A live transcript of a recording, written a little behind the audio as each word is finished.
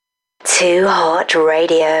Too Hot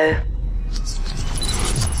Radio.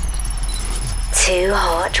 Too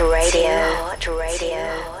Hot Radio. Too Hot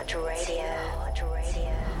Radio. Hot Radio. Hot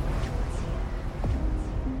Radio.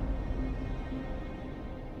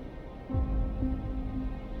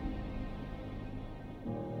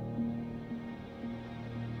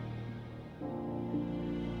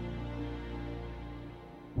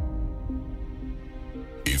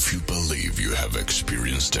 If you believe you have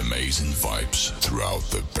experienced amazing vibes throughout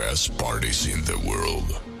the best parties in the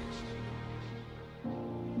world,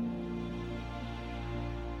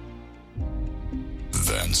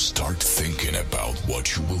 then start thinking about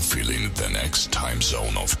what you will feel in the next time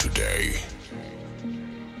zone of today.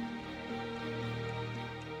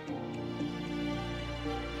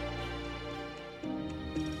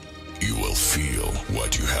 You will feel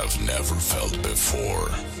what you have never felt before.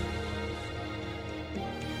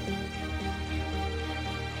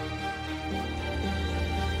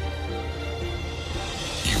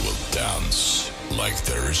 You will dance like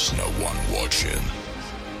there is no one watching.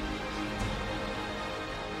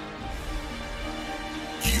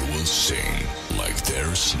 You will sing like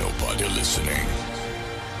there's nobody listening.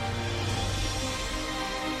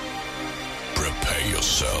 Prepare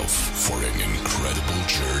yourself for an incredible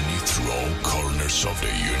journey through all corners of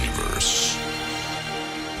the universe.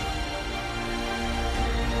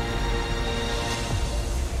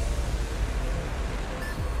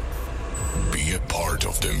 Be a part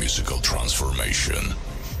of the musical transformation.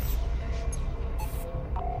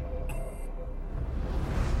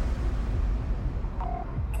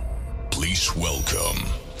 Please welcome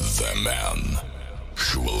the man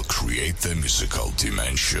who will create the musical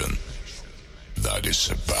dimension that is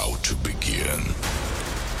about to begin.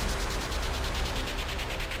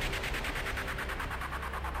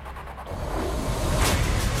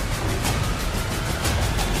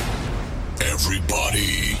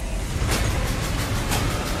 Everybody,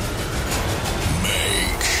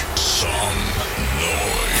 make some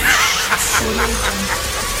noise.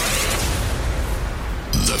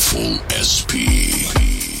 The full SP.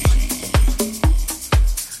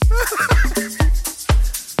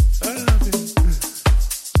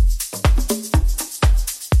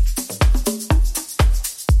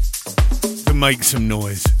 To make some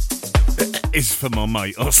noise is for my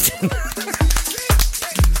mate Austin.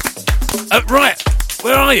 Right,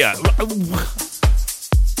 where are you?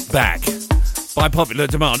 Back by popular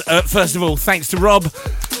demand. First of all, thanks to Rob.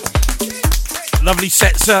 Lovely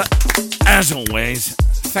set, sir, as always.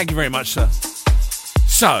 Thank you very much, sir.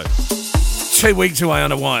 So, 2 weeks away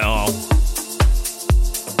on a White Isle,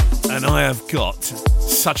 and I have got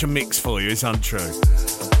such a mix for you, it's untrue.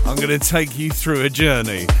 I'm going to take you through a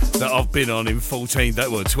journey that I've been on in 12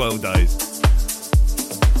 days.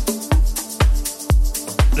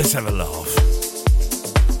 Let's have a laugh.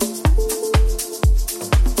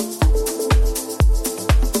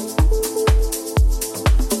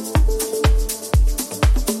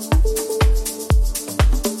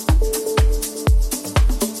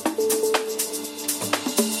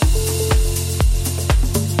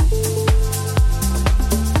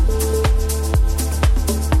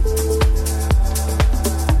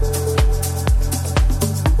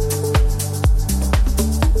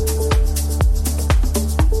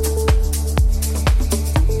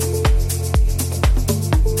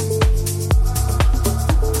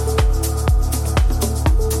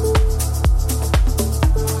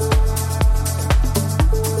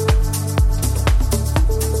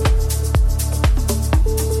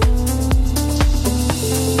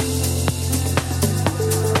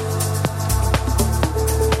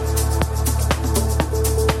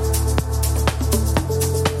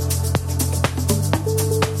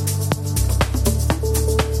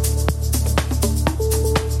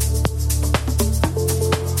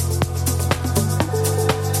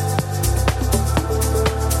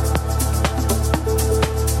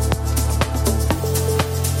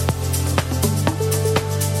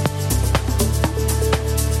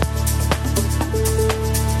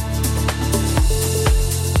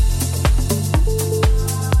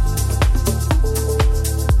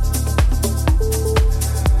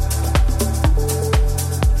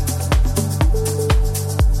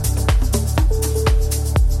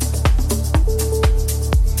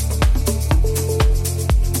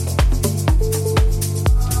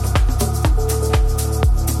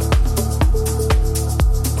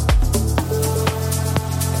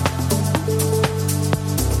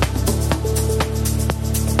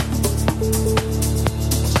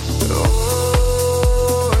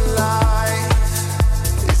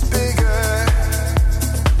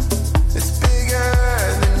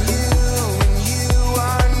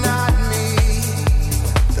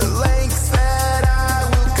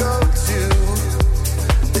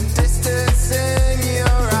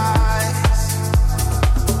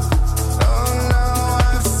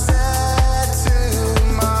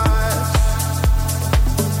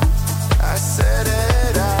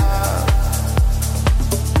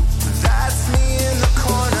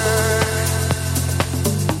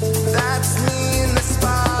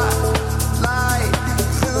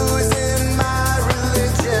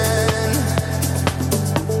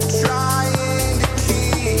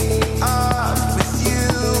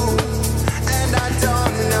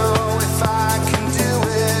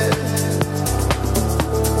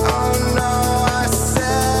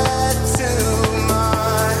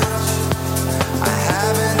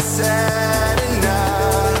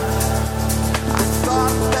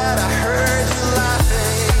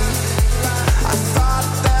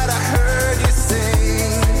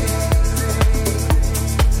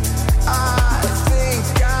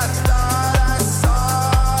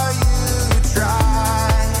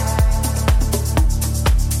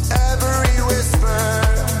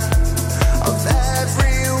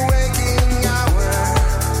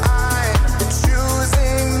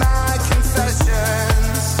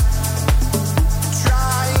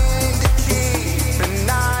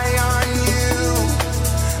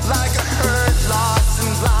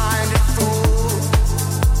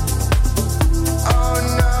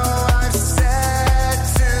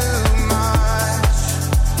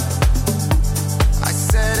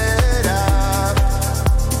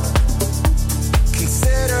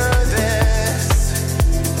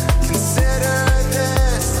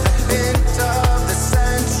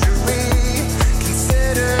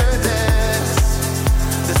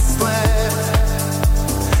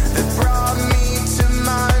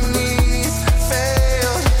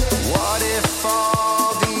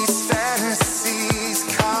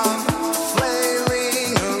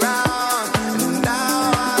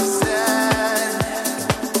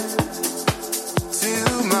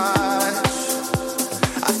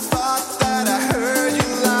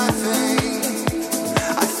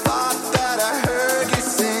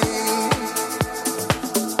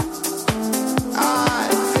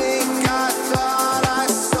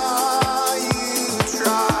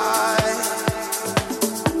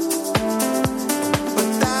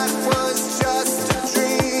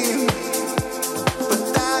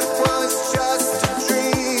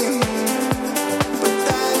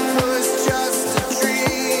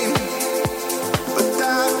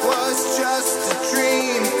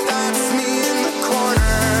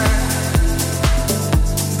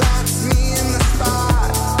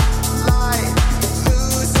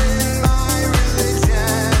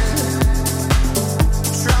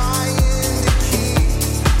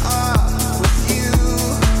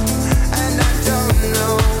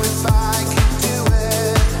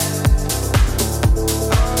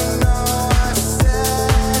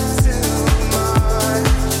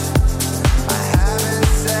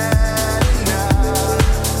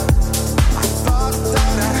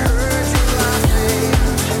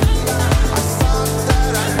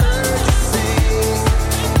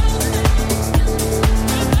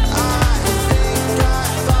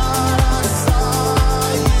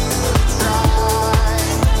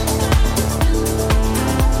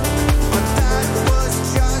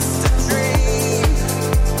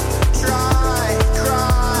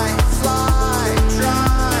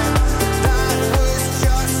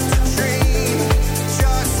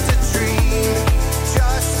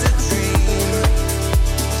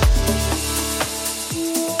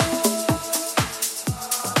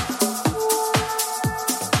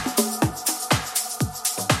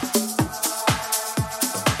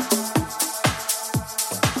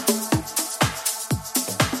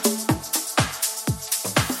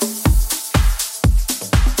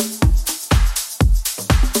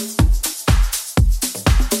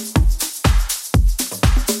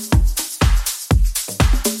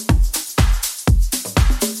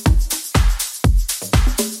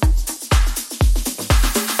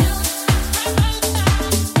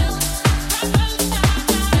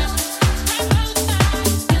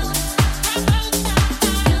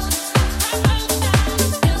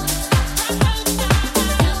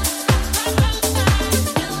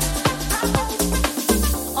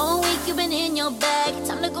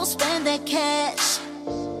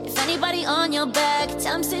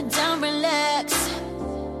 Come sit down, relax.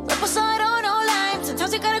 Reposado, no lime.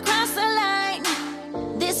 Sometimes you gotta cross the line.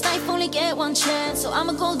 This life only get one chance, so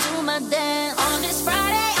I'ma go do my dance. On this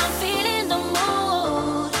Friday, I'm feeling the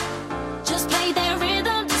mood. Just play that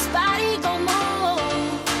rhythm, this body gon' move.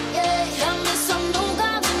 Yeah, got me some new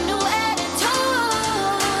vibes, a new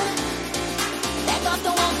attitude. Back off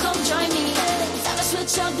the wall, come join me. Time to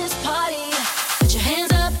switch up this party. Put your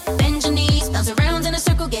hands up, bend your knees, bounce around in a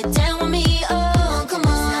circle, get down with me. Oh, come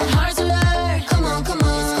on, it's not hard to learn. Come on, come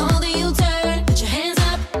on, it's called a U-turn. Put your hands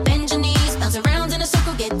up, bend your knees, bounce around in a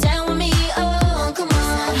circle, get down with me. Oh, come on, it's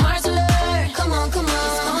not hard to learn. Come on, come on,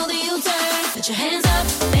 it's called a U-turn. Put your hands up,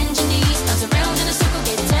 bend your knees, bounce around in a circle,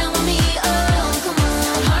 get down with me. Oh, come on, it's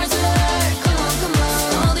not hard to learn. Come on, come on, it's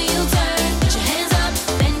called a U-turn. Put your hands up,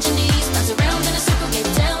 bend your knees, bounce around in a circle, get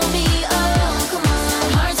down with me. Oh, come on, it's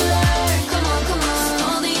not hard to learn. Come on, come on, it's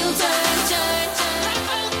called a U-turn.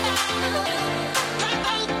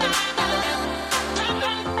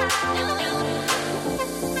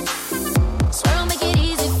 Swear I'll make it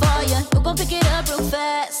easy for you. We're gon' pick it up real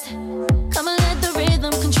fast. Come and let the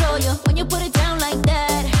rhythm control you when you put it down like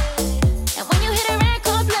that. And when you hit a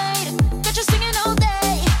record played, got you singing all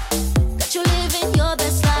day. Got you living your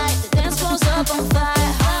best life. The dance floor's up on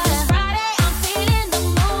fire. On this Friday, I'm feeling the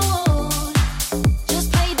mood.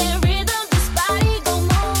 Just play that rhythm, this body gon'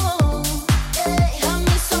 move. Yeah, got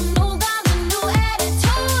me some new vibes, a new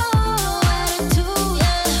attitude.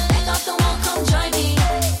 Yeah, back off the wall, come join me.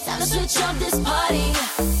 Time to switch up this party.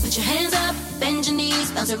 Put your hands up, bend your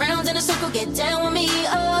knees, bounce around in a circle, get down with me.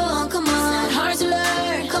 Oh, come on, it's not hard to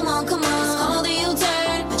learn. Come on, come on, it's called a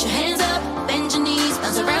U-turn. Put your hands up, bend your knees,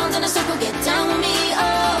 bounce around in a circle, get down with me.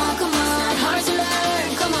 Oh, come on, it's not hard to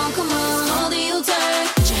learn. Come on, come on, it's called a U-turn.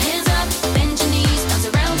 Put your hands up, bend your knees, bounce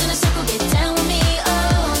around in a circle, get down with me.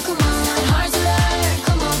 Oh, come on, it's not hard to learn.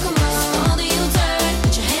 Come on, come on, it's called a U-turn.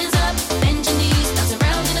 Put your hands up, bend your knees, bounce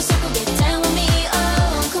around in a circle, get down with me.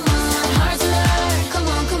 Oh, come on, it's not hard to learn. Come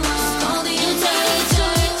on, come on, it's called a U-turn.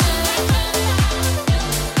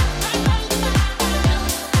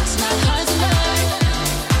 It's not hard to learn.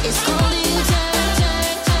 It's called a U-turn.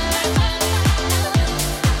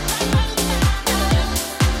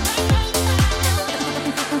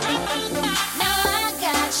 Now I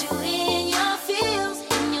got you in your feels,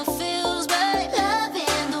 but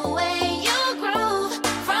loving the way you groove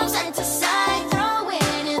from side to side,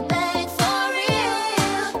 throwing it back for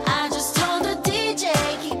real. I just told the DJ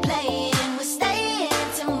keep playing, we're staying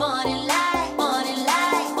till morning light, morning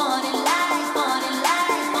light, morning light, morning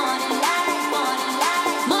light, morning light, morning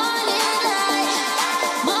light, morning light,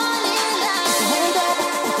 morning light.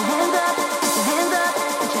 Put your hands up, put your hands up,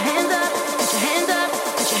 put your hands up, put your hands up,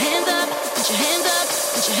 put your hands up, put your hands up,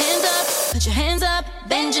 put your hands up, put your hands up, put your hands up,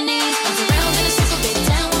 bend your knees, bounce around in a circle, get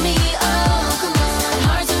down with me. Oh, come on,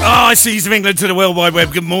 hard to I see East of England to the World Wide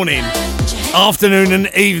Web. Good morning, afternoon and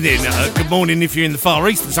evening. Good morning if you're in the Far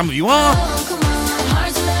East, and some of you are.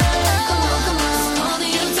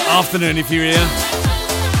 Afternoon if you're here.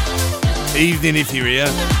 Evening if you're here.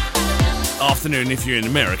 Afternoon if you're in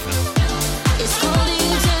America.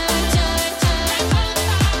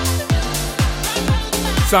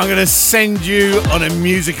 So I'm going to send you on a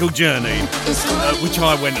musical journey, which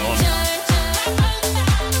I went on.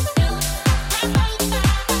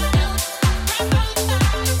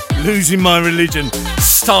 Losing My Religion.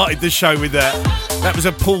 Started the show with that. That was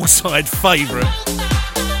a poolside favourite.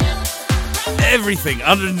 Everything,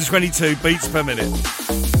 122 beats per minute.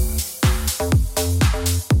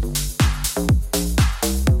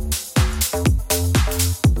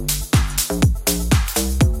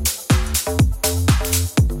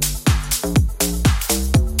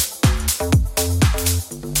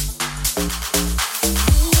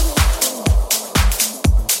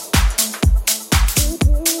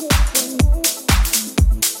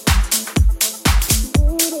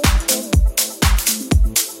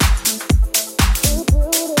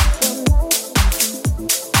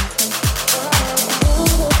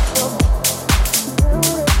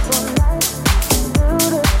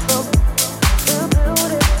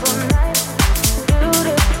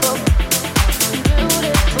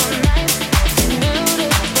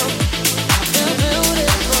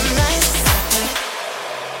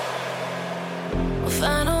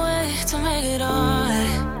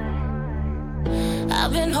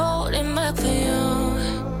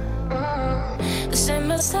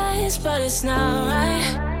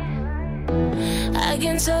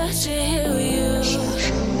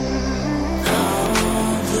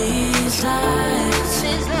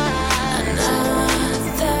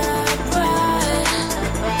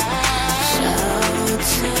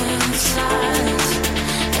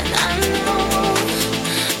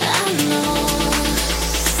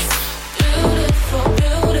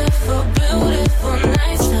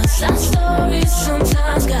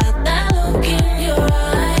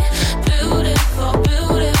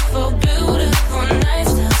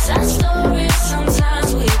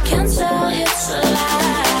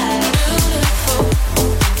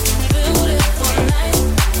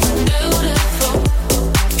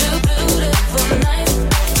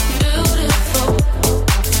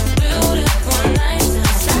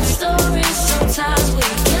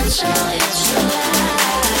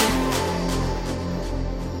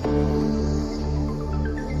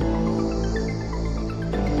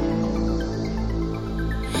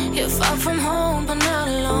 Far from home, but not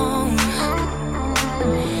alone.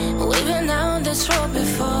 We've been down this road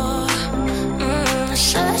before.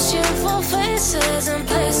 Searching for faces and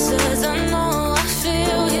places. I know I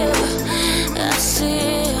feel you, I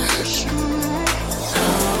see you.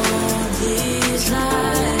 All these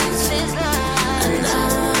lights are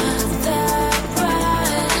not that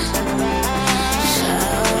bright.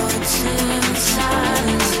 Shouting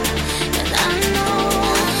silence, and I know.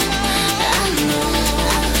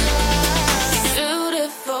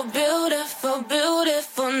 Beautiful, beautiful,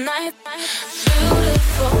 beautiful night.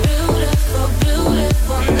 Beautiful, beautiful,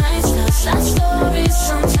 beautiful nights. Sad stories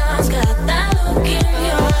sometimes got that look in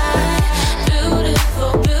your eye.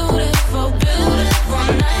 Beautiful, beautiful, beautiful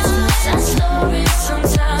nights. Sad stories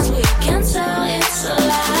sometimes we can tell it's a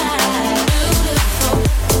lie. Beautiful,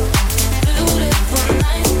 beautiful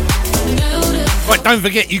nights. Beautiful. Right, don't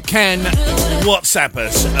forget you can WhatsApp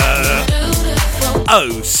us.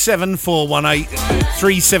 07418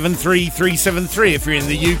 373 373 if you're in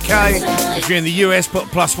the UK. If you're in the US, put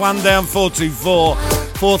 +1 down, 424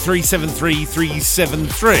 4373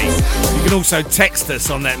 373. You can also text us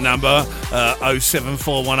on that number,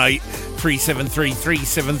 07418 373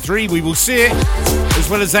 373. We will see it. As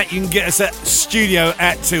well as that, you can get us at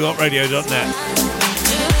studio@2hotradio.net.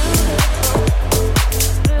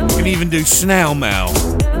 You can even do snail mail.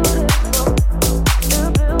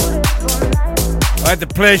 I had the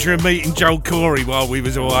pleasure of meeting Joel Corey while we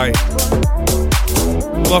was away.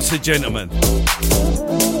 What a gentleman.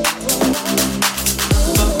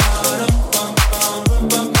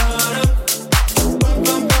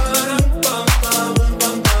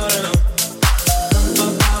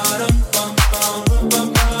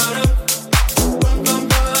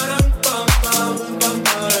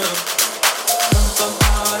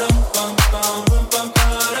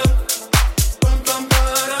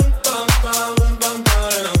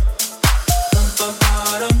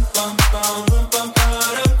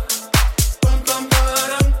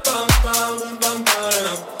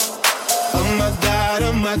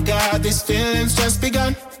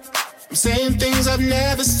 Saying things I've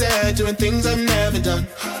never said, doing things I've never done.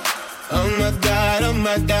 Oh my God,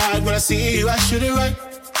 when I see you I should it right.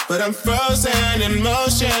 But I'm frozen in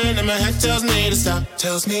motion and my head tells me to stop.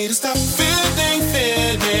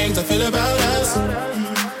 Feelings I feel about us.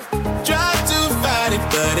 Try to fight it,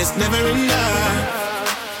 but it's never enough.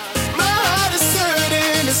 My heart is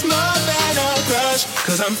hurting, it's more than a crush.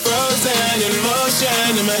 Cause I'm frozen in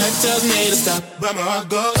motion and my head tells me to stop. But my heart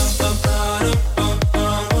goes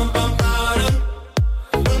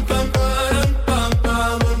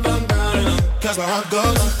cause my heart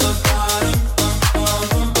goes.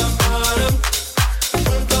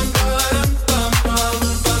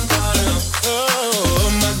 Oh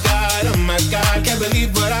my God, can't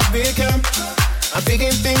believe what I've become. I'm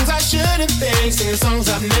thinking things I shouldn't think, singing songs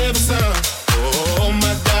I've never sung. Oh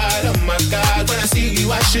my God, when I see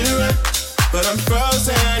you I should run. But I'm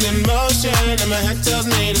frozen in motion and my head tells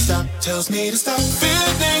me to stop.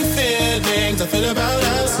 Feelings I feel about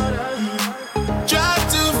us. Try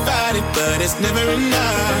to fight it, but it's never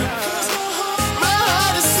enough. My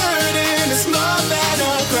heart is hurting, it's more than a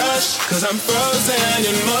crush. Cause I'm frozen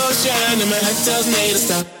in motion and my head tells me to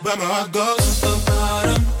stop. But my heart goes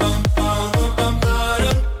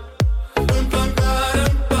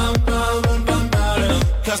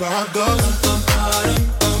cause my heart goes.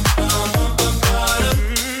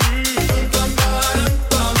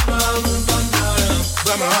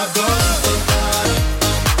 But my heart goes.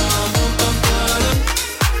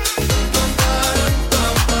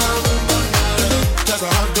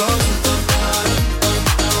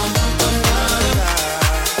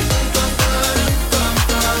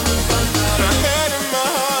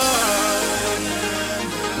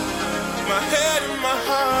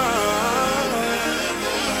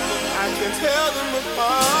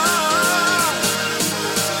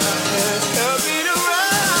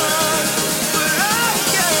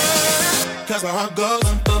 Cause my heart goes.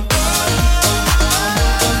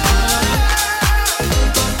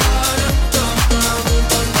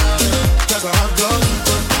 Cause my heart goes.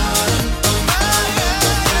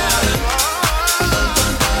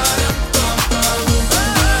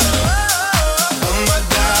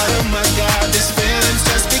 Oh my God, this feeling's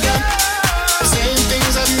just begun. Saying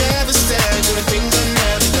things I've never said, doing things I've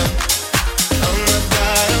never done. Oh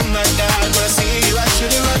my God, when I see you I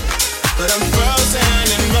should run. But I'm frozen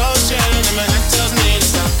in motion and my head tells me to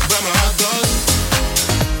stop.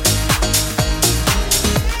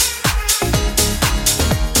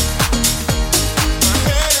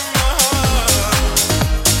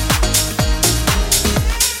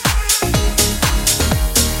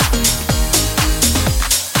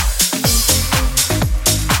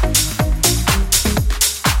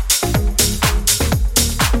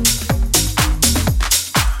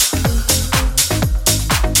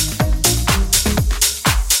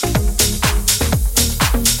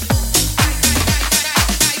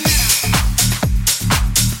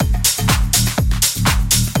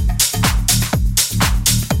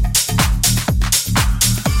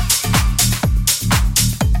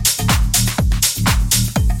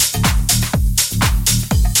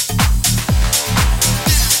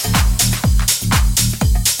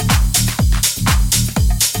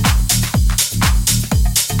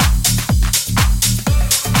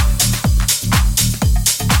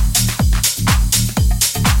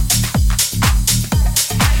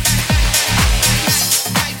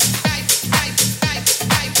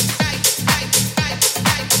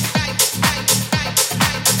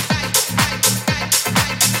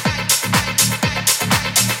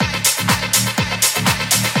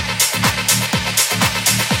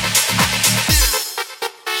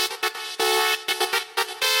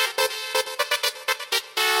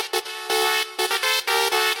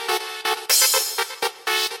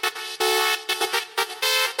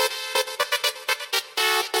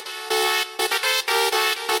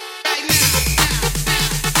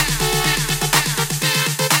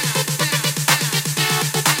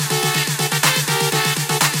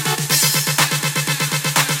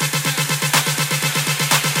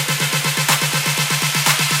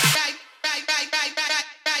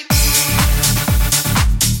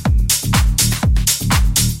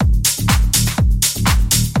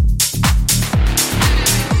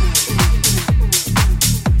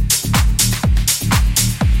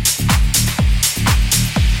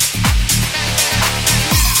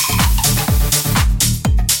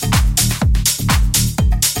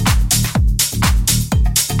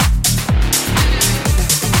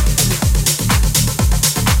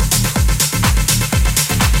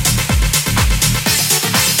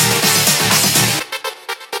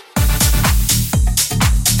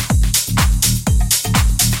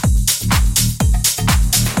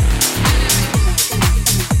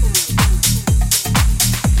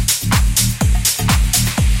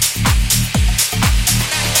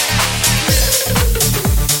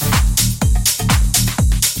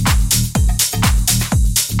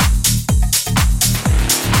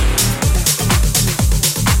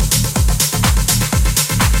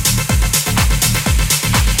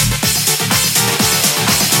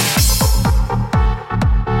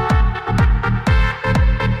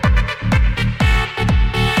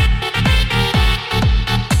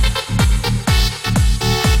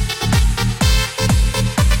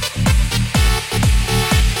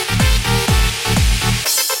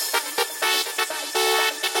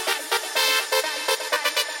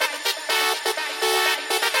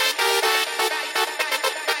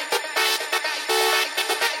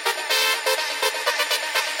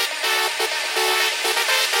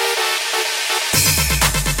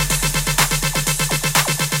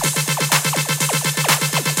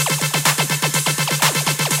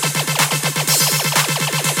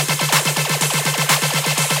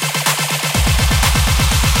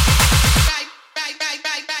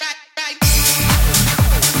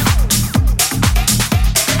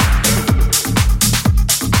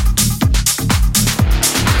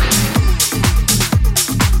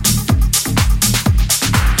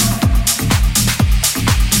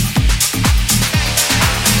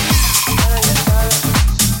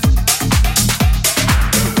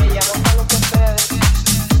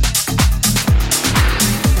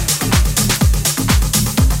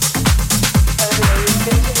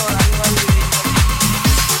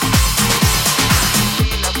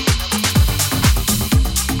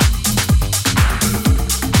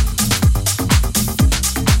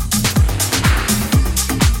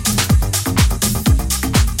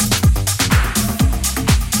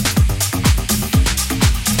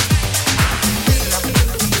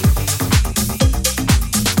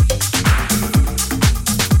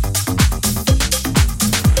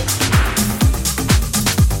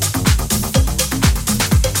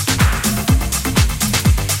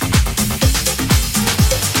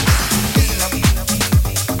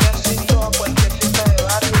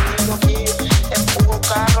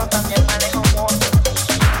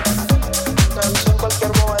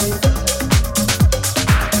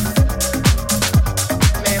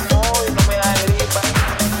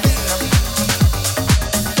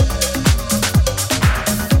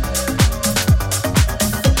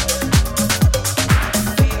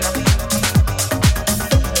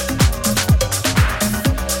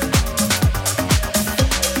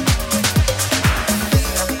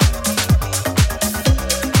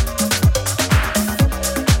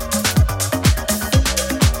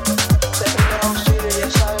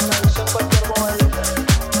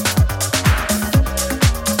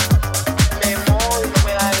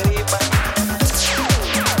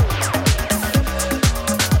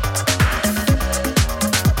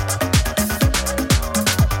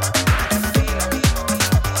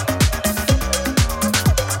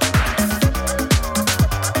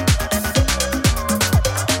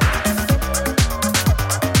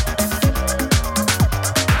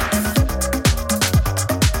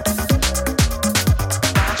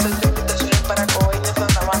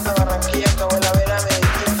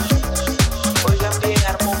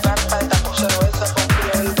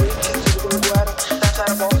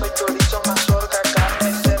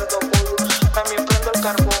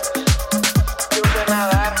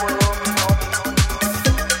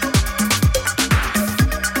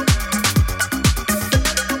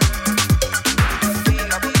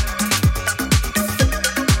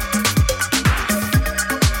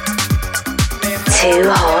 Too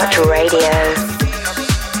Hot Radio.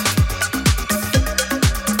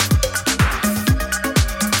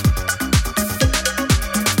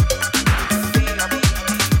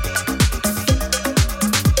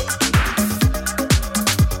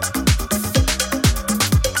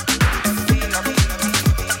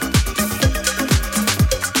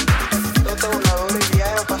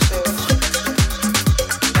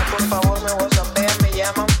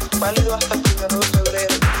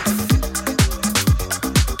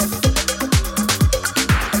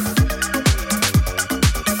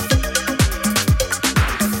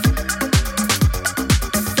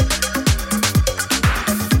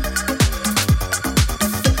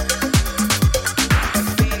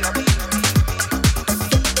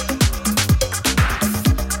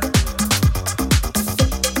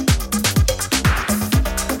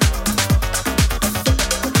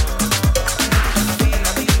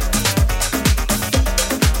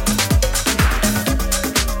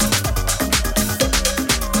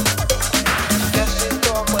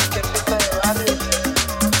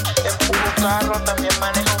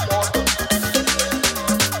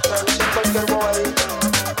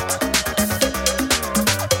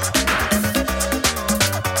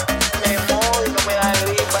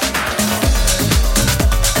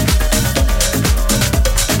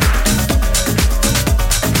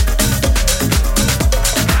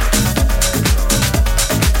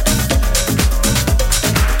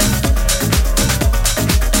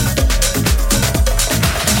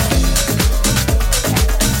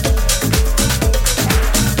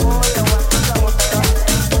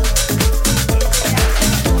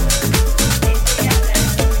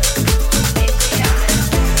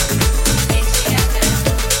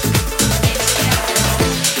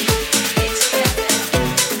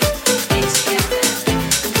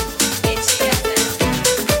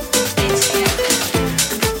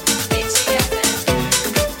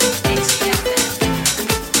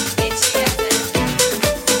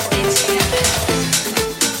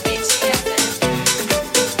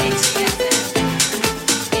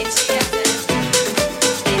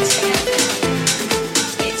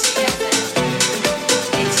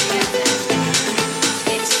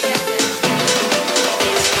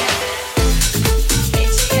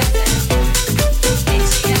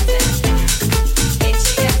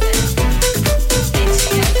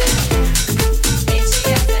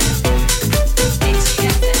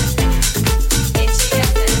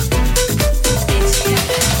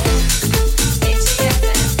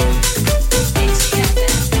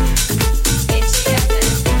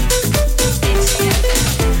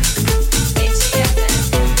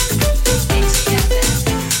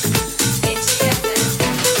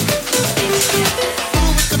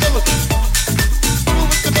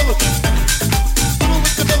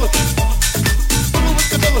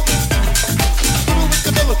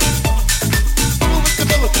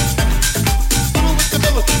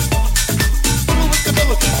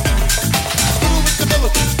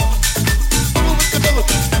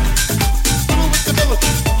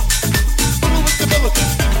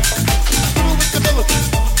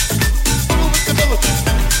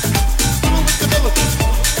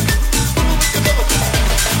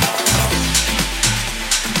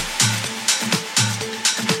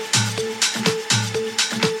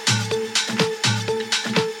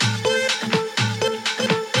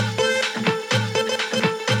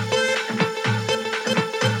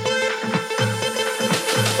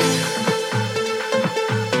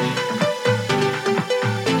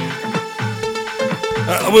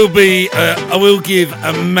 I will give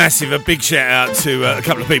a big shout out to a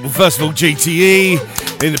couple of people. First of all,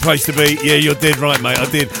 GTE in the place to be. Yeah, you're dead right, mate. I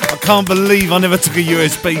did. I can't believe I never took a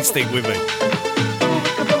USB stick with me.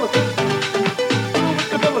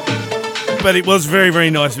 But it was very, very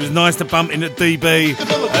nice. It was nice to bump in at DB.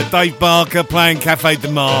 Dave Barker playing Cafe de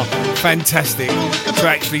Mar. Fantastic to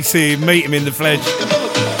actually see him, meet him in the flesh.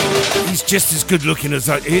 He's just as good looking as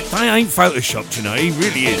they ain't photoshopped, you know. He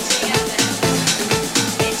really is.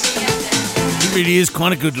 He really is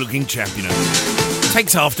quite a good looking chap, you know.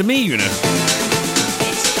 Takes after me, you know.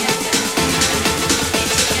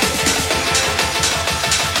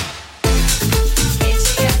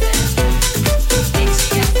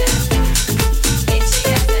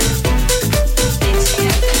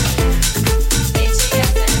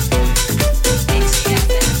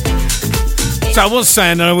 So I was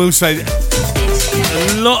saying, and I will say,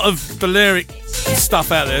 a lot of Balearic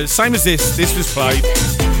stuff out there, same as this was played.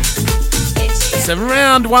 It's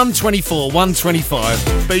around 124, 125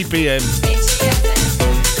 BPM.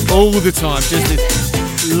 All the time, just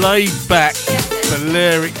this laid back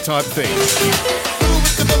Balearic type thing.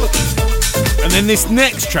 And then this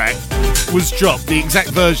next track was dropped, the exact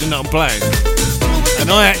version that I'm playing. And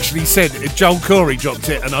I actually said, Joel Corey dropped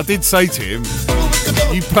it, and I did say to him,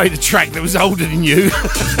 you played a track that was older than you.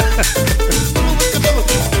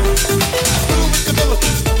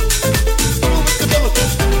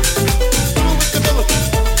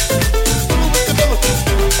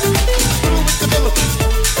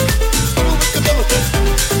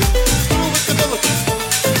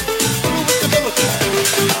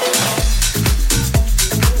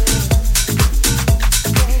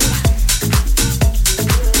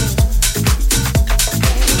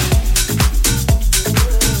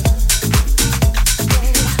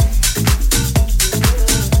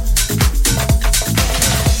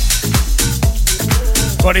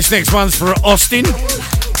 Right, this next one's for Austin.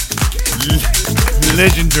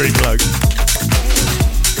 Legendary bloke.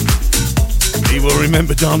 He will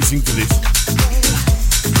remember dancing to this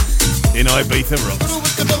in Ibiza Rocks.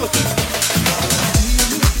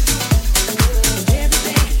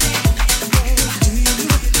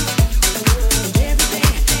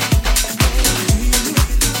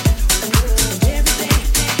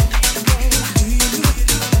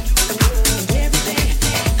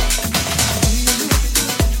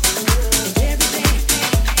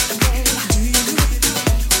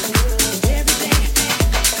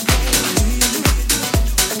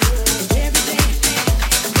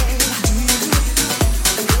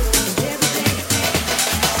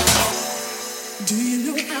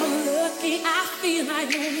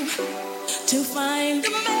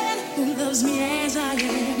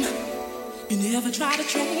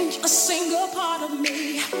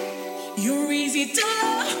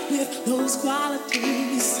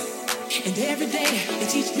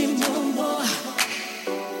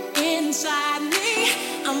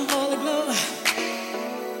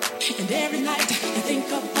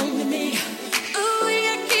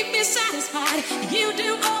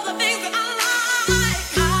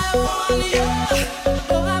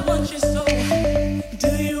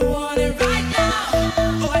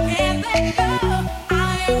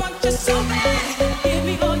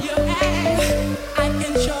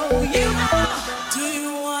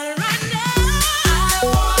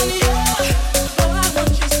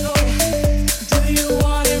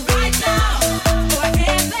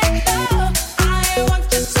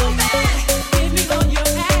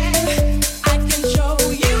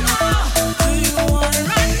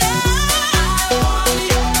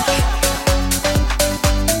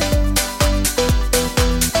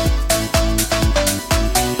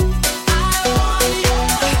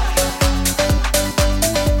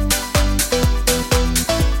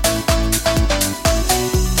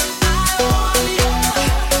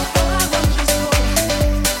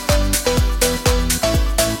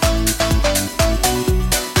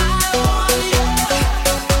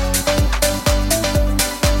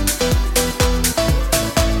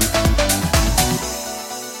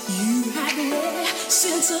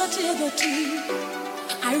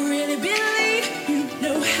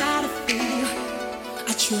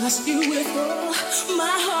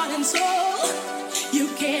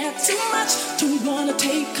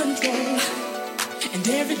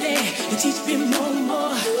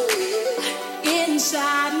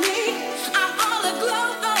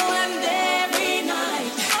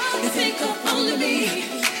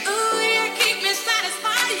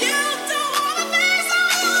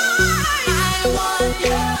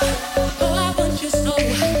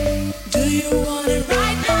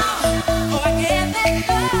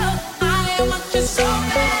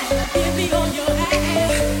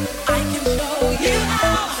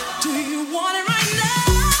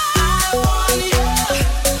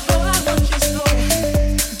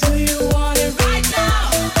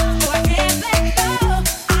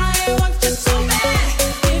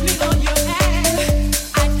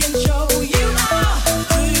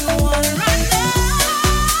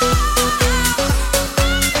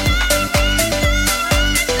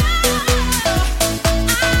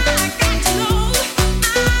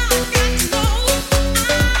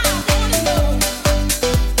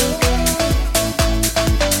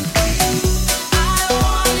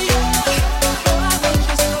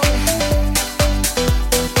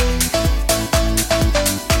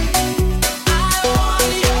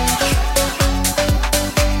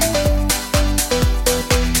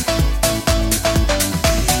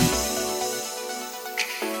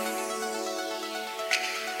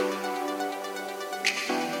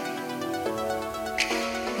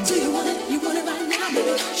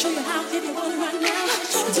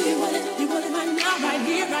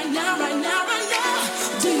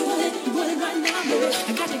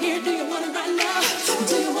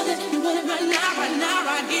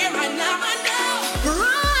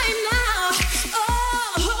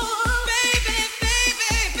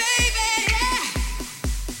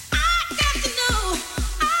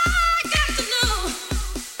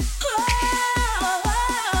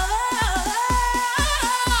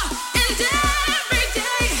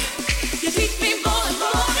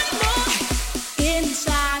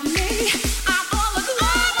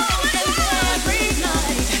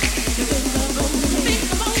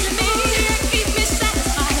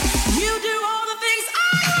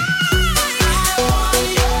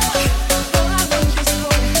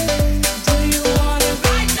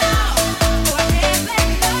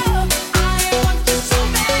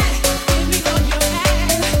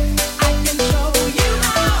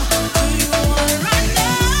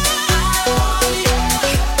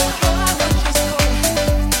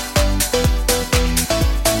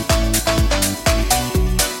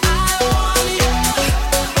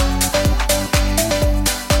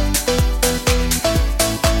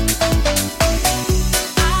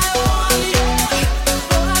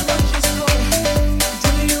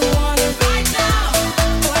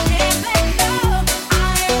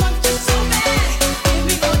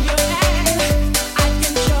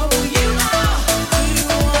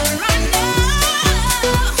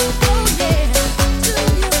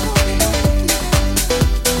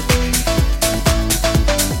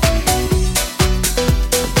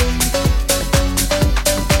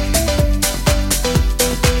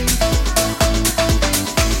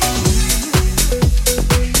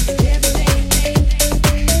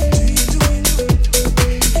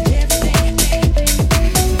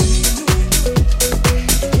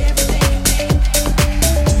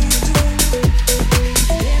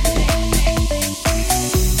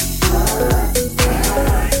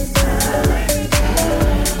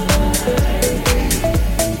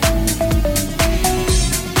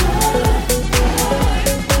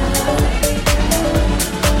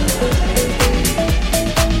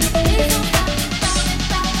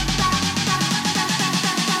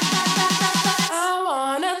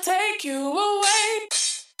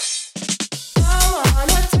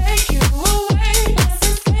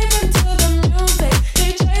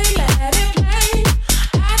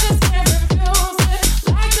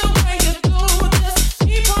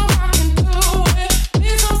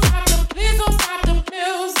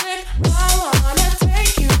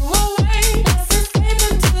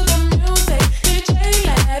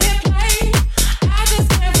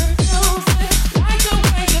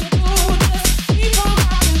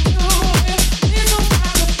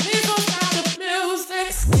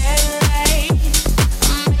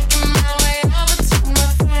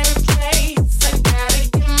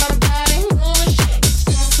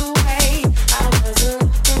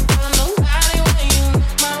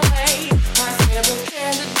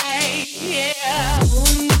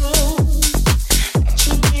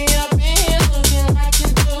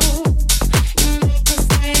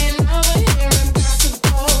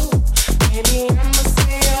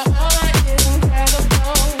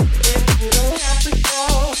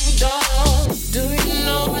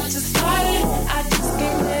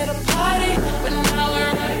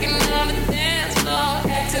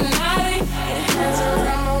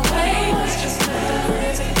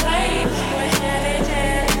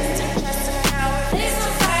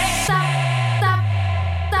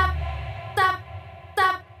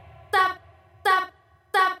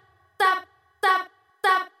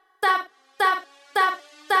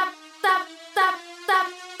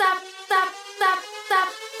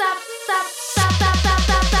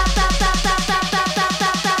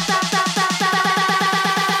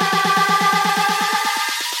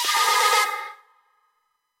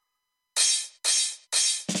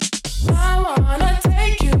 Music.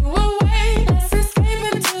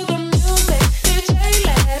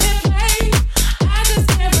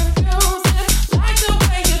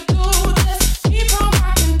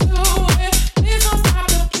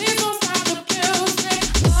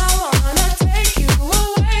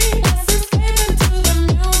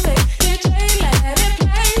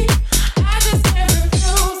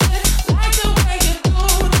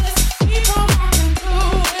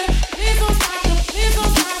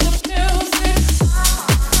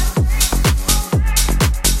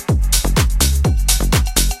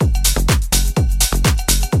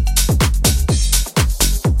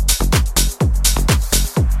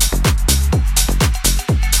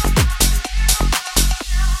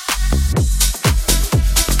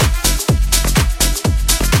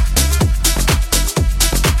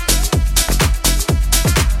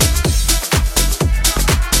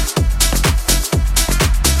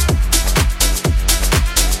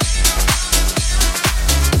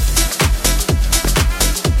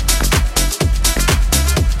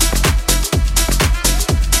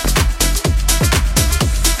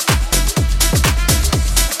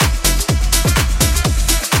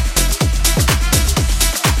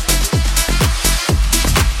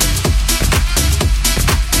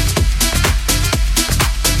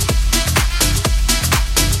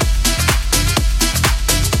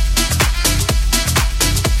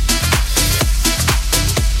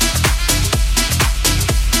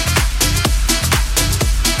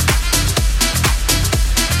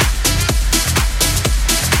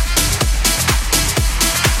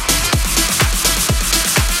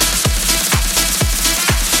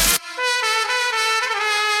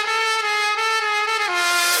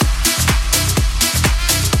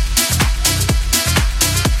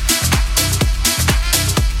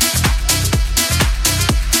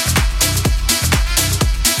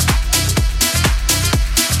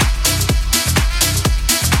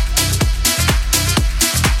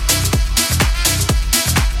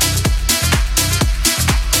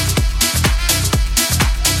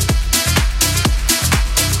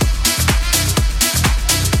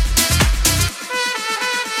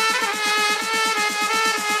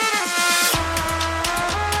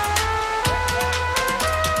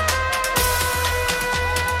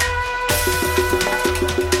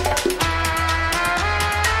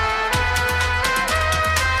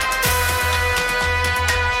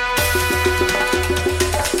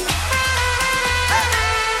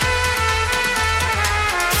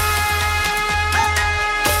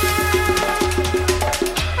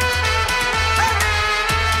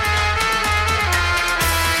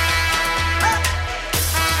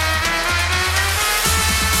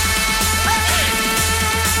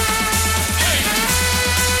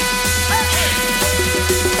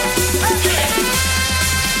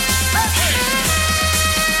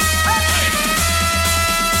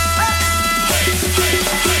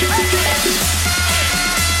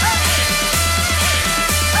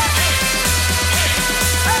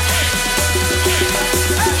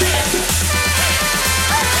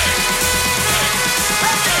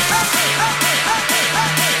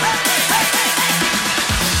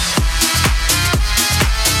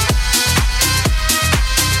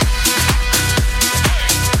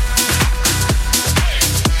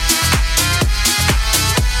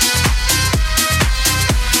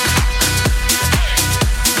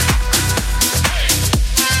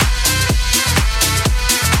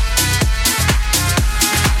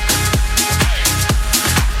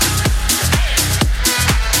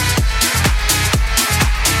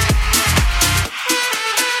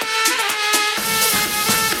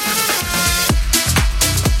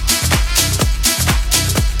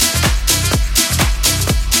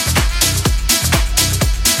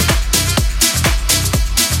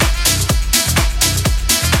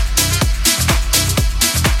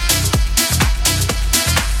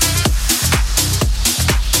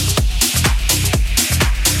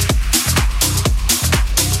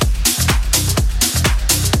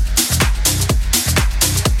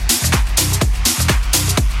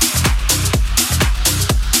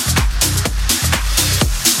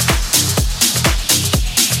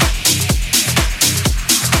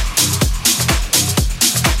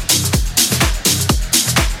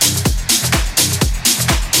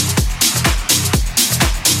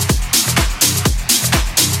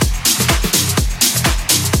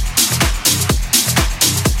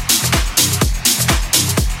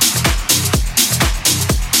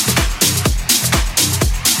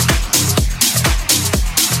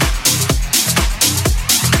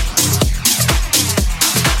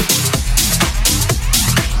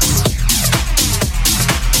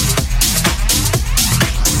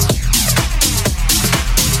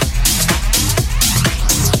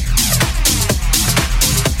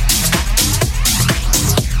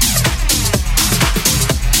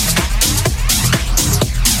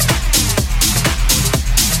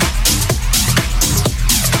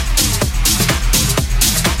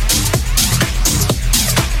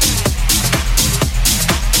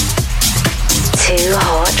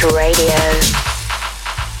 Hot Radio.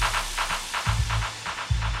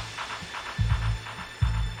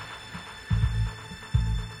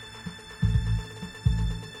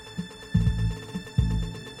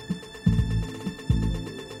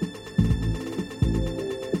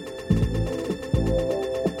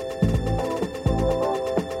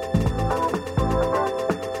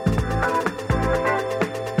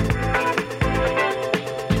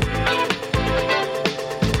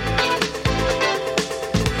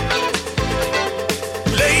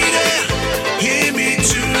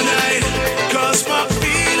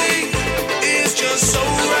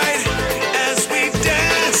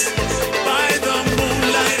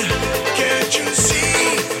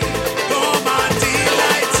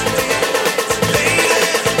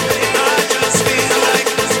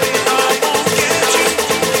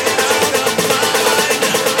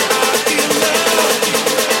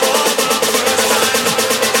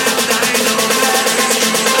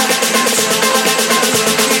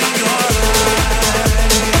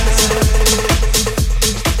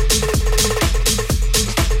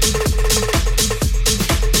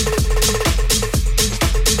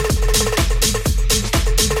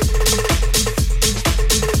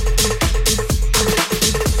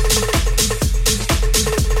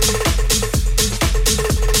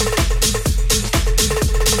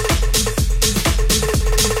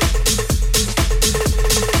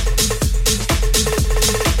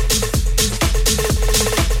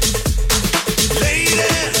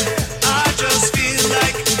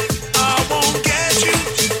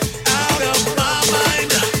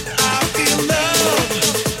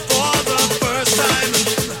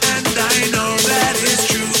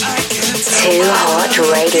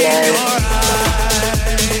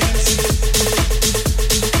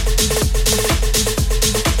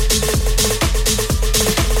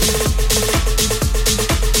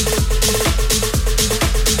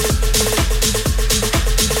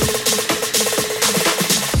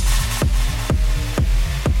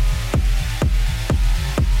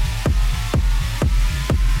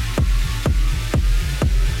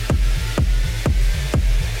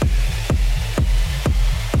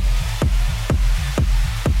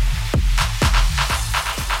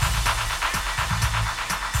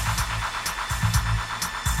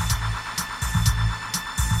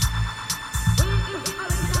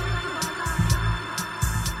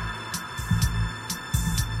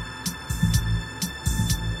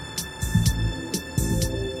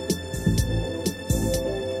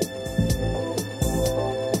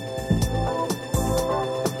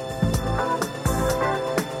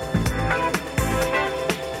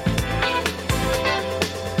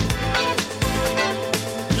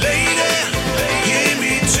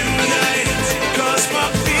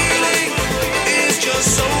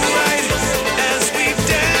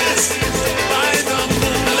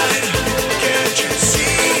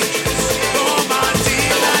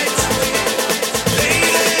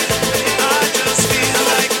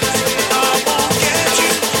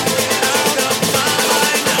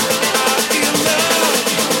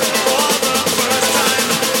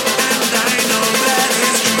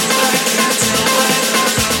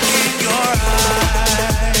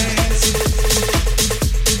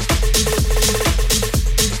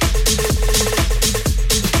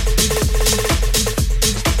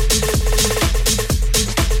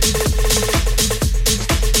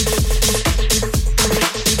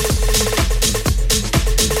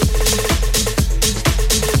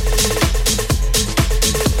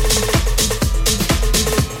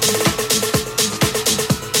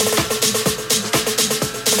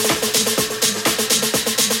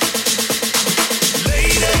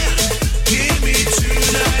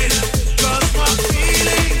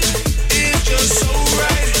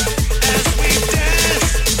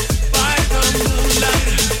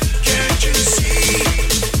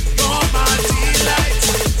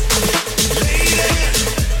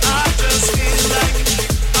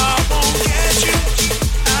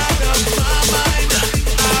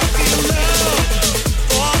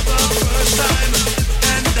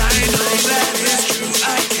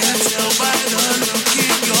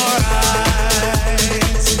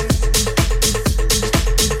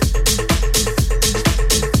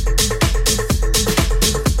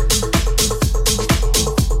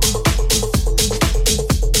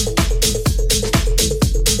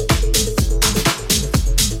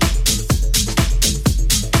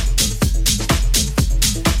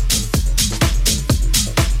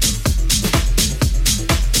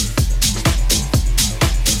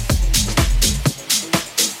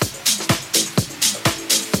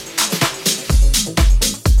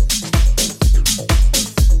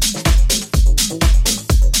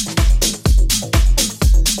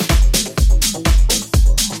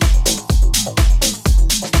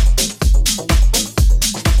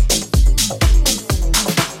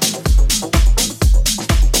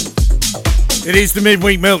 It is the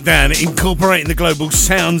Midweek Meltdown, incorporating the global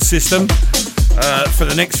sound system for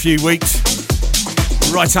the next few weeks,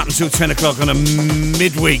 right up until 10 o'clock on a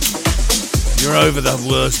midweek. You're over the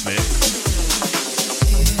worst bit.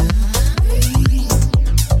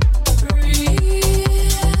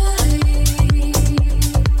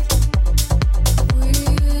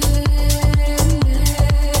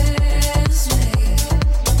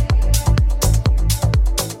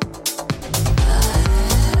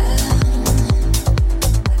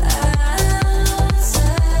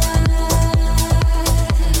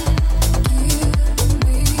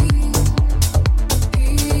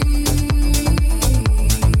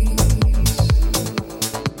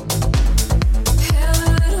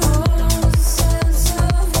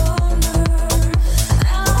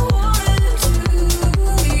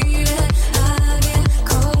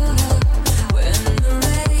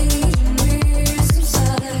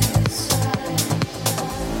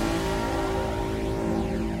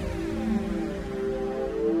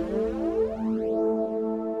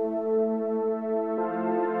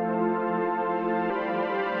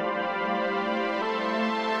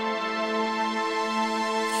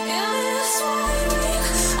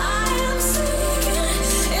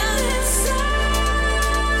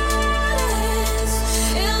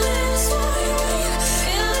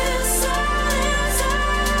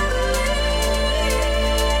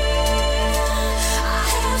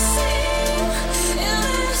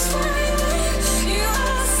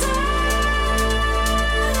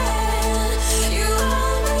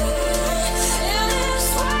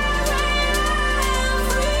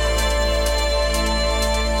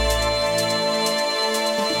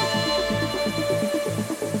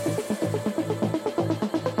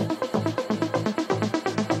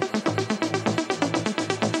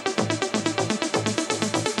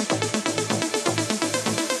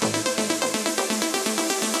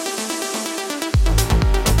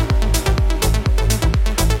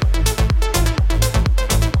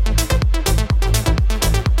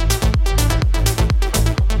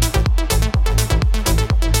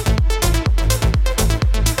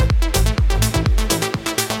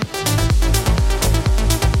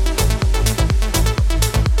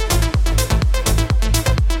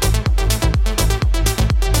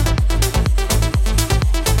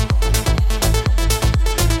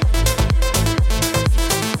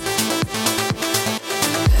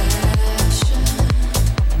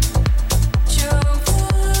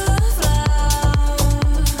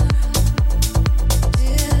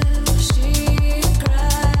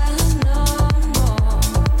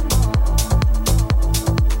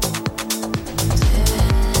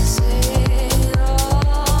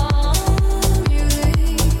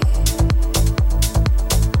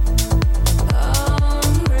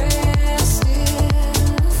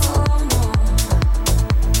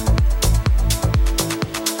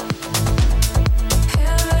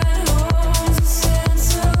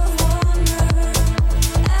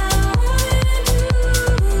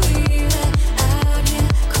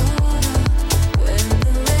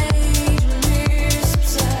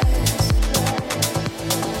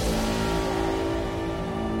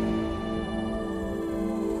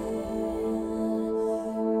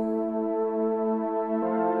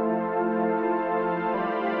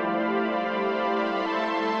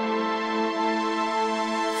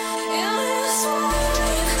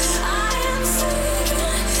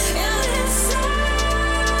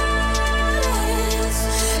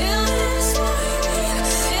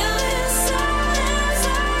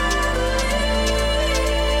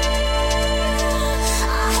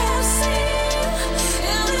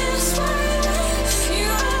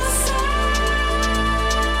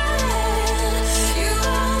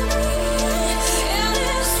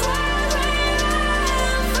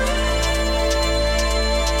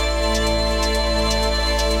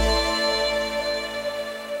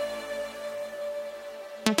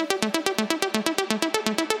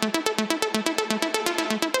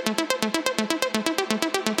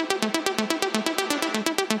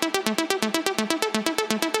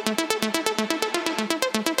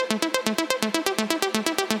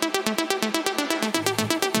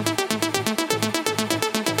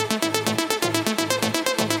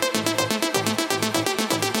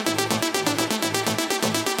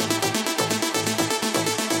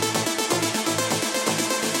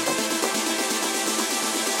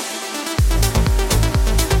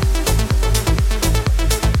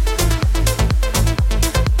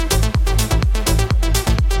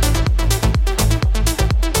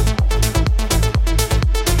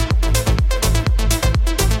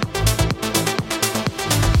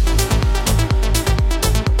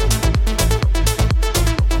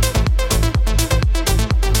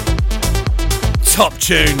 top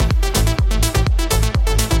tune.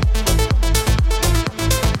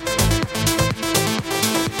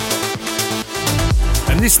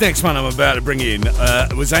 And this next one I'm about to bring in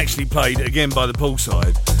was actually played again by the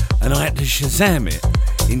poolside, and I had to Shazam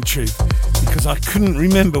it, in truth, because I couldn't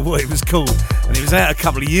remember what it was called, and it was out a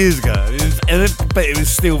couple of years ago, but it was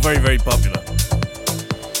still very, very popular.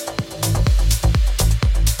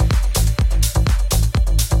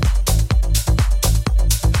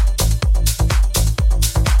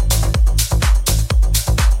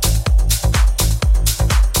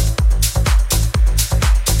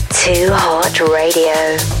 Too Hot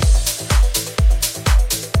Radio.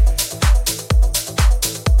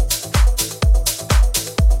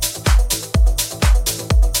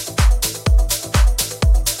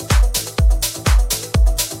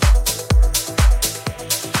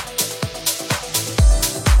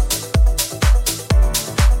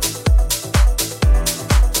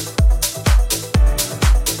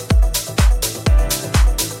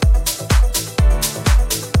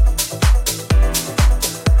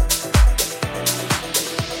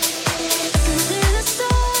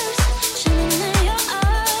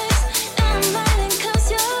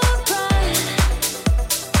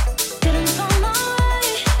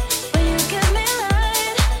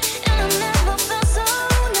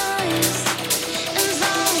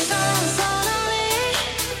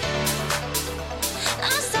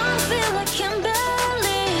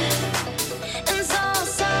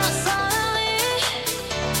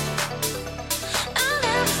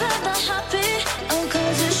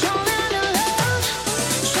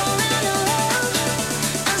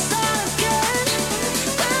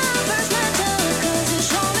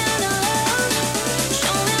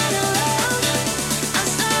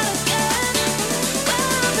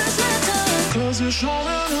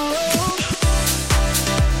 Showing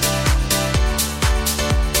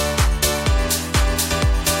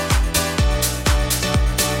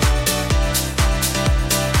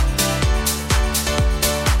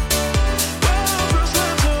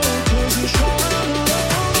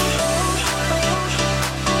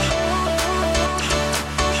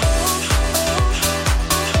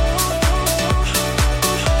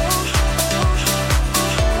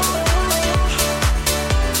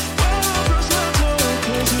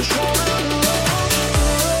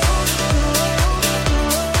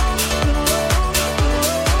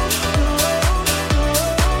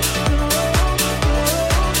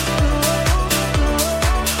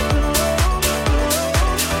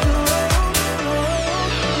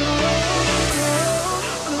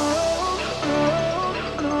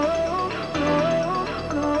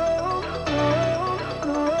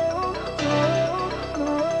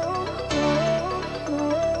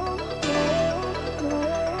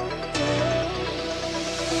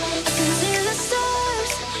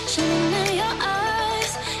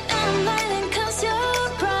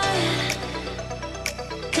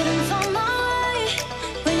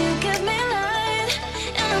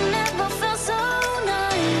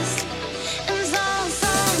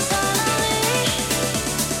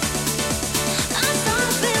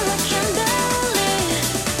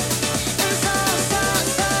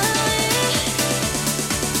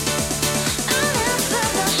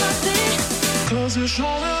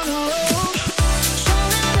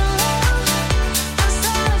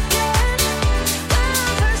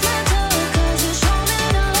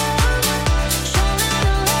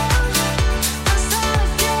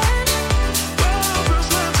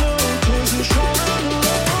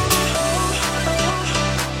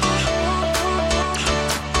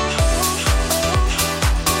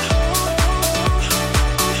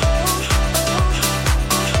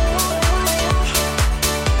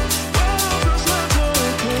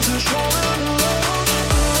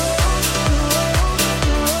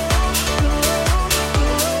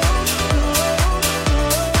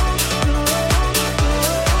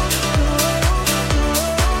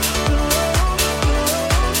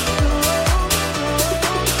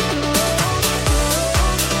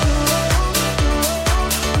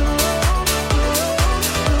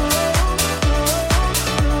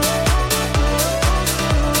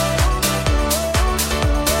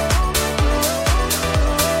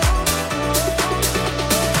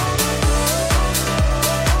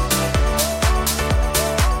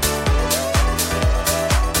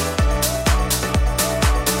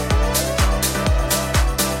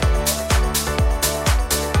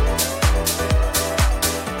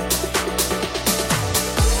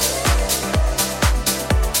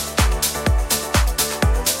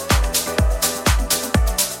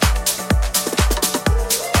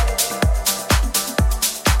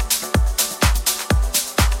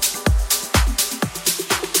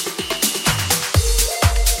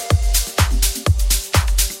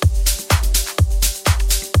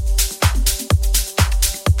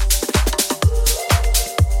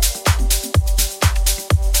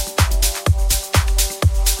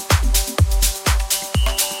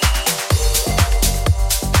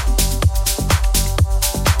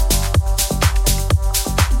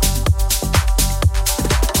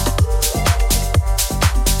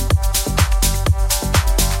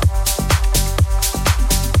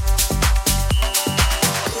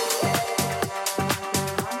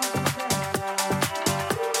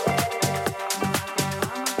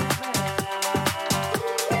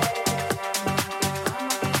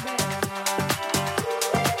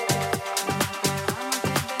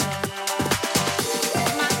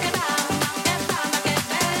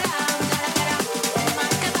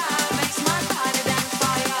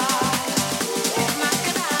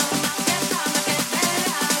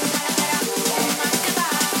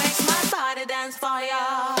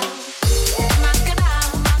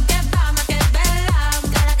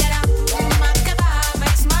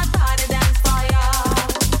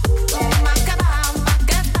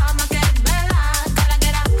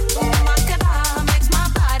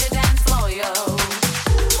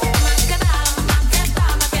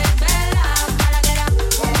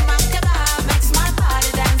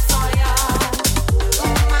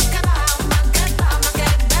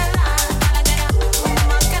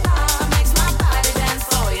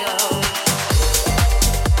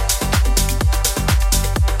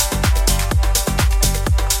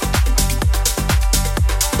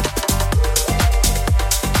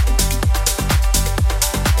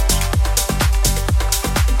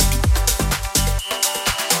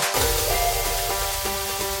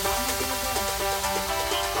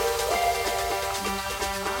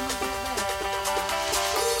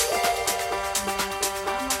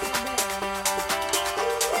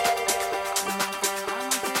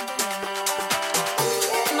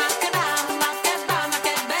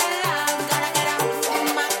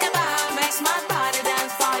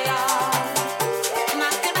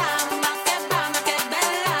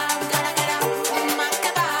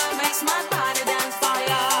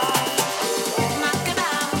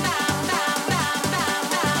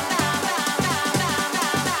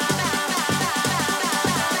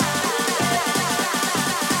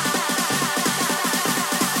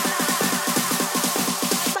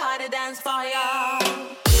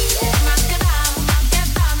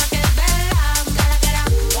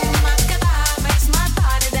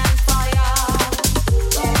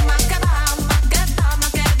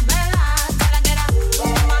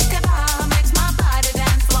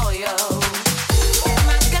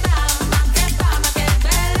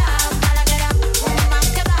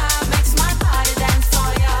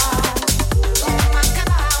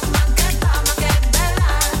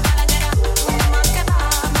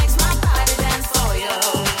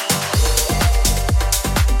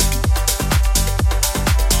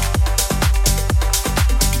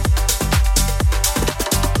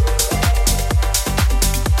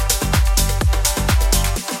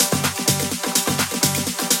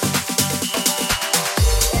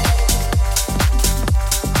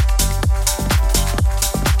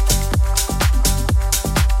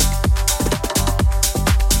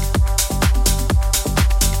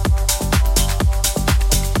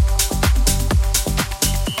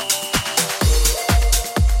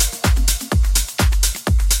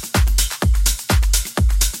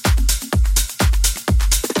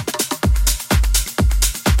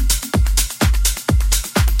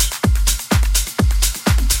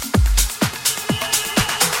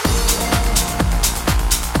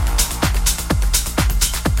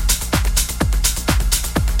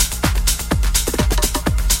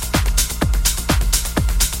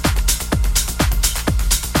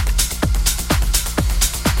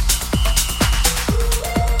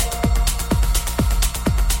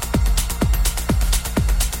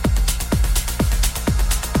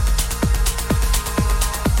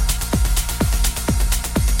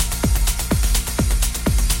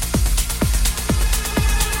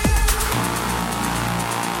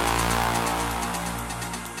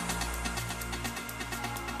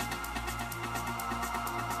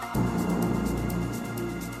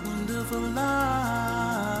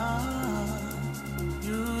alive.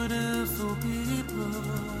 Beautiful people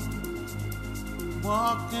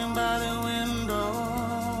walking by the window.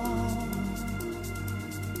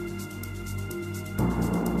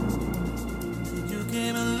 You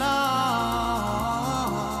came along,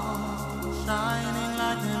 shining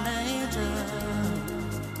like an angel,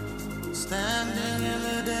 standing in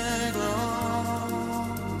the day glow.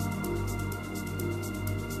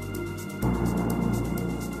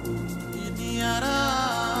 Out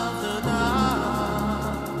of the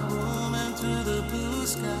dark room into the blue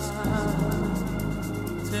sky,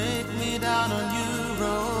 take me down a new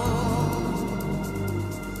road.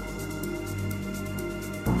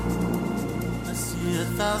 I see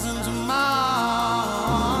 1,000 tomorrows,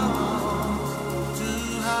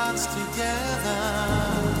 two hearts together,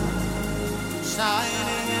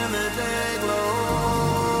 shining in the day glow.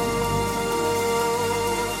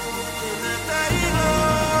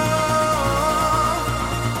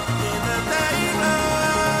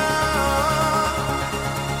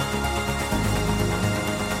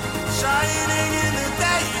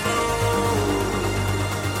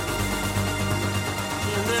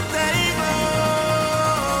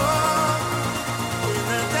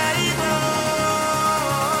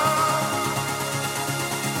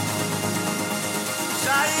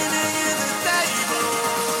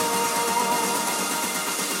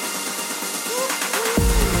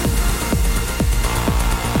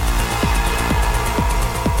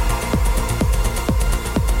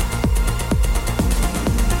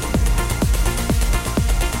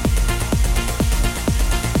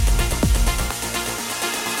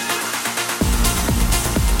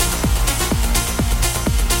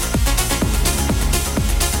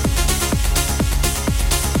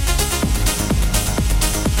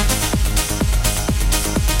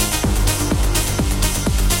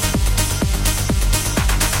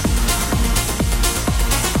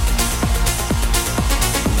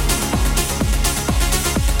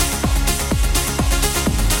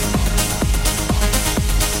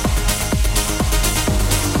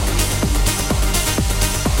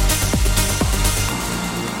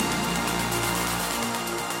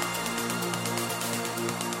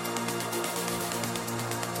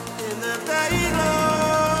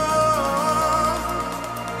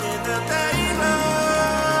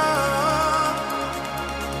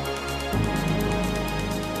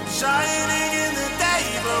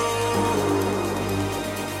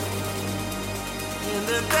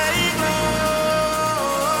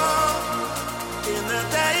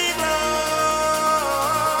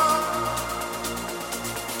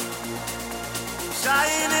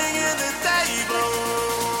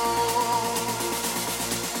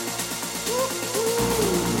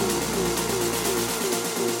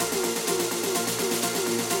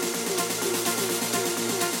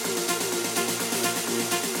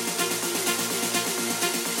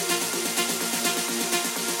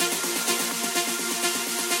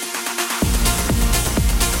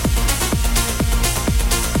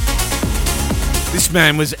 This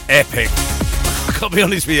man was epic. I gotta be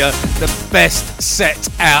honest with you, the best set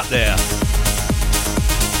out there.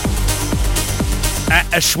 At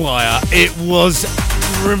Ushuaia, it was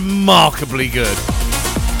remarkably good.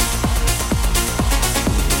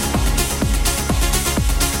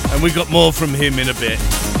 And we got more from him in a bit,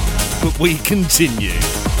 but we continue.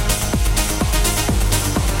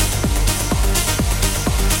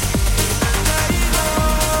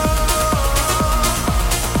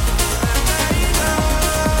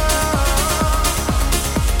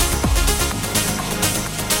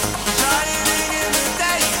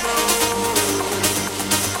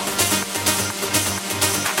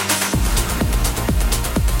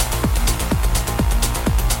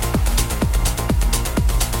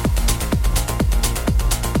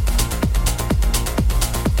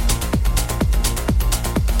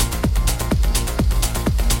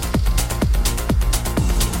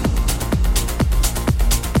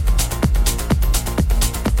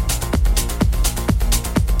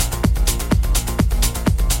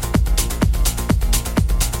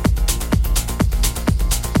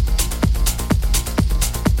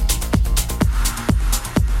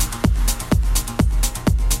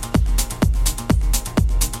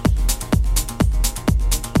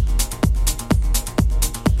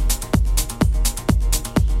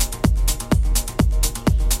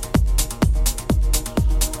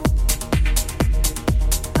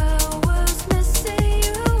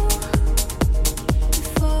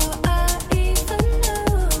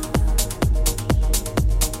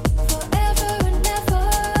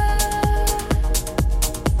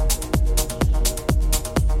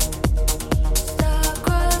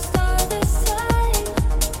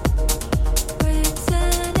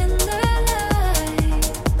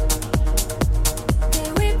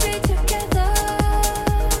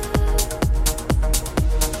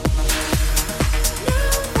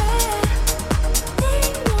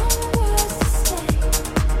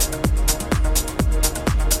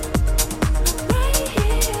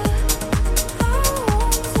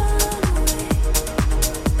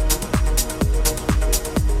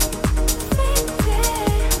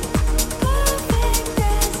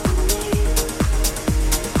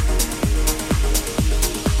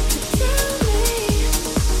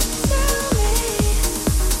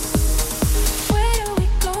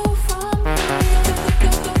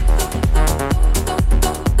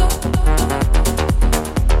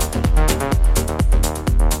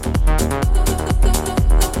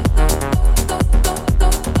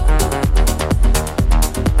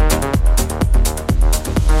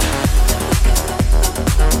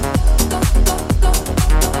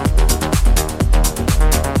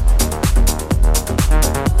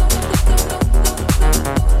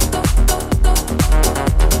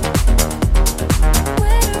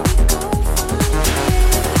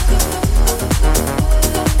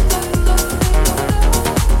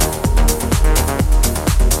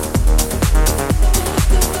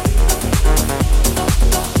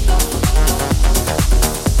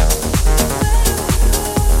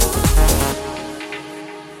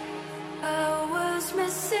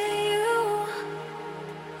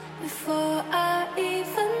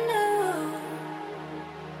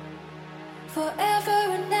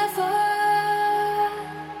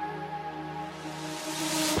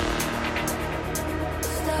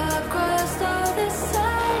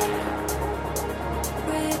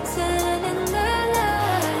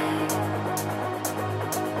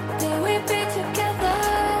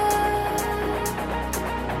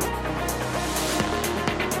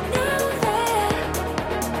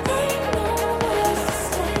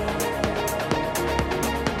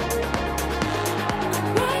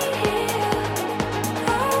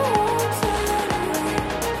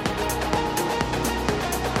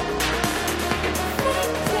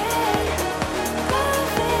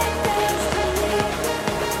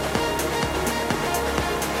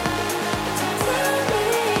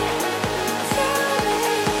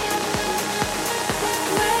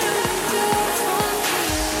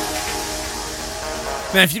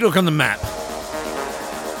 Now, if you look on the map,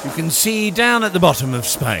 you can see down at the bottom of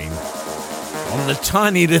Spain, on the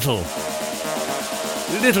tiny little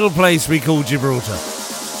place we call Gibraltar,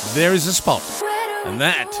 there is a spot, and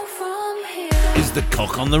that is the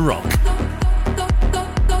Cock on the Rock.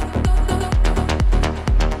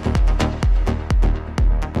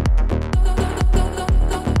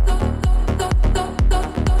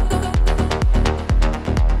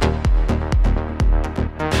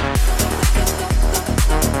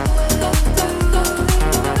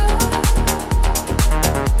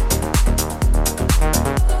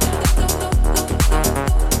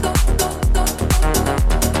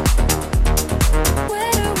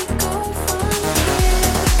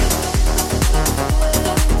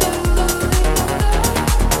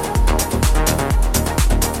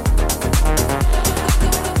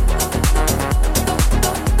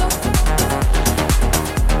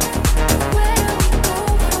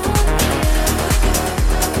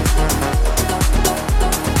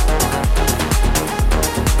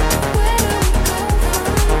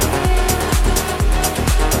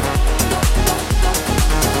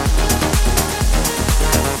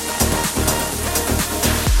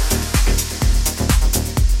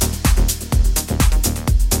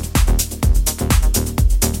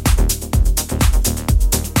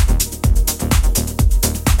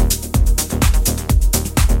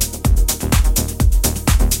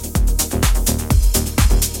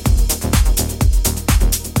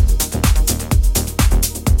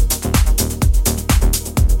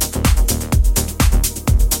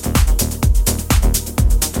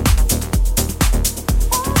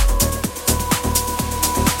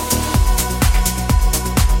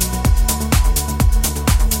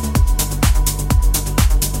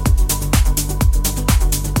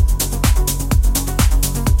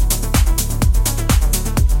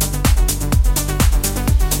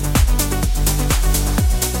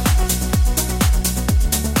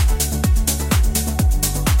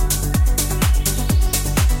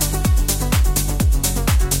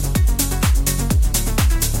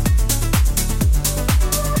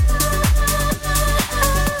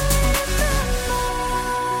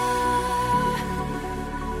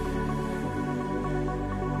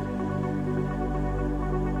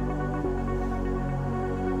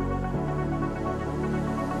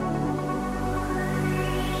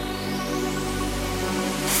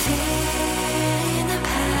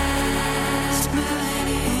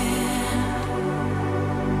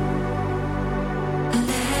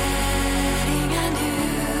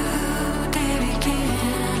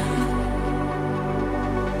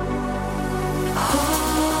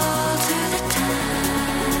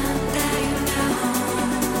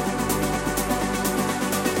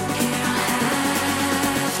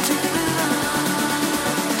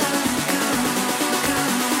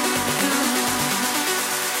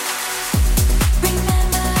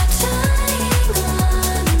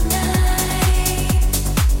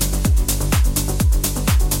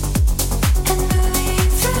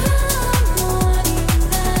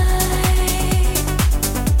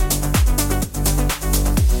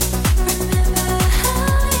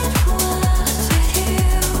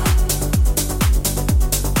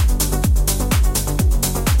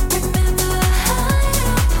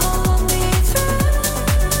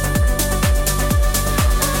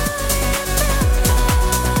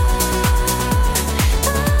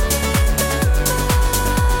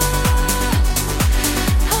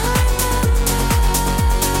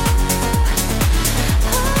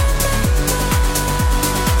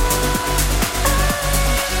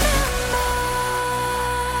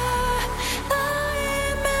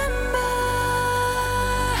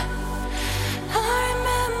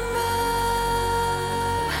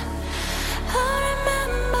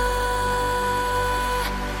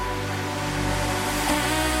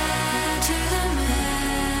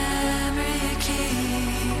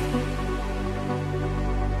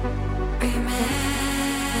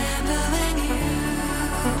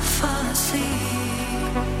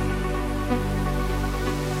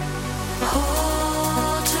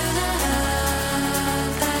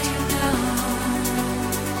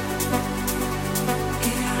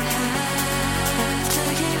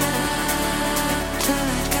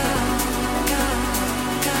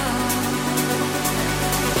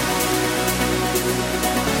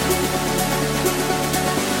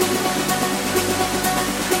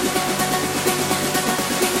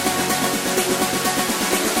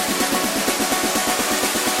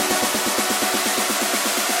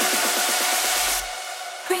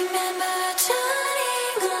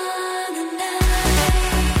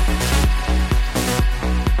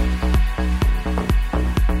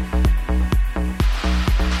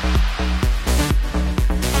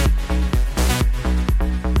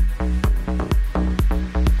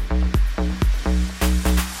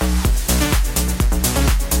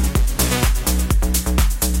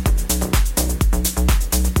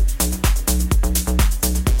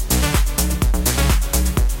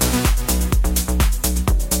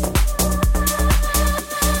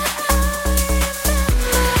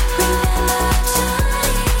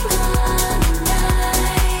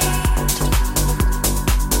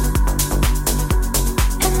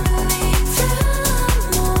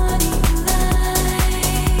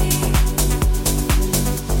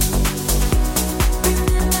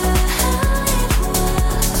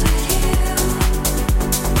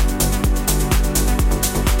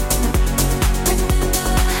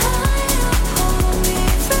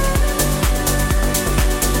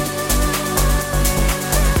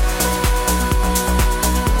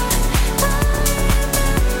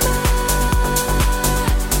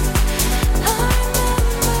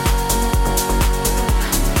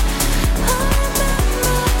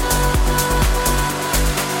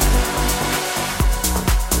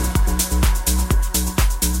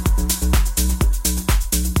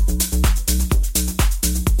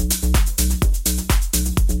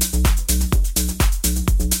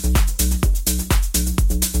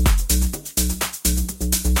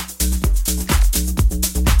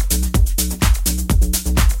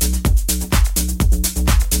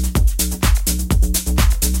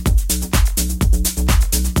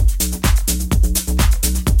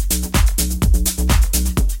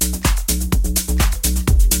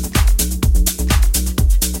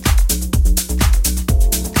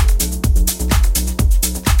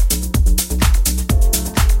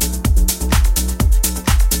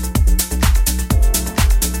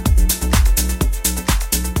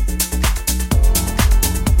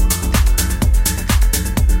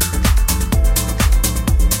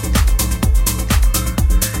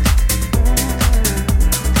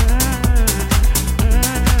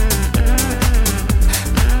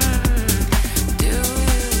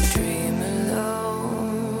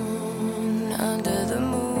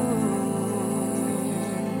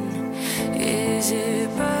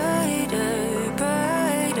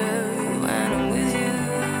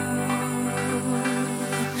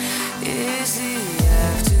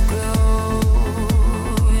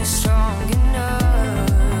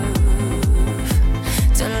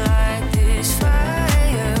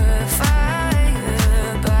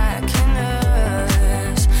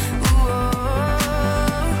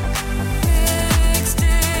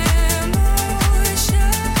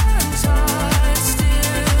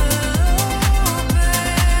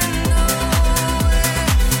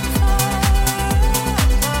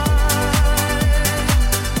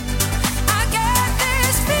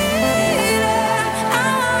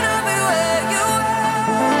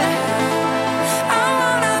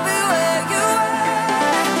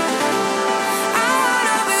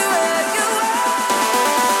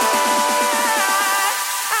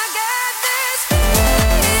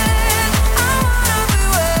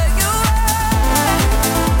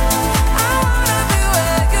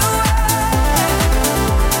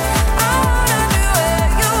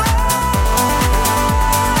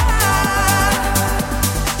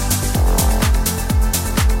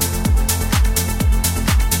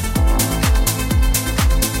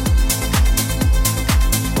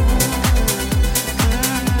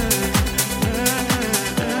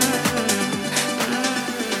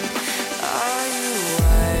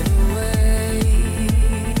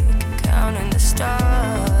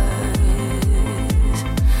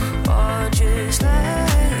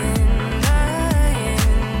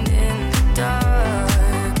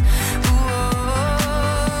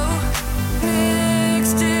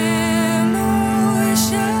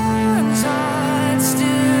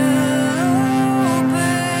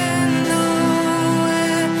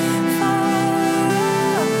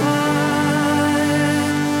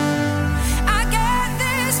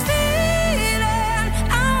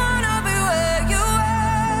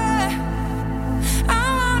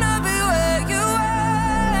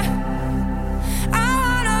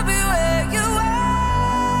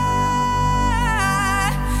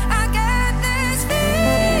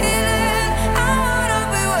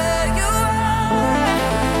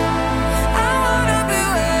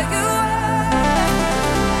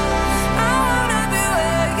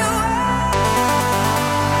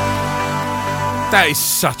 That is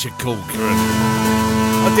such a corker.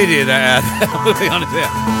 I did hear that out. I'll be honest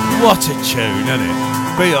here. What a tune, isn't it?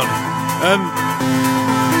 Be honest.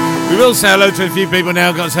 We will say hello to a few people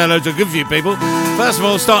now. Got to say hello to a good few people. First of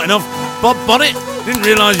all, starting off, Bob Bonnet. Didn't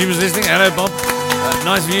realise you was listening. Hello, Bob.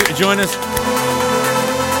 Nice of you to join us.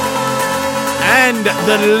 And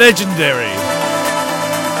the legendary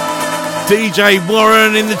DJ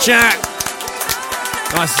Warren in the chat.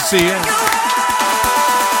 Nice to see you.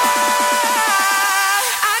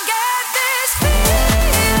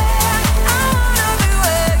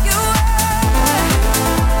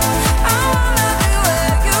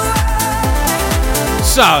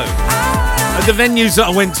 So, at the venues that I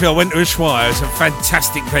went to Ushuaia. It's a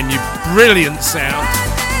fantastic venue, brilliant sound.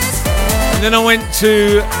 And then I went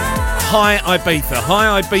to High Ibiza.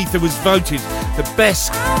 High Ibiza was voted the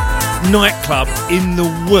best nightclub in the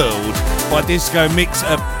world by DJ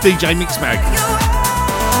Mixmag.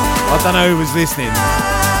 I don't know who was listening,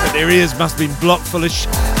 but their ears must have been blocked full of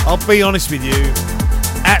I'll be honest with you,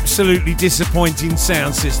 absolutely disappointing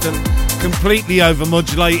sound system, completely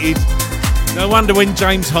overmodulated. No wonder when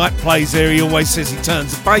James Hype plays there, he always says he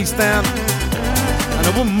turns the bass down. And I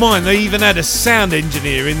wouldn't mind, they even had a sound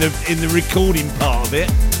engineer in the recording part of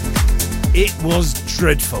it. It was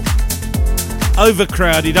dreadful.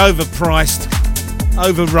 Overcrowded, overpriced,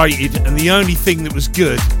 overrated, and the only thing that was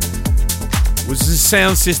good was the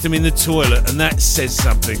sound system in the toilet, and that says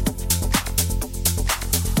something.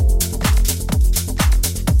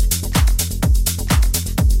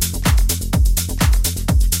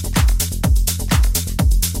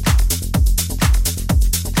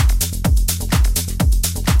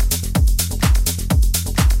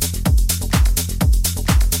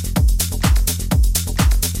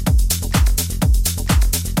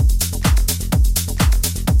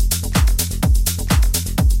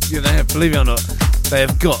 Believe it or not, they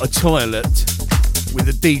have got a toilet with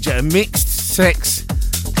a DJ, a mixed sex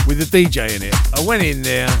with a DJ in it. I went in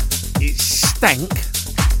there, it stank,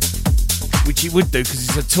 which it would do because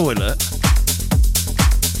it's a toilet.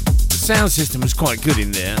 The sound system was quite good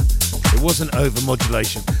in there. It wasn't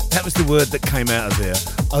overmodulation. That was the word that came out of there,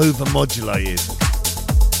 overmodulated.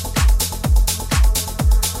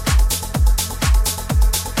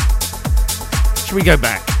 Should we go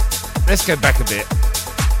back? Let's go back a bit.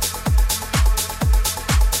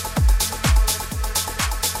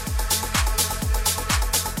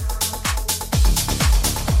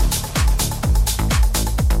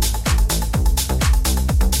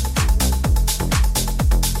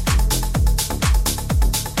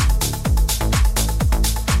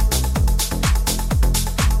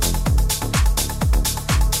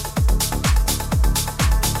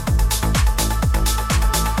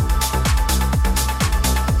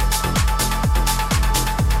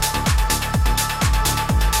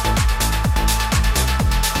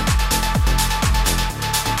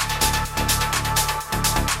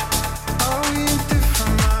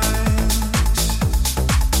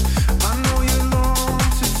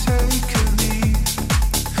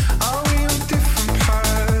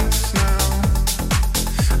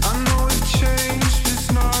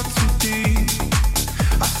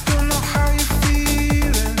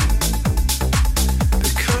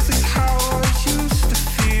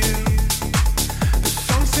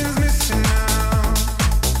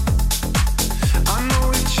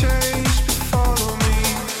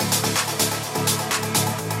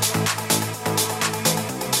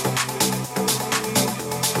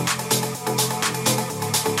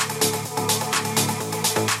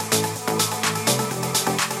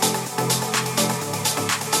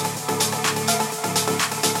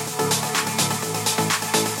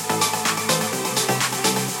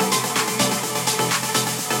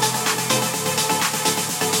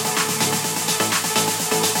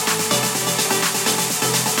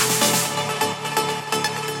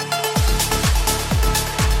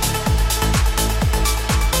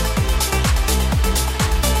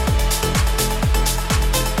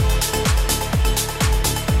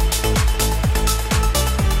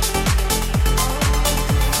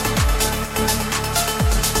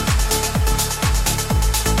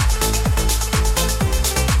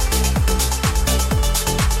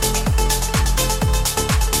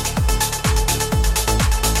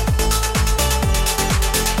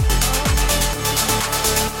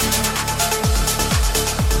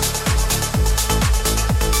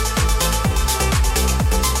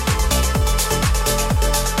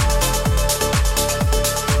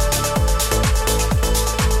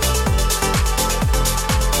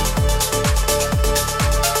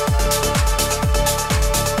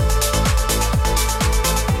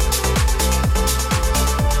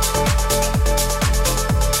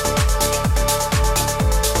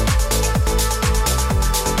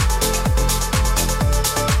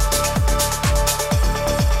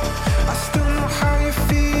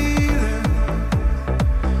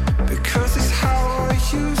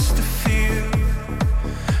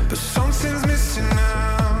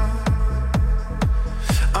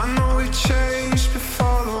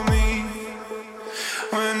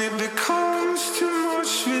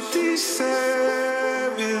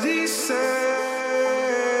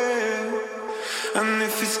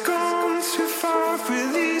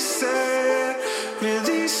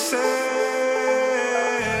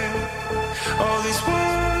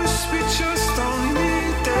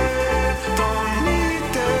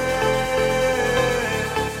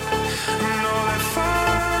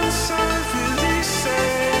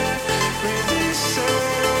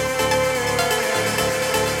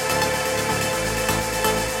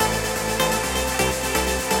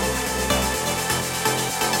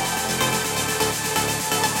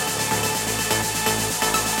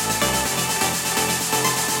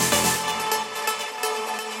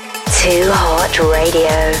 Too Hot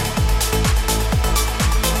Radio.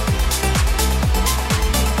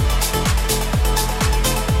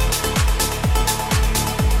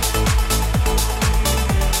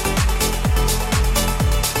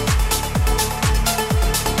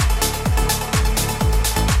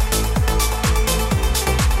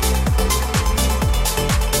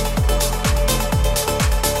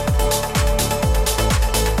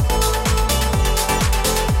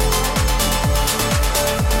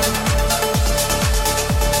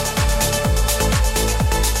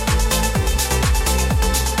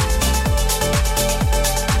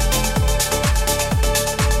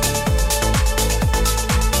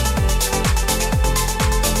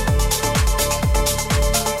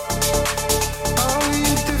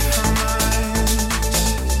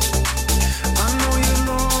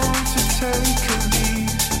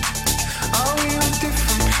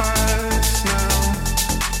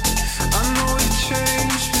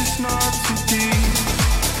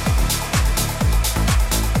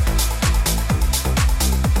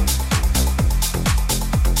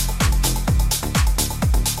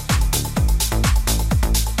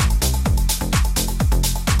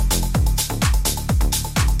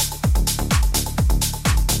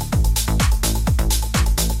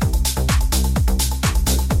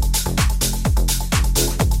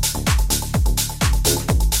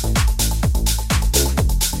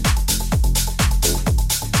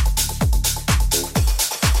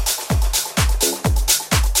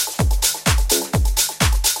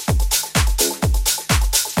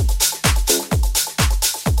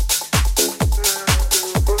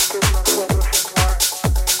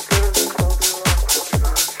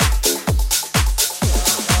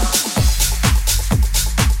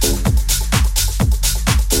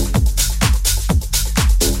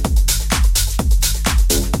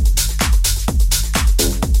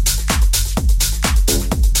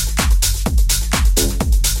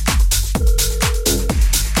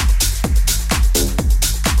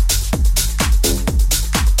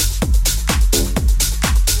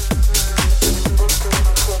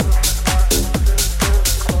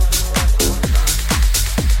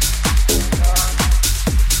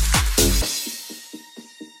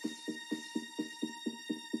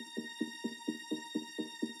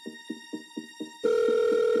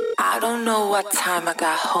 don't know what time I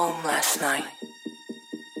got home last night.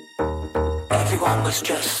 Everyone was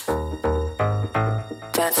just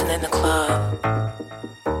dancing in the club.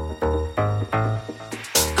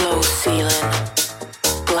 Low ceiling,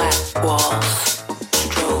 black walls,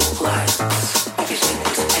 strobe lights. Everything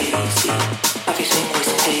was hazy. Everything was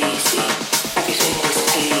hazy. Everything was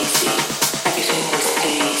hazy. Everything was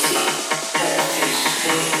hazy. Everything was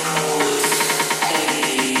hazy.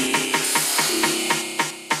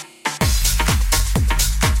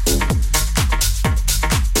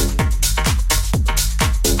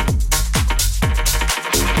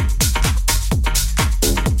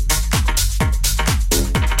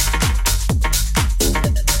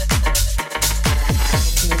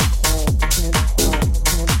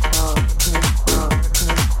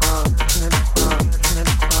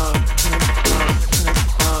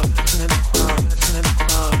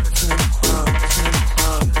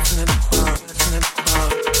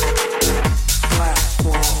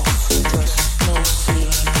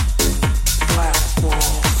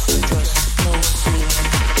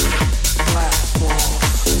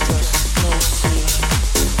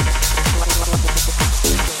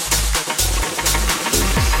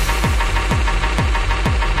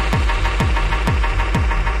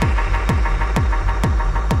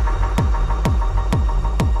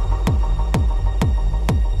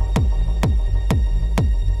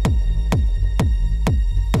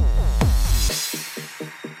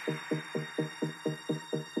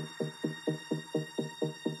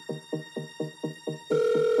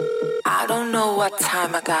 What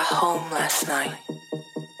time I got home last night.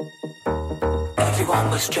 Everyone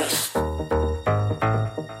was just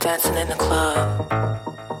dancing in the club.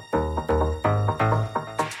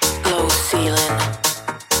 Low ceiling,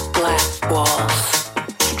 black walls,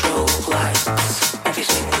 strobe lights.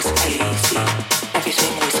 Everything was hazy.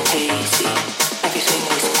 Everything was hazy. Everything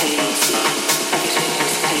was hazy. Everything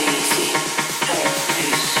was hazy.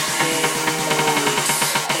 Everything was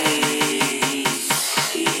hazy.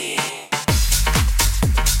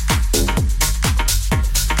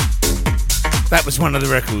 That was one of the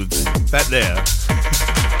records. That there,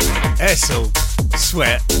 Essel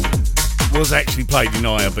Sweat, was actually played in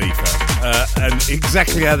Ibiza. And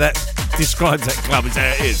exactly how that describes that club is how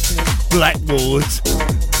it is. Black walls,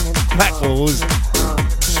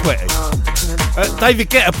 sweaty. David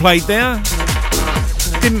Guetta played there.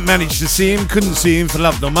 Didn't manage to see him, couldn't see him for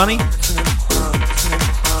love nor money.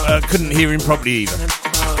 Couldn't hear him properly either. I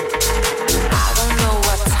don't know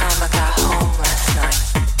what time I got home last night.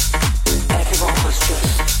 Everyone was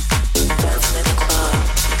just dancing in the club.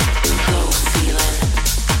 Low ceiling,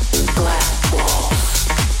 black walls,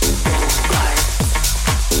 blue lights.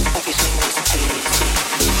 Everything was hazy.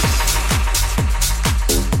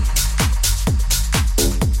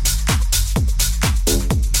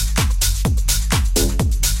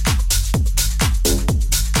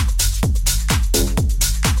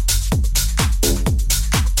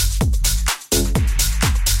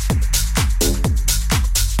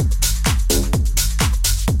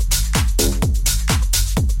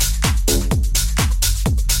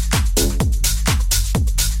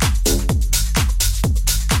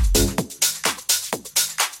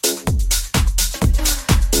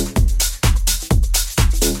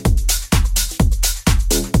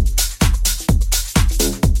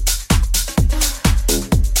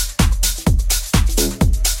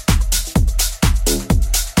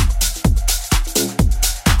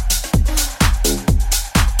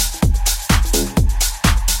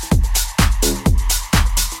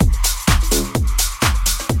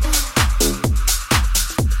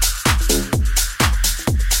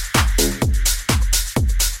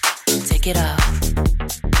 Take it off.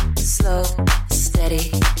 Slow,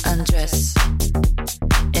 steady, undress.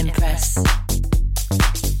 Impress.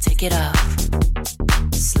 Take it off.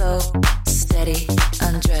 Slow, steady,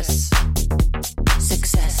 undress.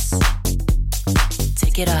 Success.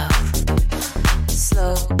 Take it off.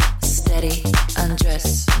 Slow, steady,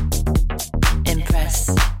 undress. Impress.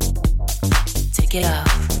 Take it off.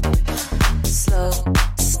 Slow,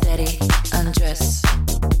 steady, undress.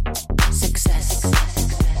 Success.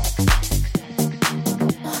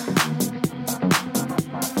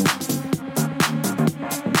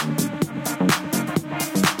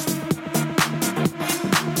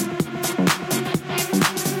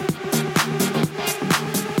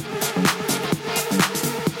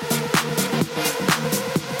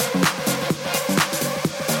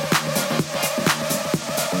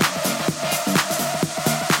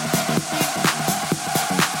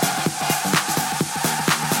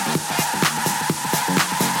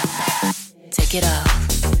 Take it off.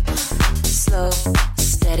 Slow,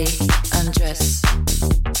 steady, undress.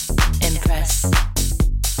 Impress.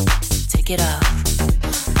 Take it off.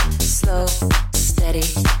 Slow, steady,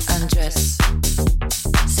 undress.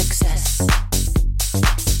 Success.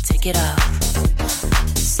 Take it off.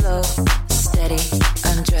 Slow, steady,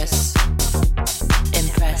 undress.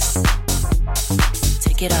 Impress.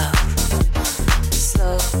 Take it off.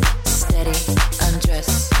 Slow, steady,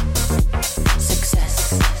 undress.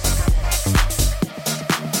 Success.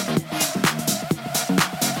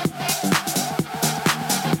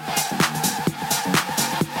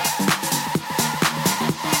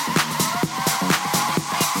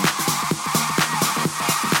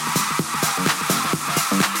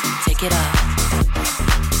 Take it off.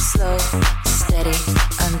 Slow, steady,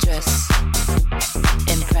 undress.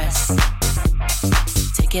 Impress.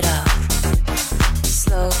 Take it off.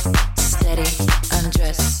 Slow, steady,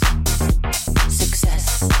 undress. Success.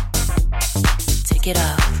 Take it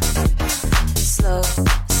off. Slow,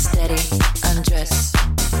 steady, undress.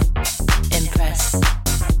 Impress.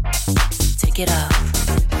 Take it off.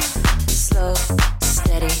 Slow,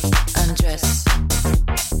 steady, undress.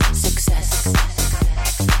 Success.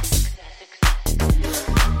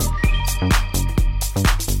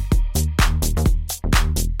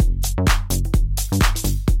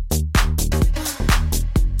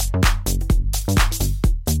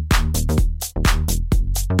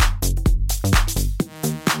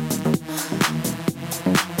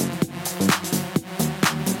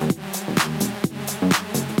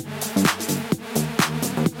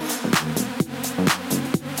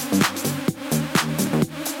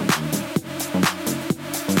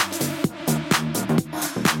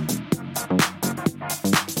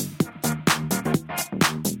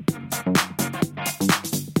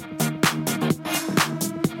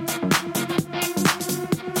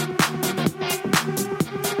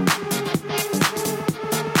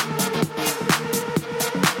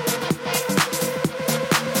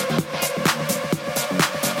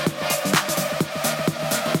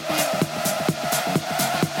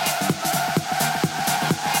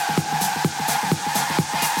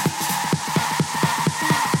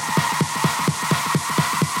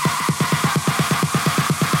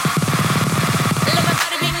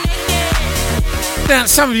 Now,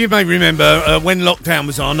 some of you may remember when lockdown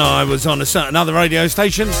was on, I was on a certain other radio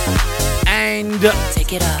station, and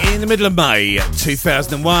Take it off. in the middle of May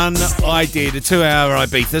 2001, I did a 2-hour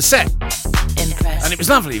Ibiza set. Impress. And it was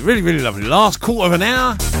lovely, really, really lovely. Last quarter of an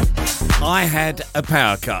hour, I had a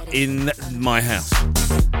power cut in my house.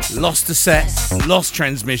 Lost the set, lost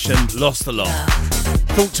transmission, lost the lot.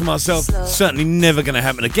 Thought to myself, certainly never going to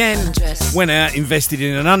happen again. Went out, invested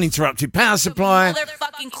in an uninterrupted power supply.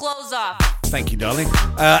 Clothes off. Thank you, darling.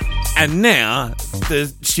 And now the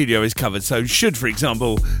studio is covered. So should, for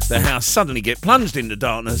example, the house suddenly get plunged into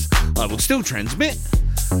darkness, I will still transmit.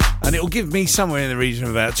 And it will give me somewhere in the region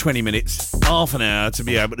of about 20 minutes, half an hour to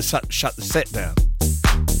be able to shut the set down.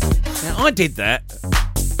 Now, I did that,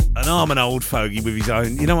 and I'm an old fogey with his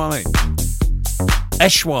own, you know what I mean?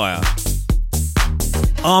 Esquire,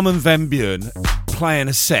 Armin van Buuren playing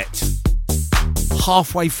a set.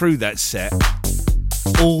 Halfway through that set,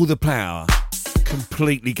 all the power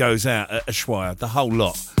completely goes out at Esquire, the whole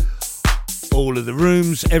lot. All of the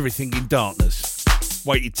rooms, everything in darkness.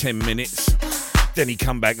 Waited 10 minutes, then he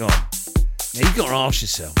come back on. Now you've got to ask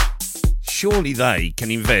yourself, surely they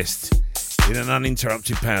can invest in an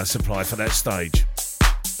uninterrupted power supply for that stage?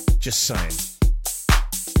 Just saying.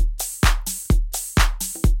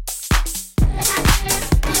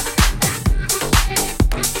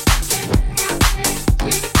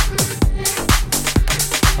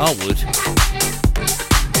 I would.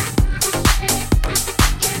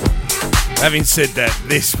 Having said that,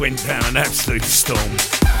 this went down an absolute storm.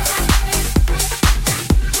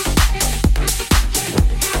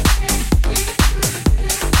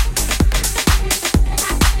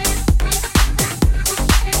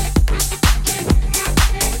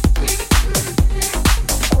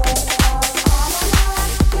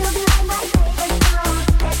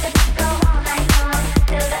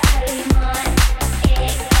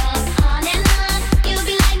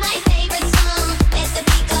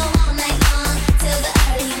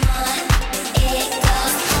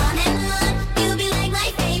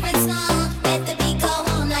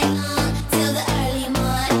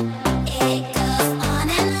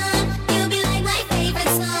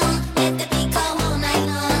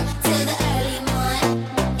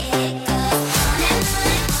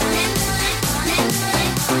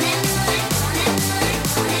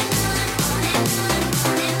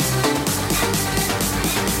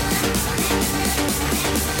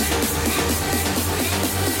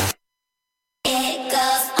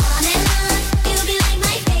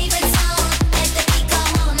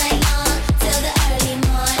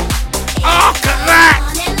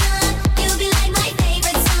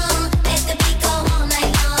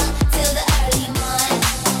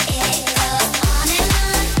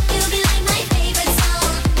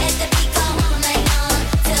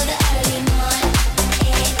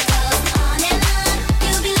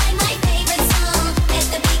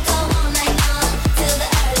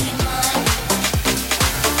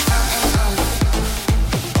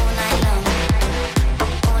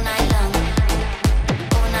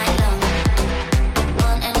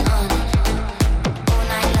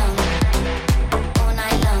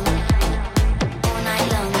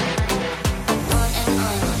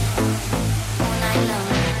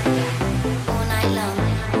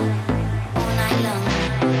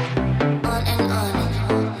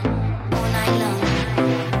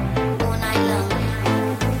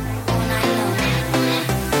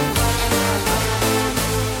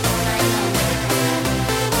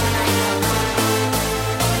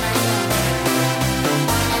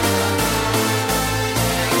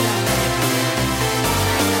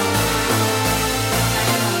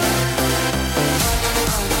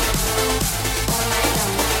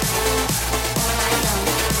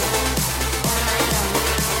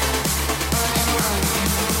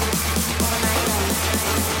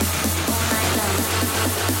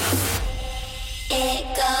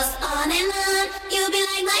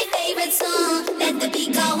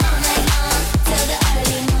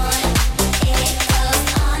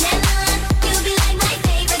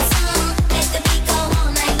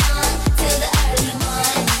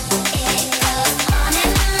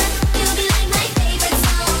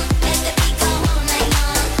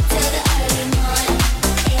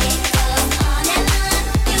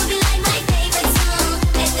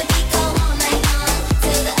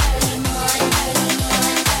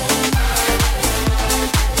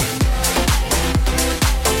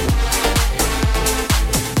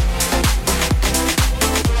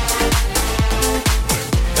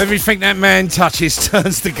 Everything that man touches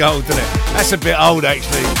turns to gold, doesn't it? That's a bit old,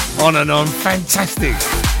 actually. On and on. Fantastic.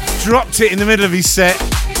 Dropped it in the middle of his set.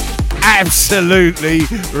 Absolutely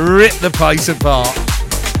ripped the place apart.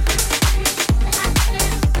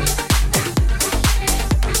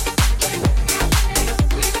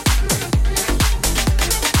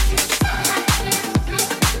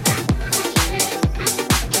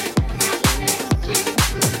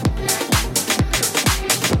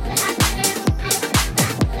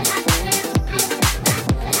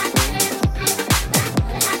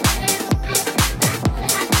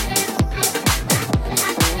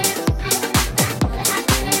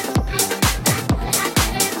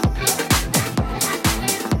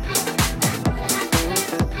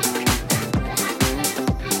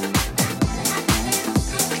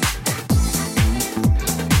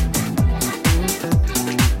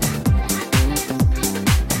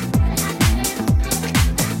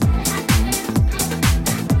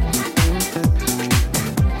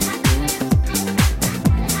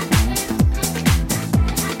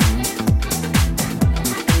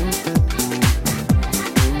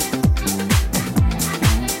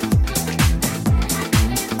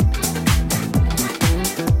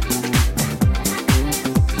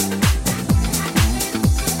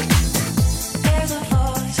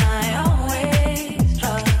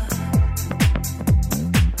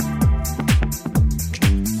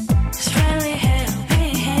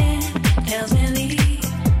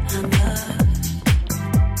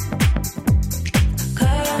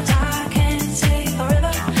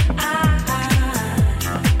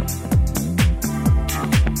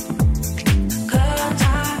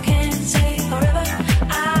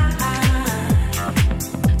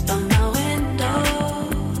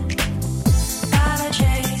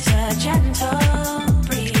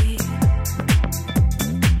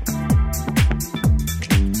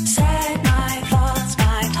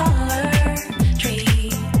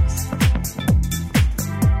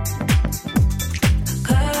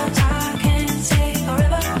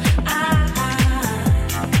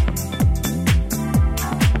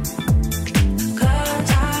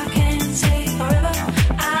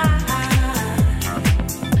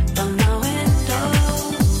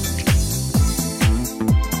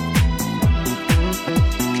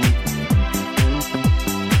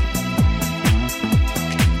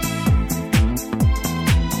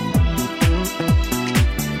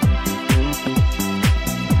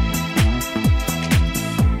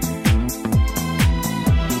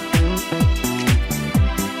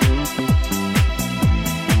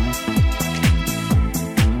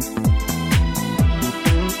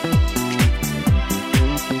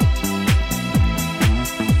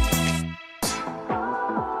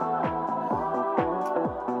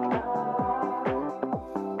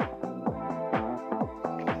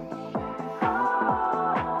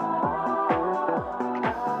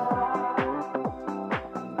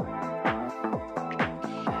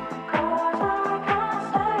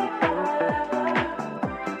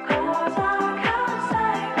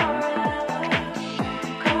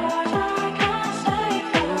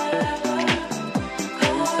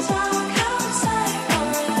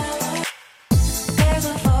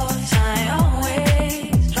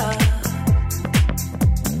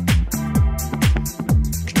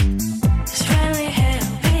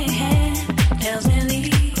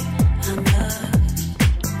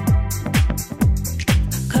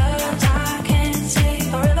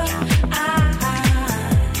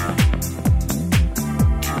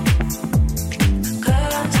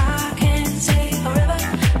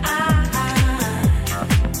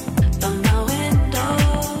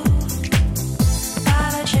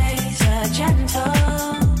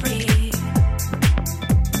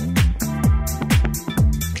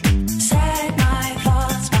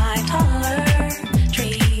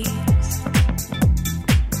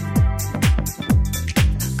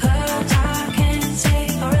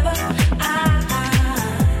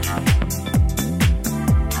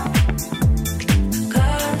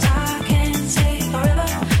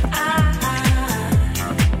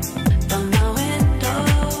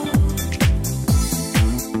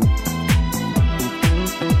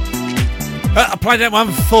 I played that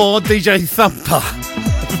one for DJ Thumper.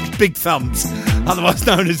 Big Thumbs, otherwise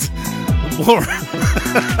known as Warren.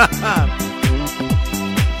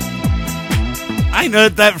 I ain't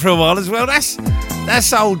heard that for a while as well. That's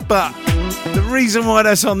old, but the reason why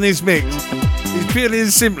that's on this mix is purely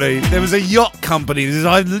and simply there was a yacht company. There's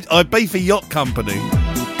I beef a yacht company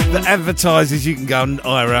that advertises you can go and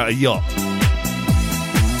hire out a yacht,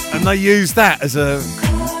 and they use that as a.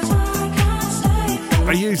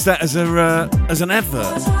 I used that as an advert.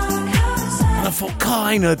 And I thought, God,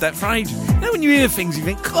 I ain't heard that for ages. You know, when you hear things, you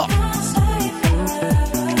think, God.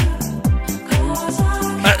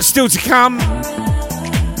 Still to come.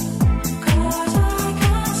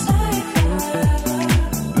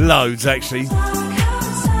 Loads, actually.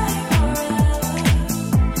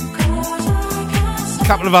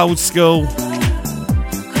 Couple of old school.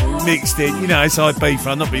 Mixed in. You know, it's IB,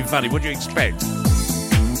 I'm not being funny. What do you expect?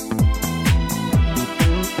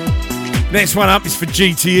 Next one up is for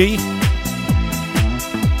GTE.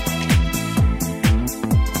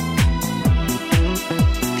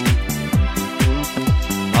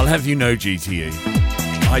 I'll have you know, GTE,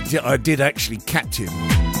 I did actually captain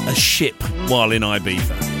a ship while in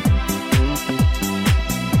Ibiza.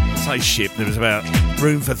 I say ship, there was about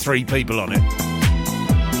room for 3 people on it.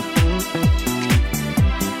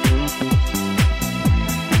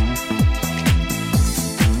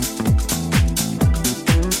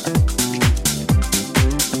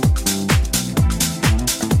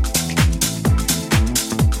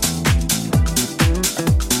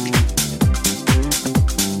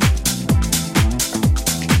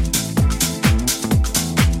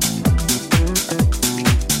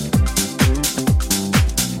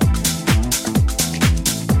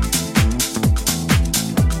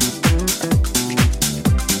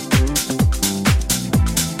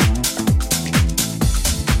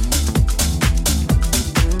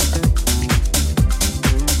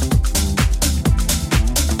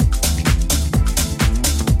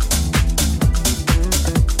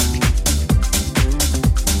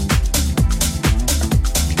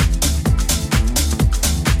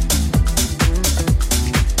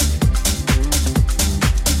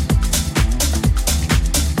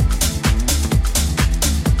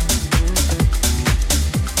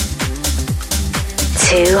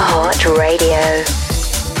 Too Hot Radio.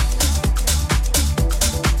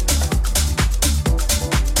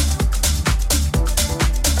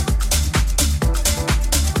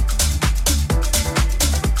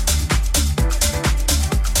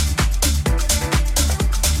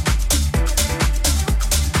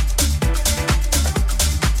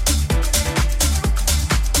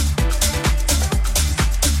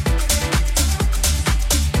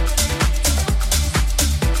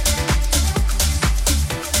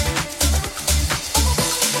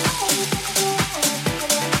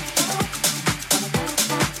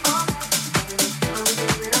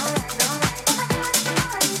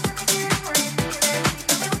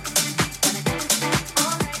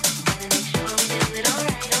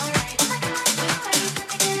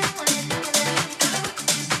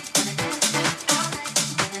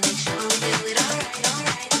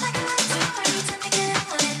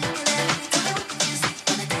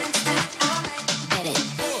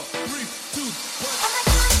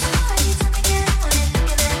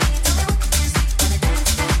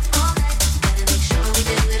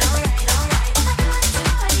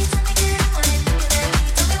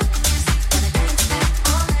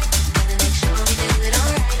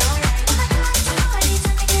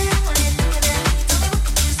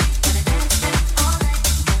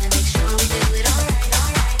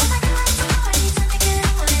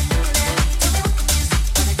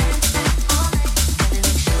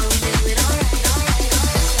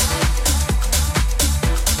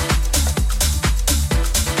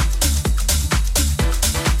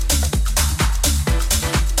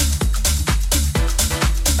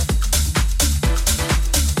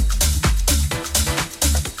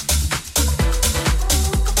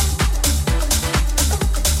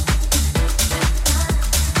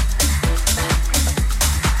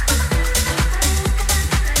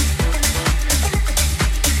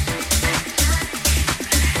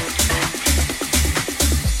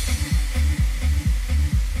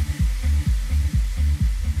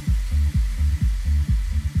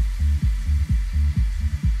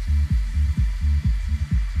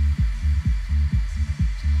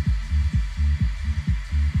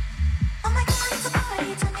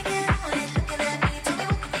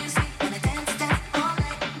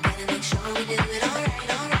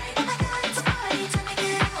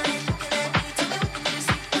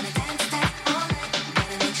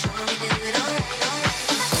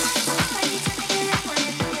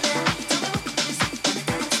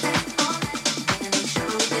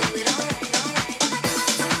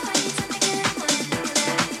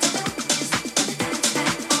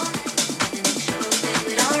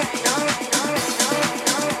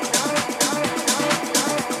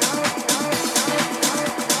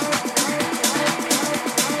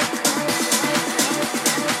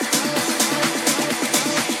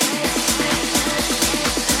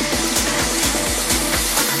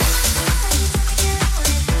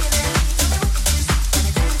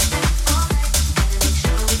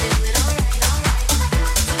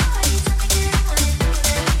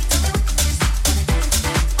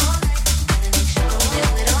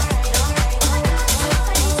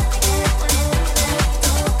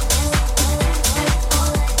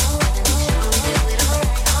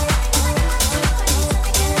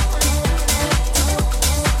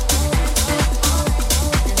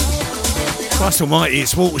 Christ almighty,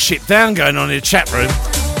 it's Watership Down going on in the chat room.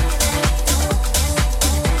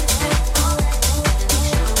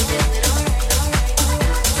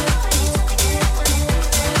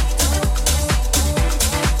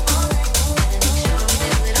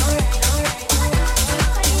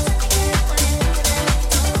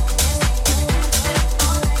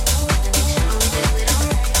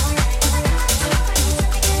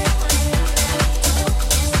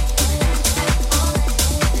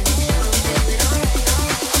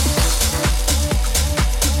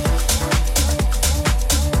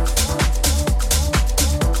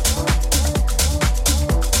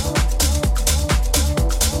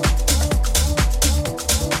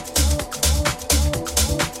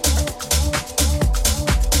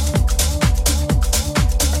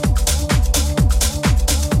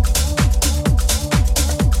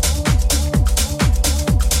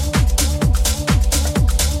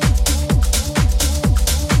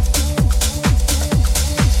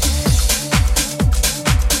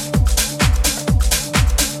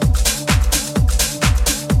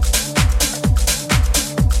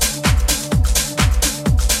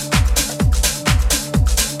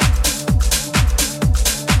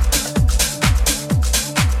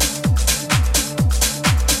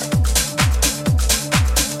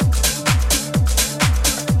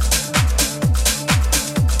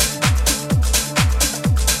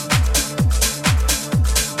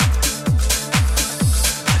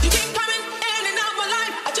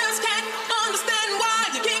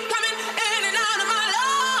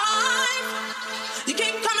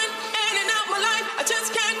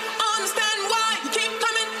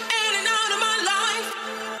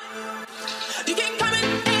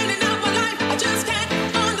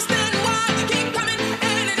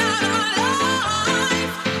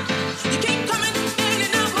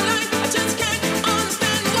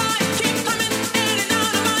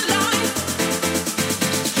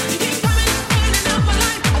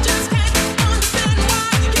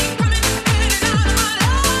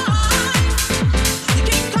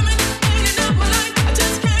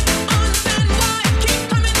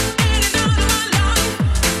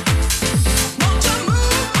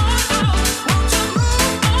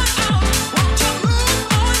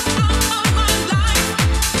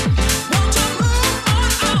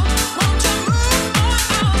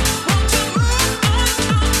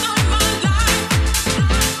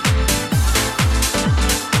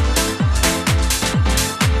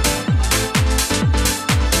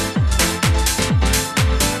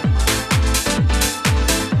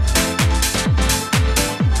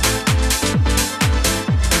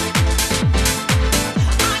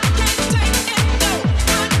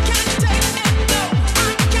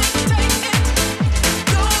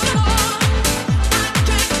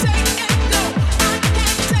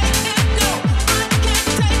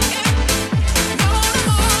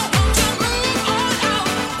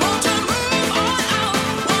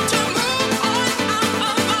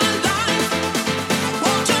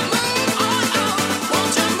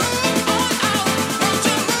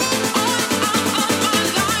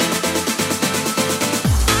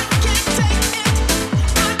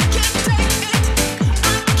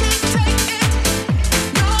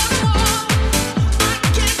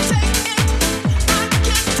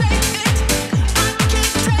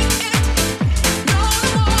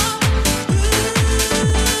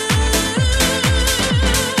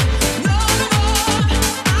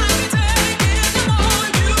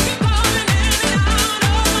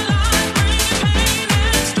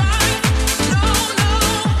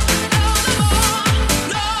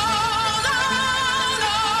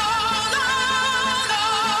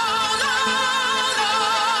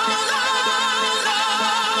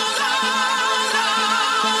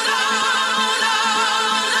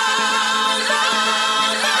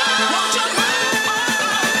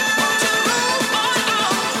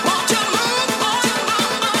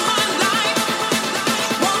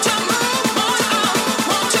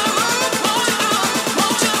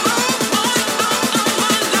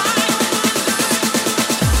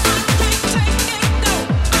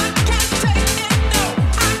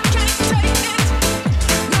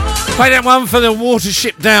 Play that one for the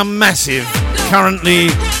Watership Down Massive, currently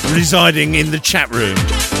residing in the chat room.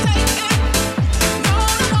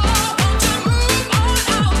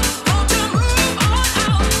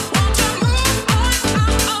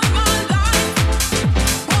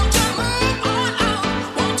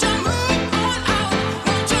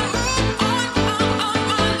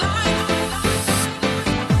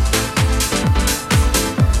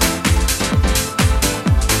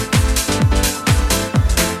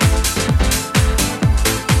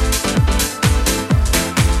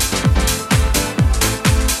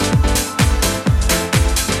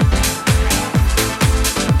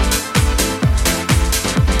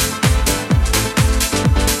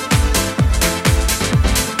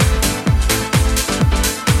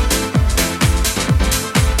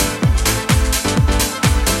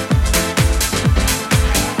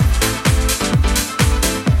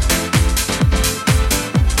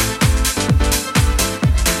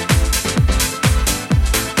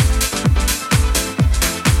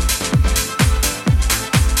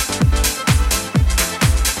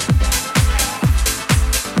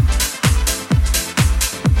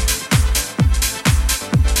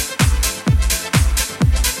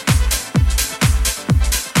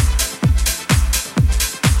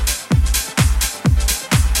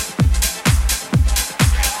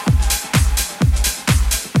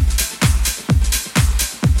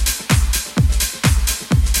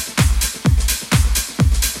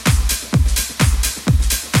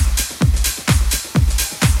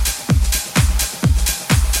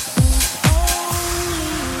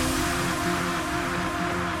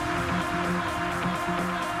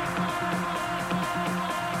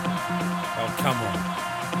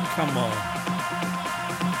 Come on.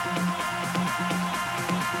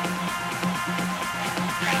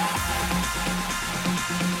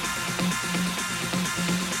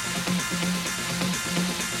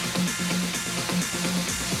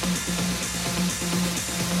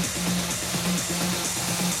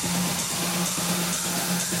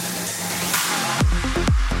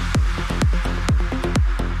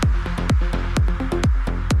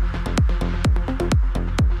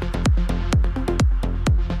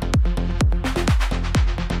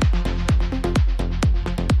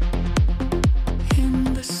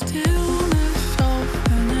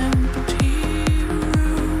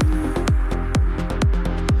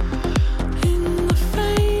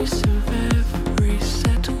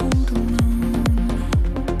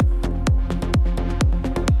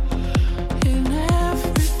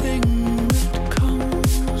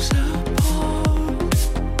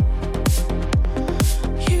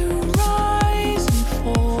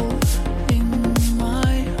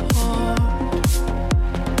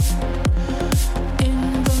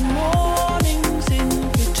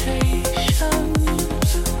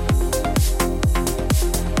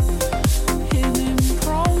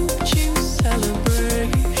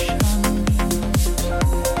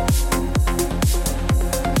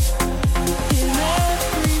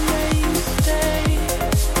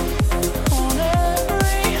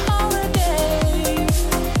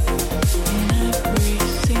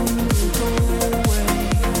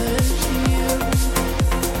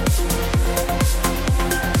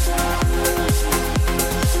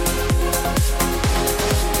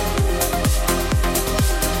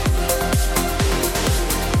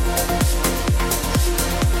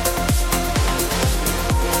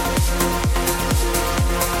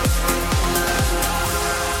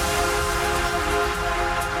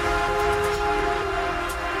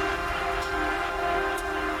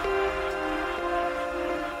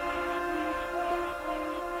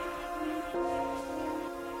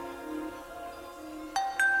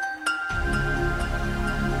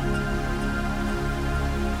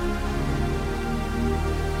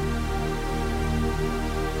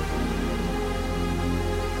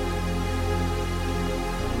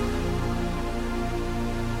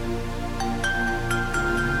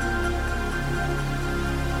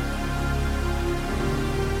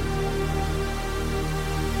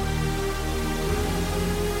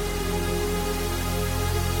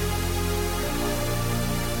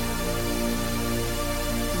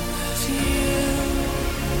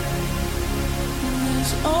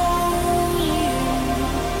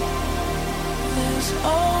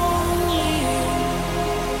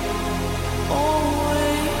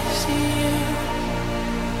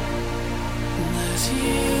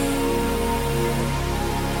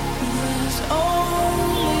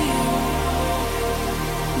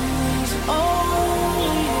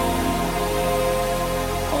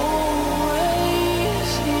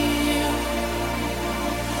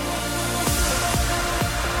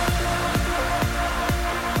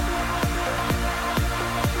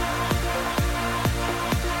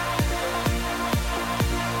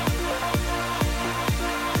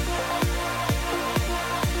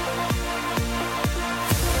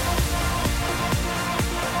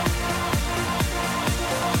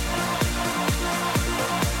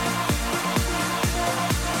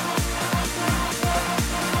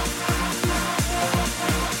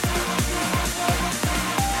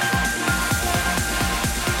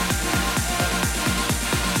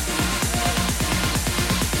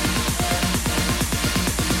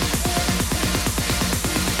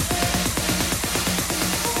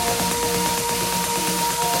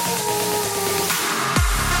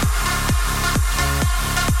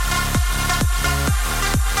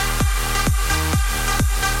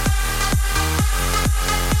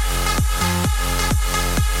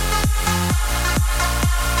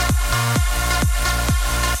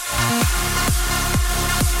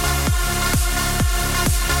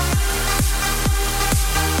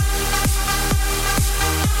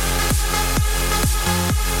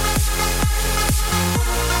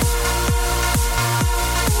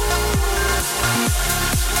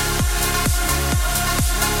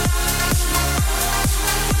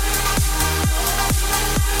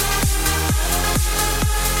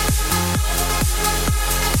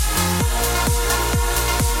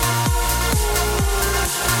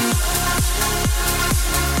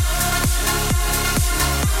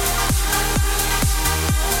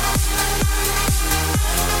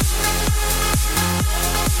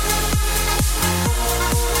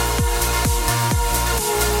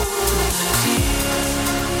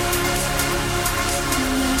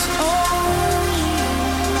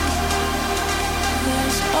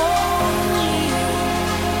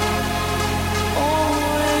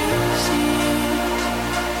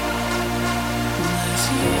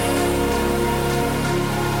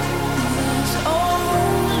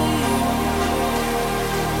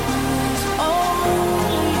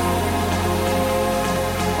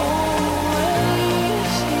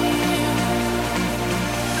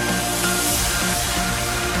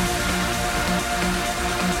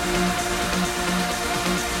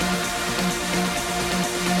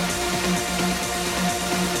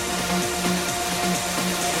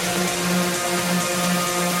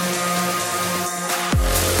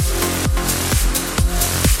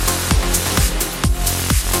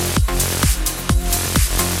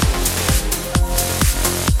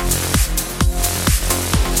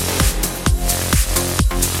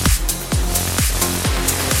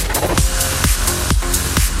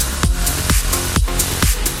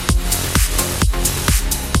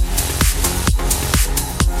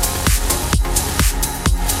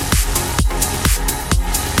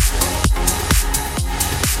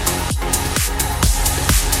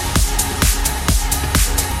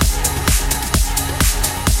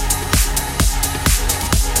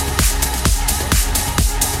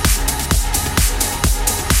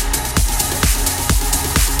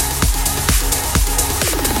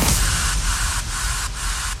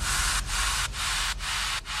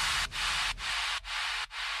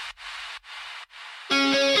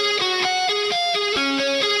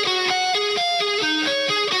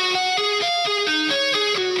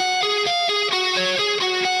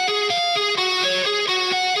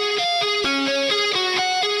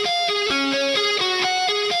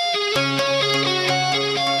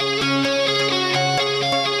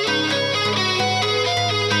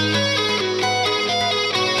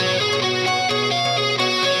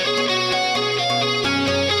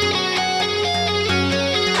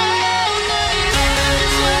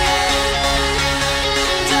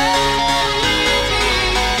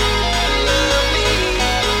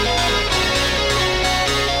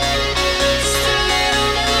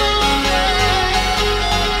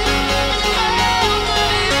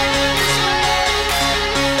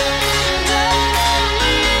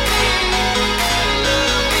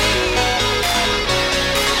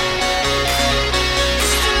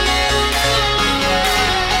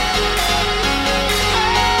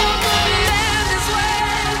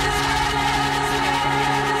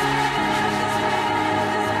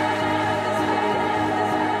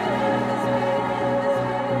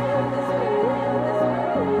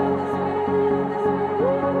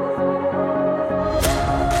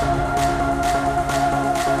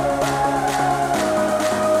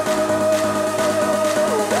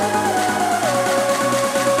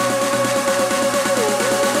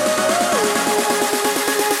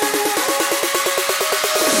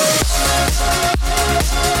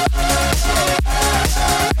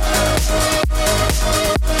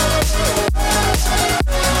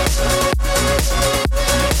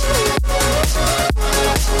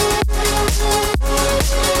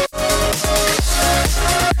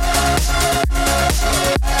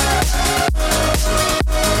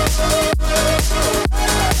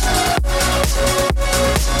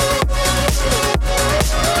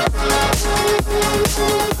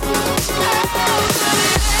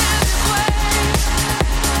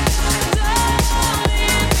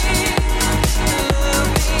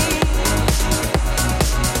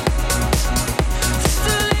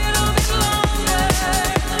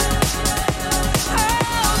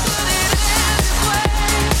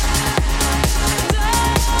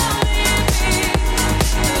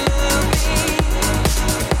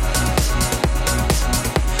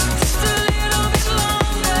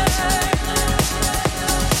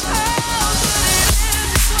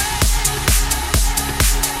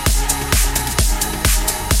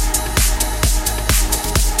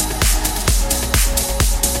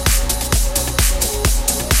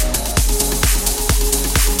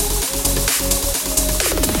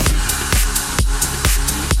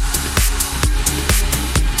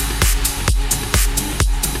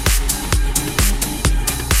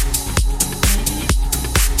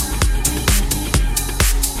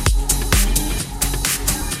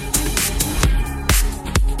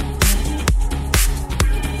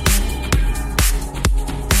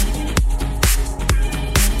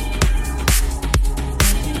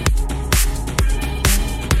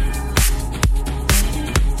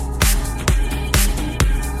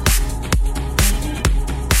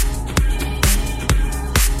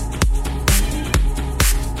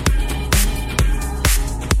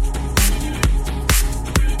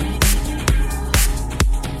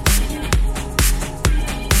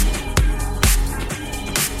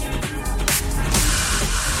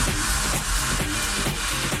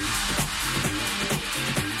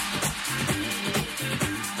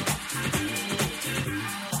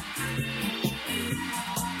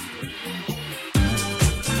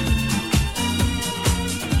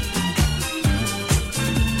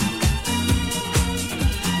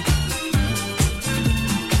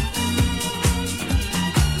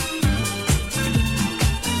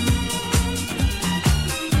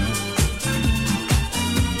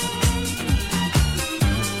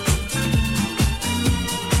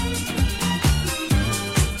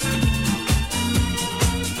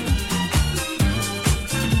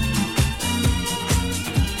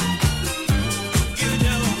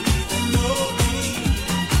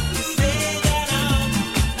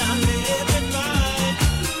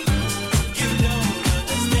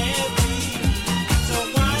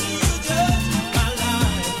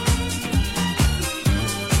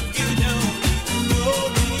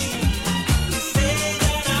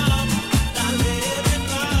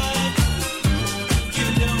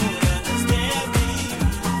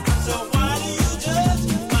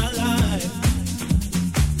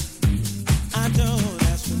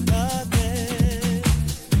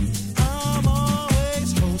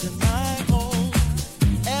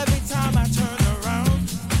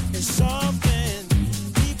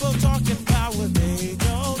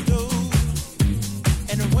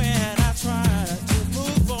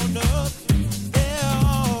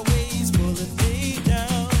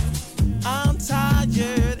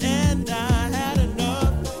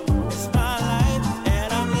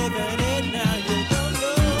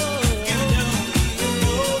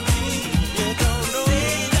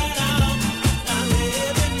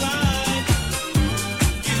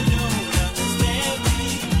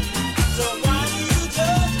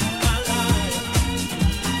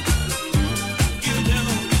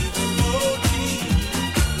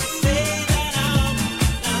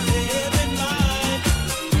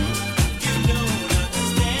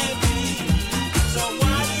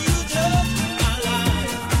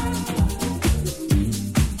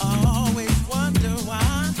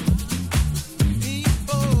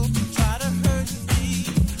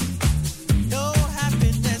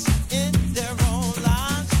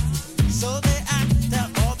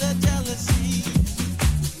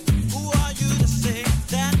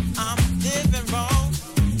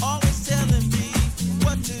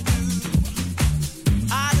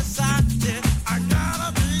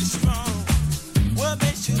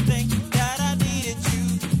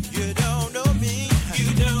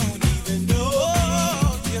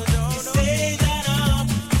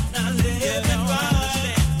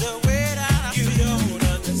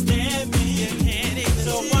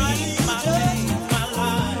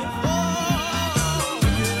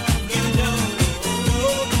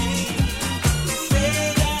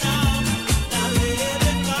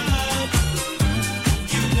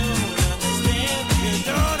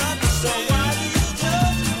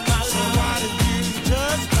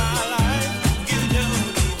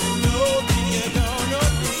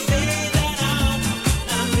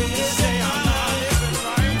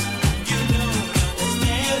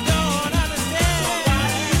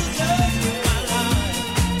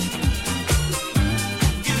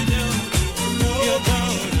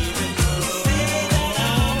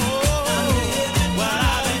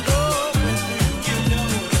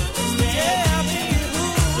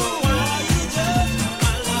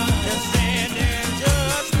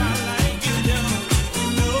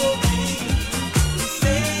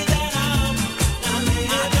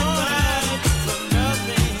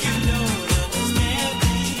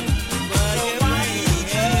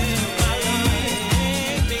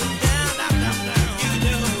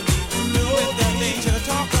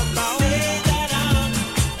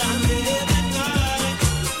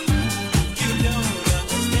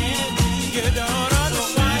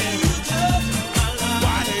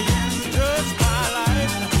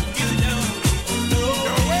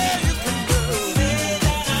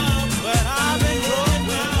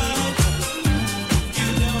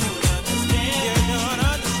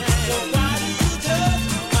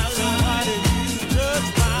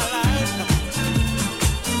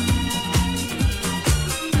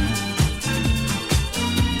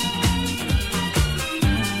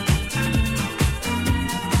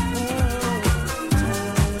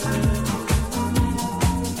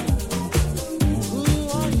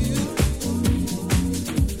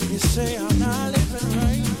 say I'm not living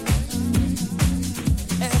right.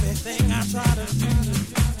 Everything I try to do,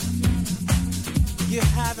 you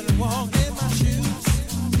haven't walked in my shoes.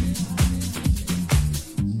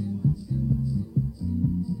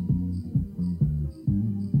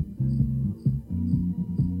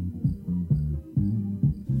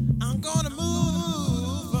 I'm gonna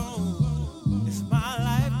move on. It's my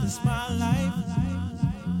life, it's my life.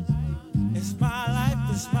 It's my life,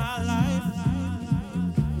 it's my life.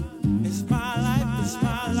 It's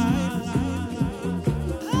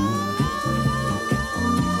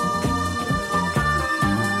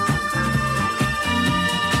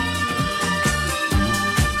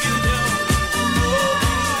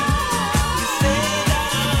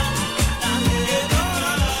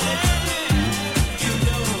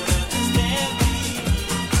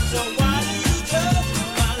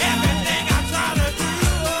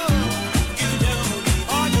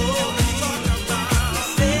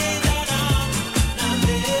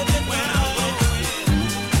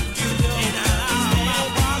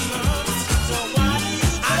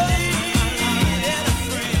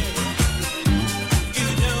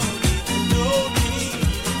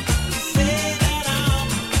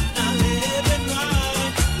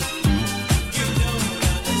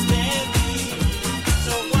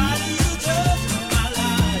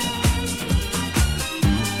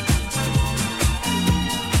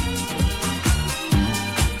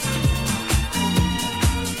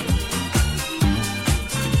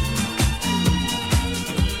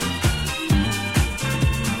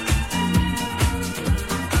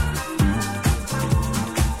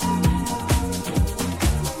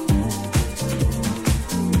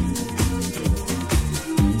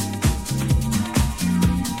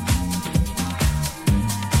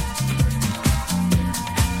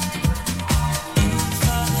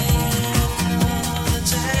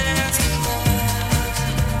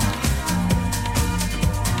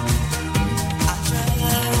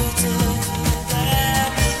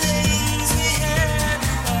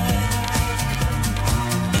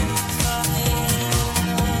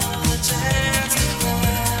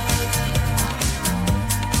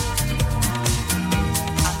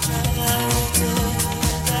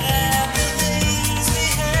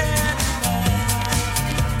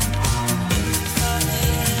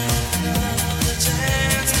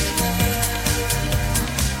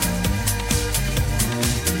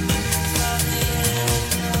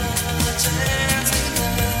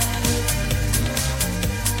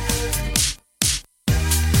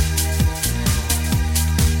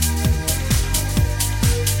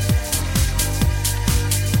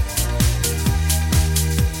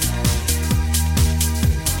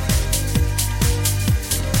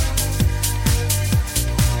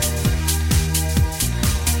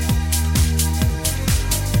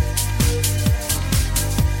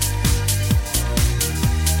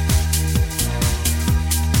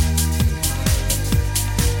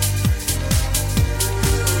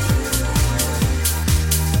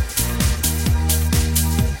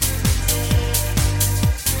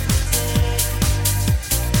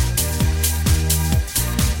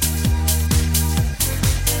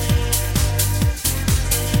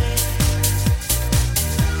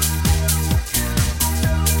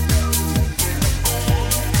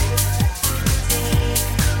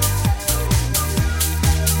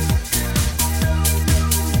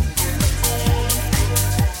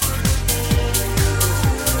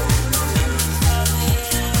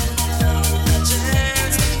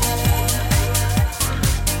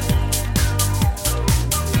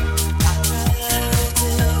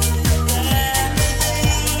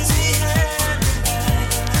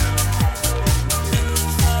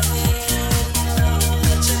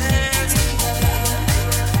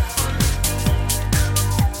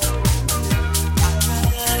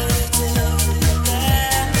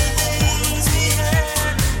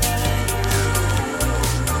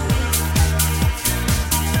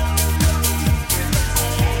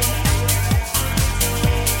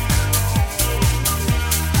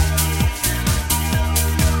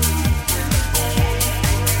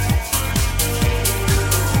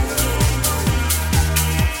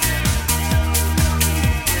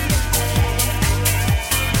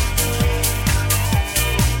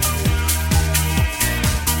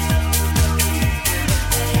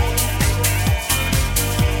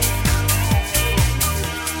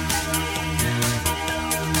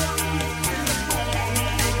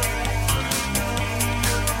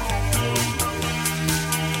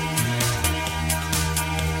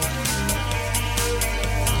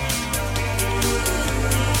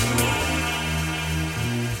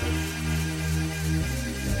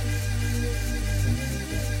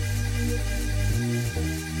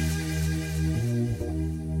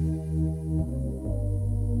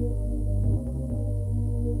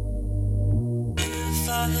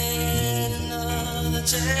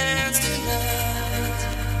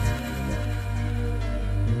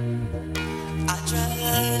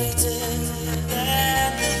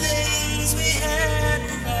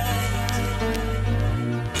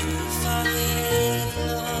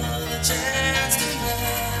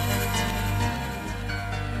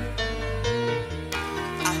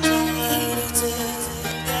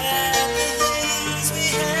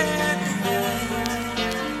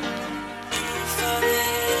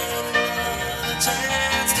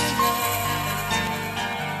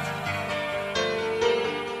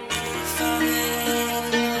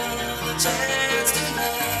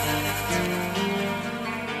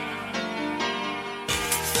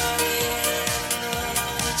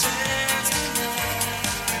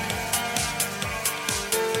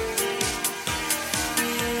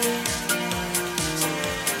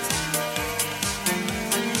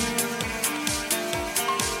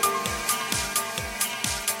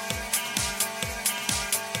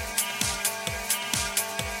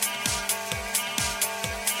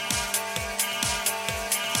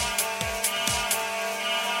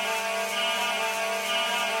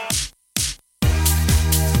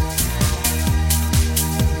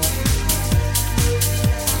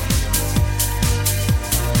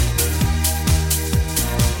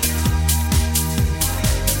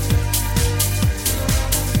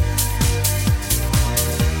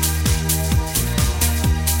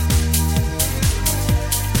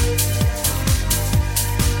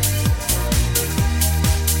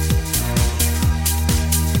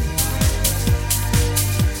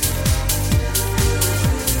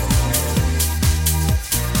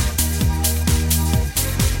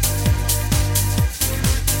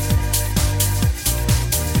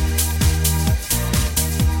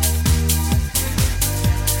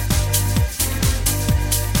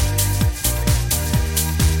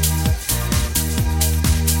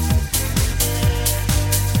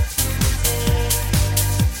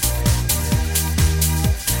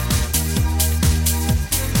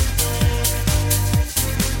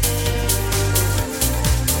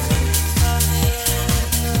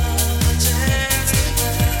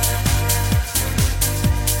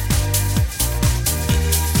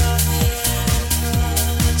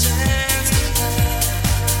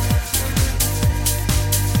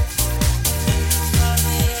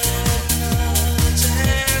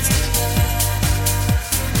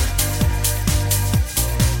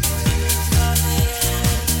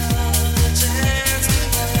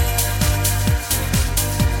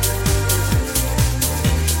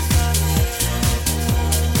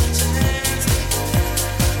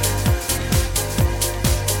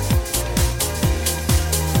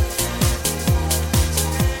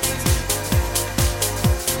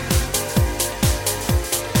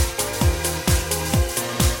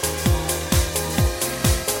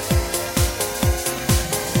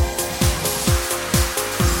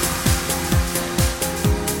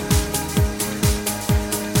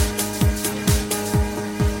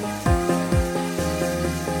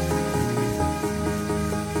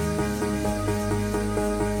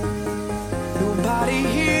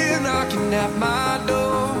at my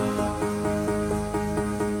door.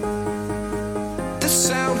 The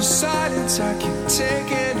sound of silence I can't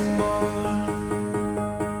take anymore.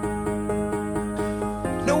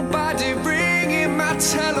 Nobody ringing my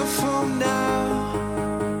telephone now.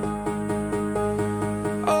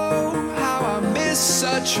 Oh, how I miss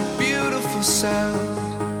such a beautiful sound.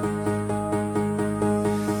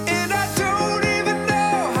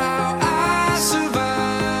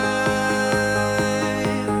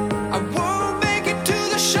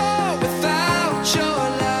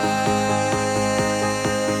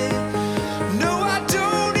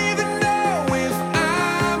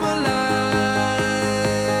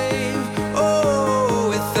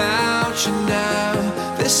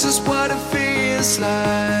 This is what it feels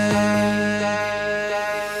like.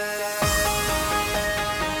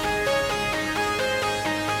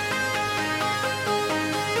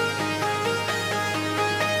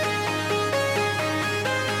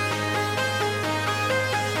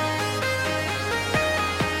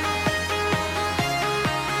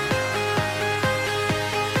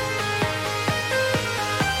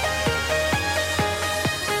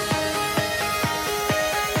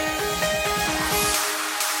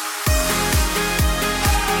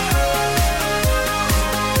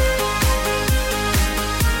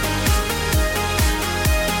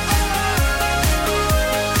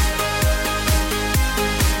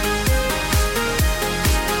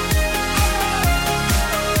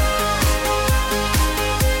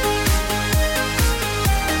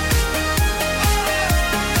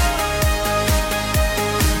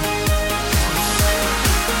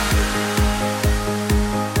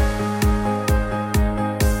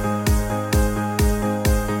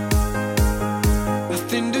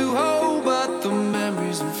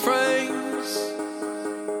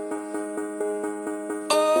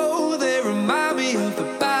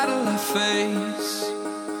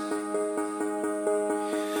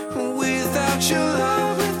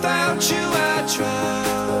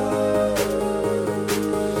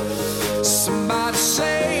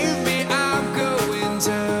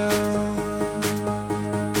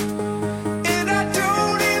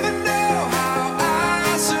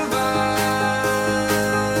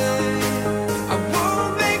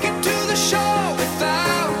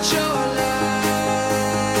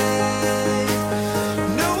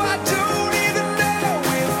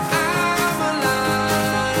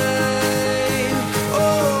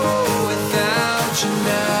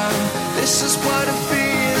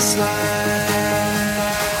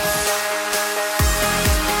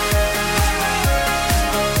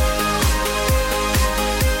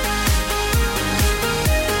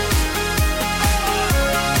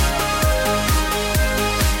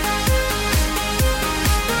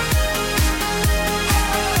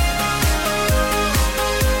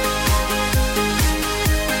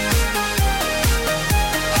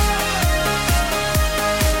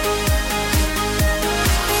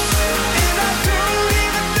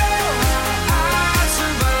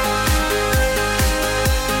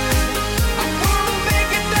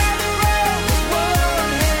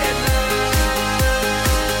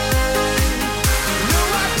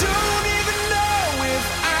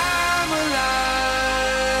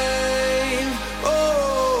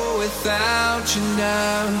 without you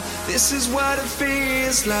now. This is what it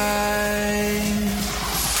feels like.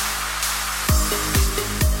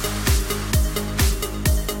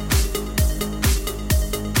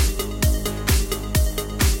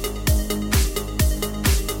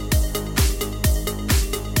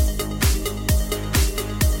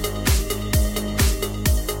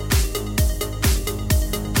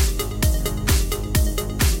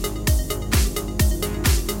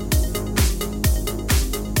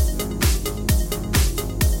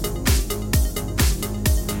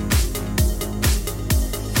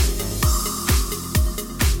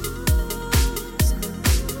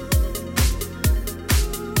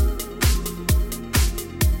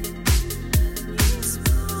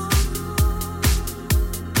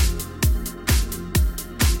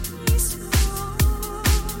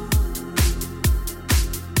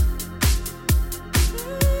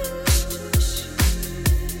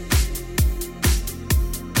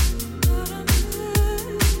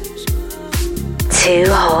 Too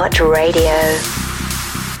Hot Radio.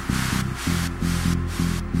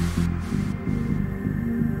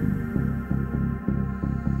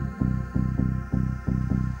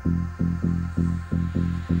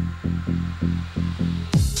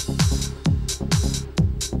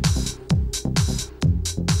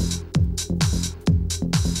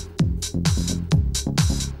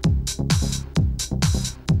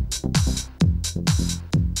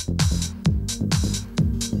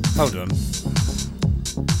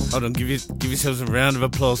 Hold on, give yourselves a round of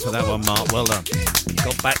applause for that one, Mark. Well done.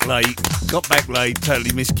 Got back late,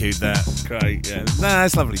 totally miscued that. Great, yeah. No,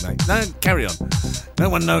 that's lovely, mate. No, carry on. No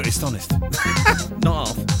one noticed, honest. Not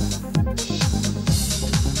half.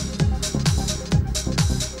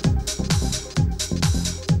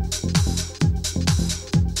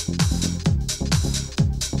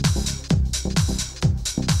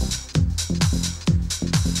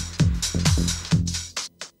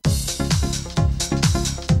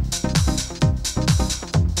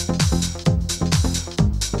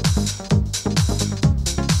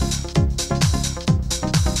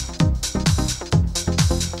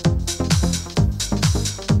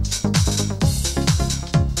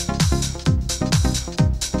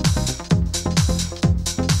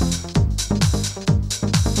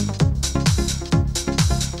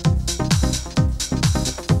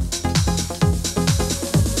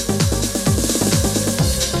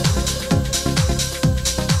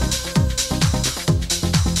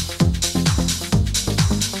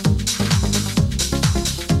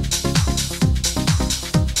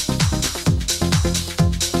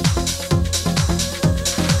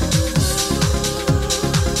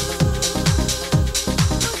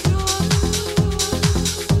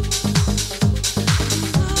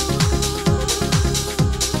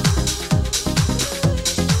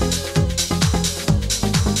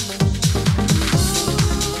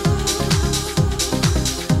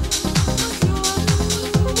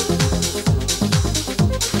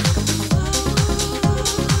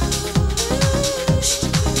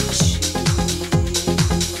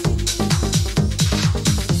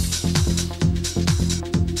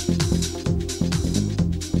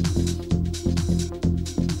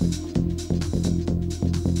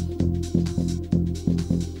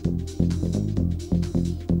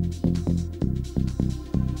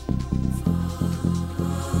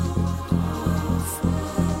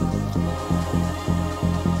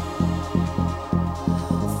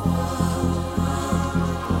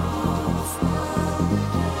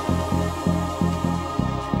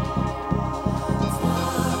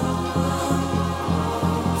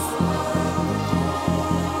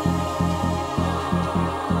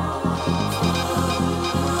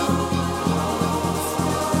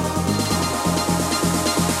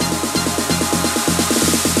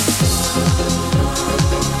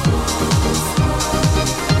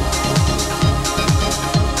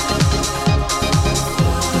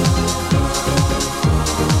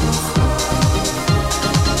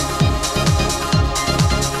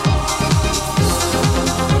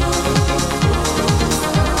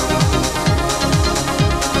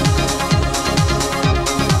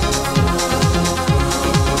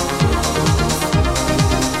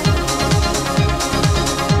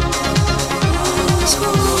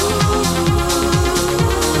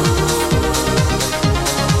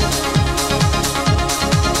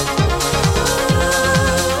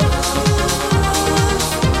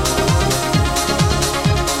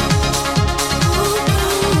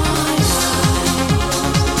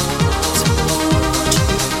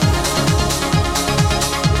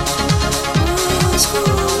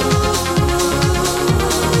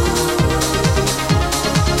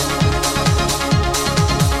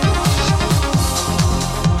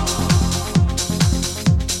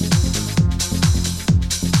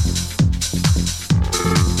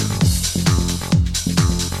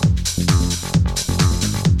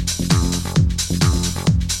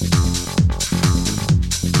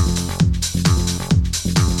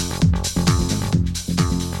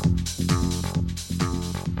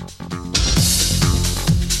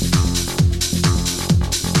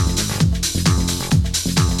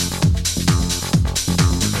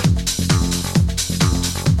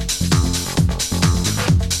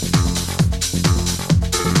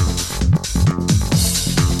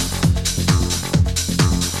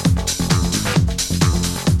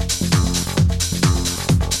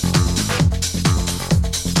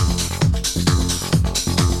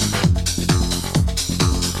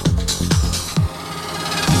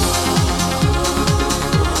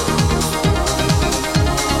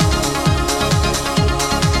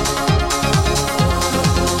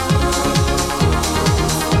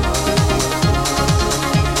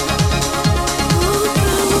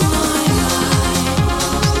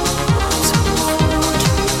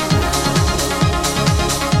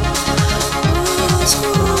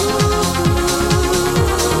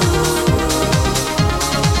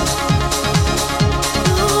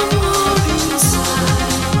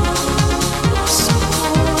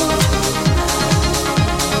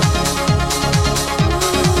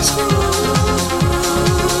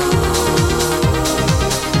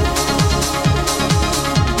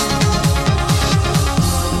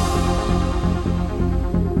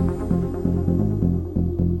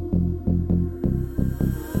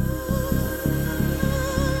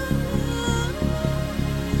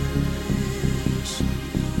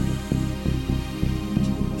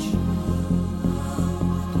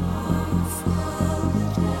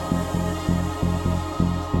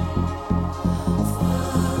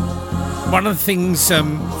 One of the things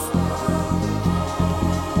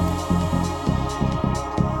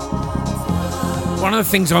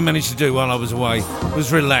I managed to do while I was away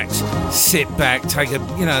was relax, sit back, take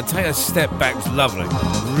a step back. It's lovely,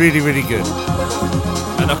 really, really good.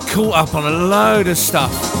 And I caught up on a load of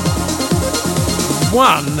stuff.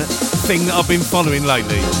 One thing that I've been following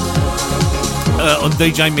lately on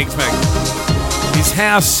DJ Mixmag is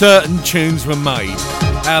how certain tunes were made.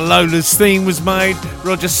 How Lola's theme was made,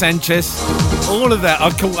 Roger Sanchez, all of that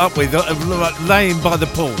I caught up with, like laying by the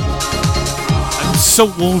pool. And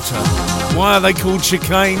Salt Water. Why are they called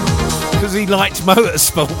Chicane? Because he liked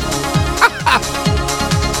motorsport.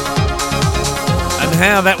 And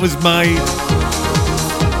how that was made.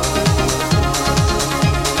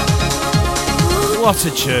 What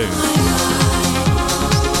a tune.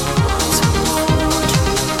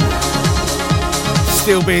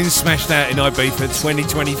 Still being smashed out in Ibiza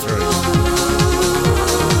 2023.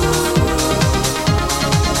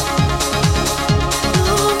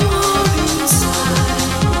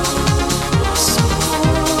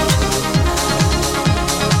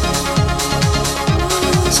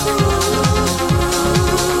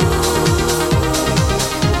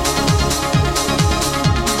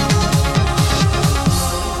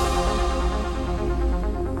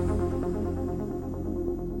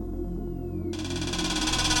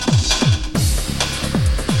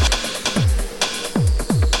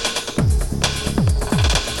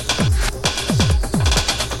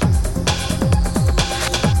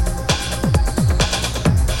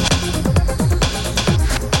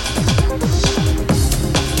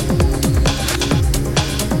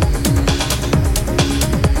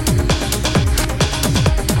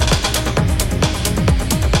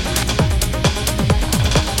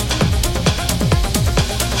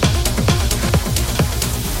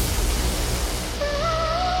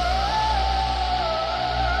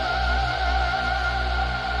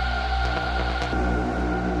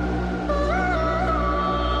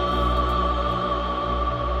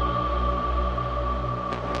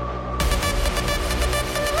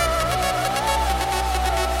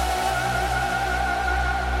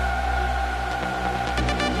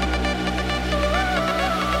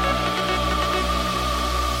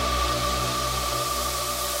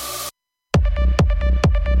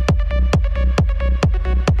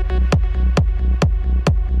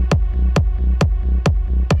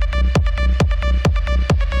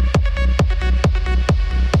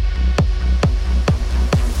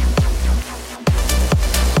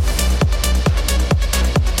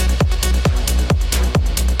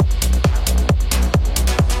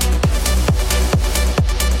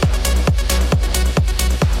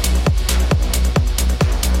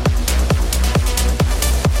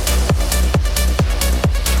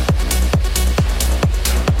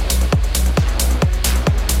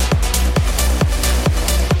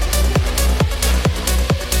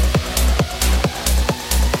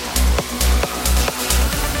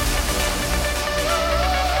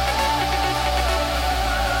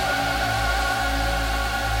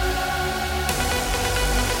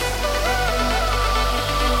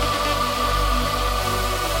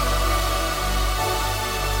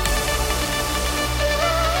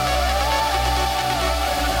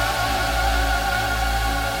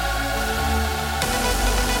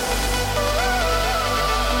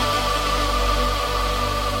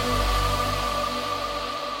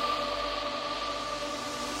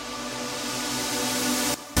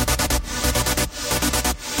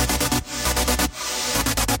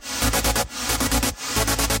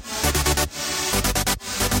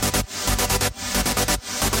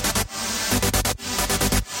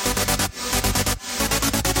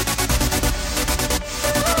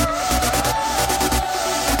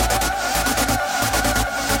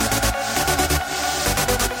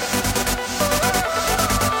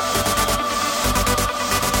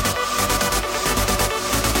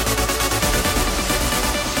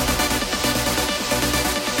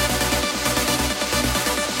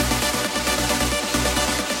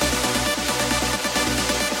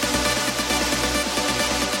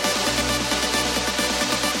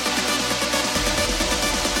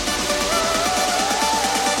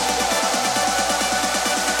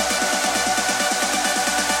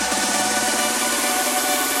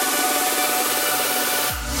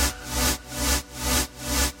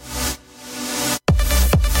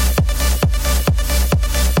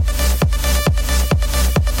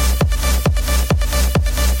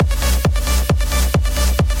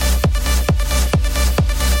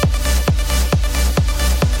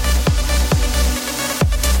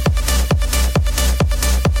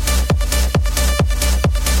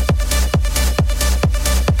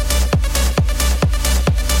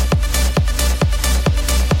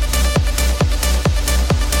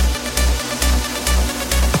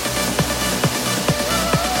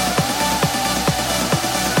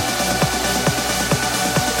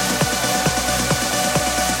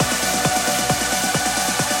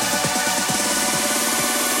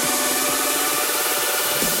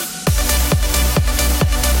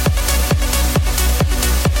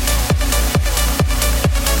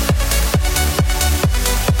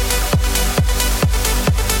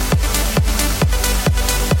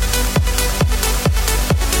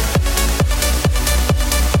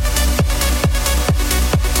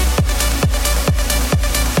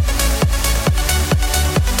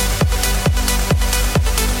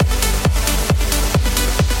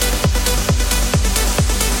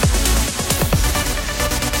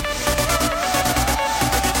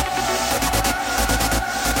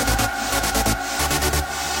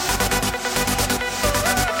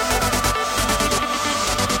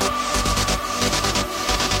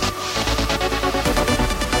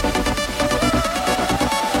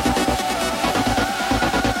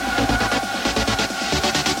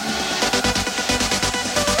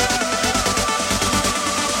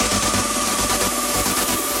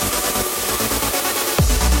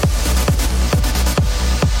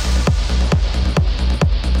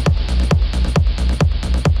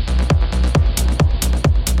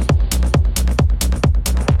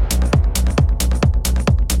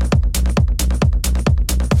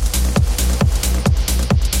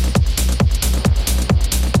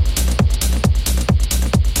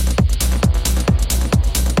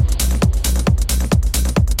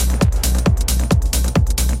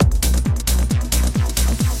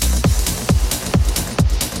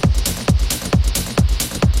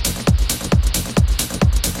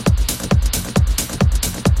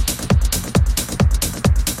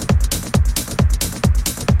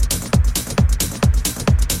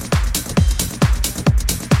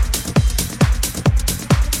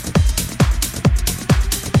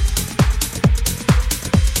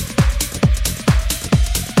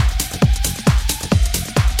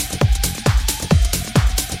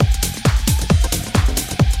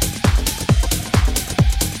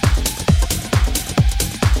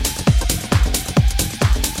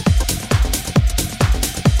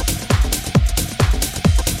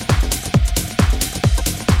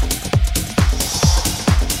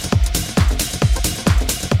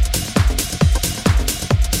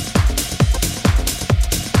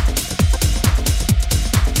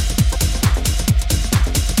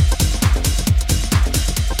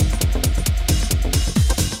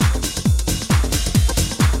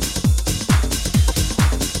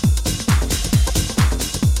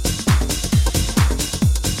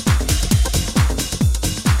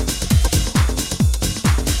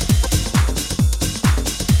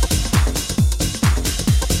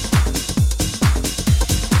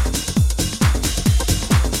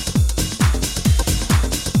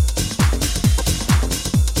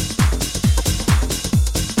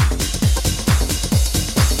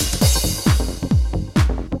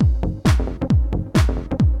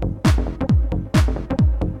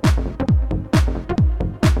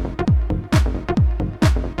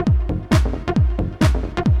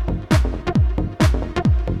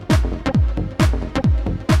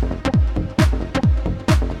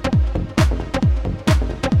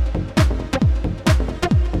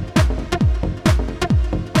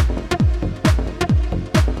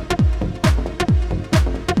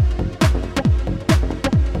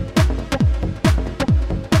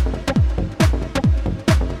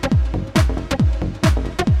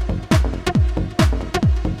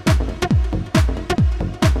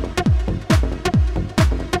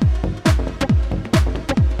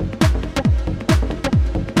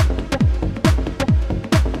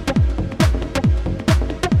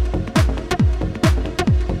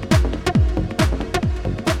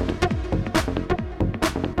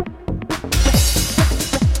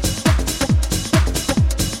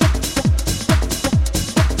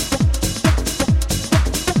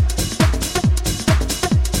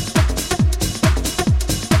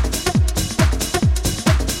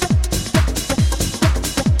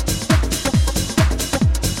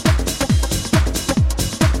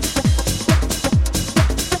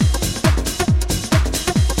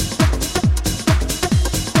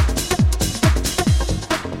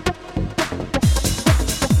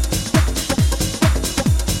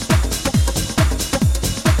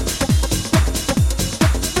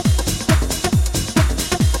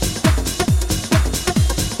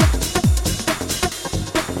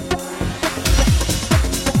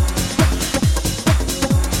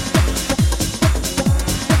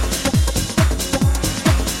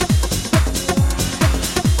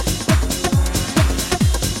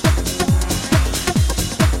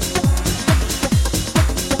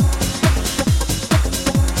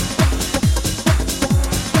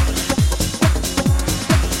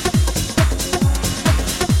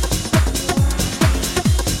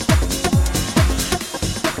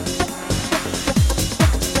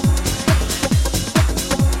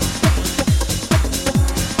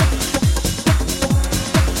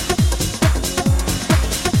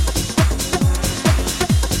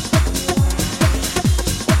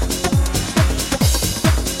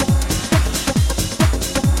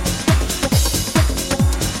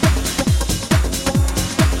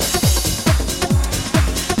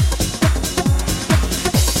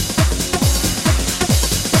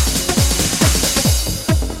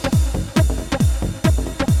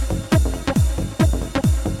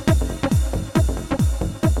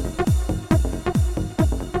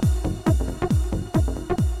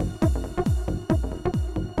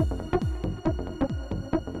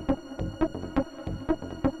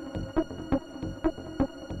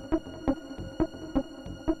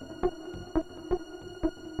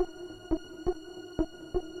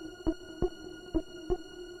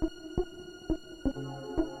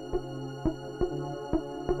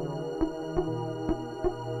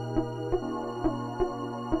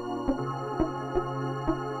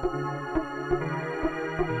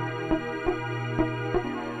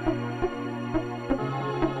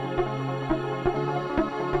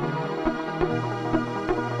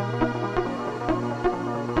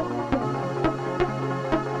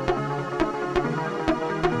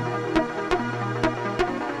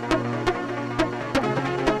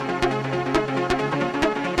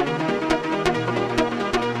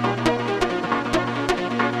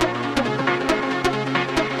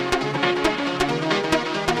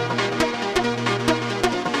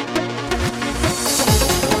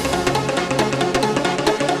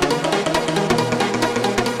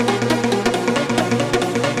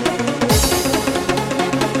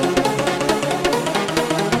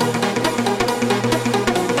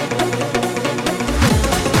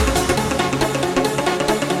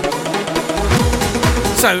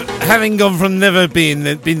 So, having gone from never been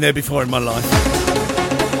there before in my life,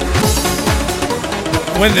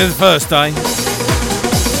 I went there the first day.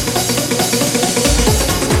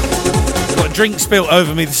 Got a drink spilt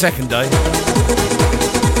over me the second day.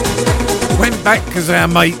 Went back because our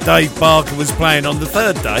mate Dave Barker was playing on the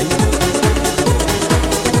third day.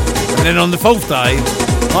 And then on the fourth day,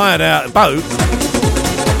 hired out a boat,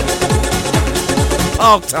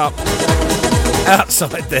 parked up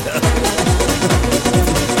outside there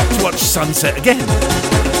to watch sunset again.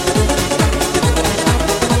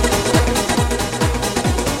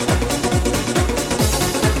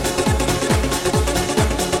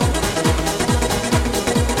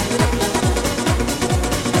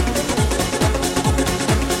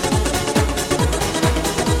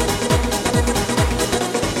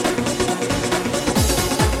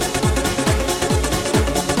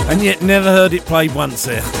 And yet never heard it played once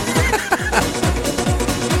there.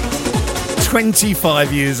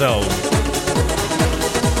 25 years old.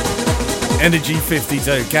 Energy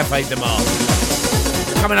 52, Cafe de Mar.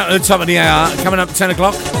 Coming up at the top of the hour, coming up at 10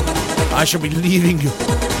 o'clock, I shall be leaving you.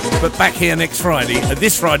 But back here next Friday,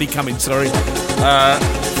 this Friday coming, sorry,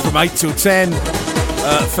 from 8 till 10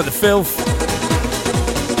 for the filth.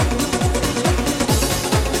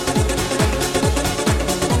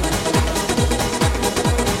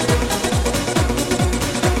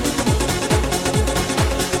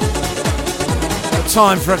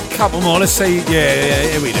 Time for a couple more. Let's see.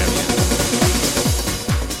 Yeah, here we go.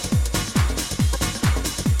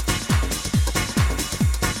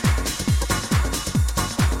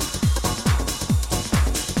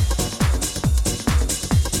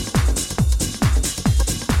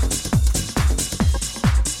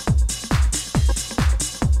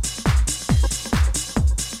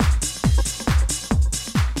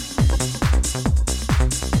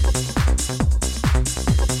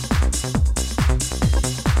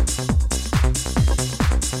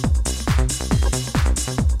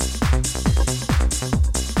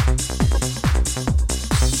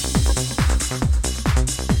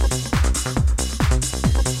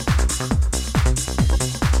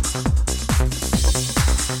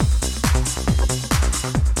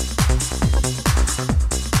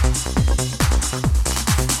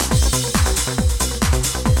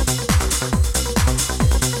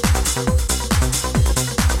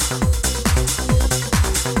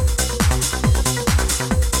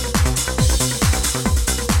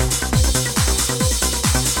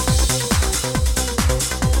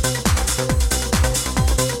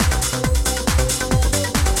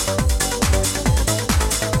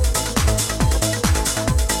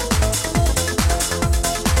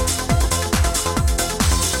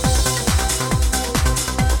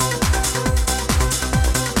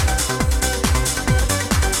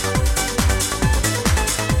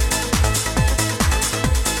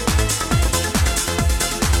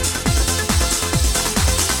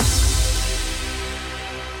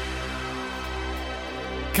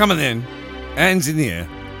 Coming in, hands in the air,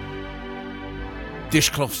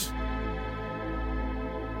 dishcloths.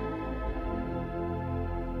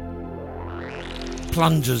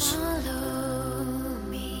 Plungers.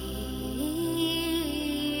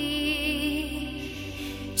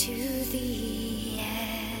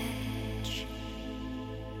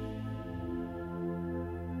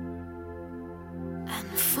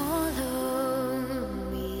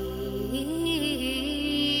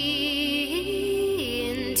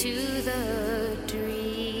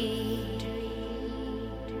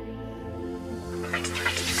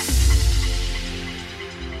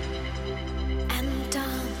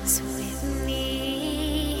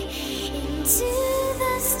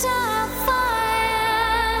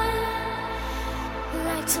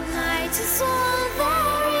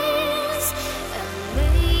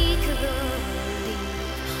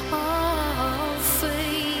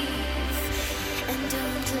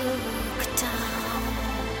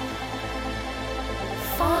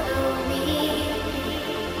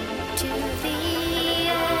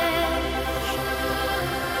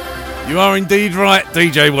 You are indeed right,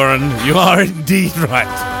 DJ Warren. You are indeed right.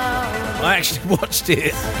 I actually watched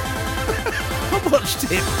it. I watched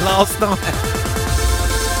it last night.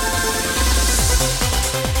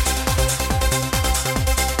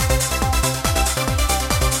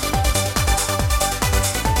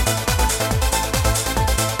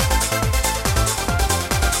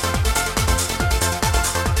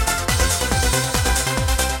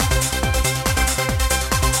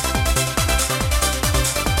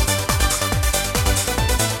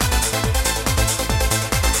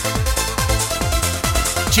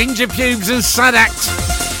 Ginger pubes and Sadak.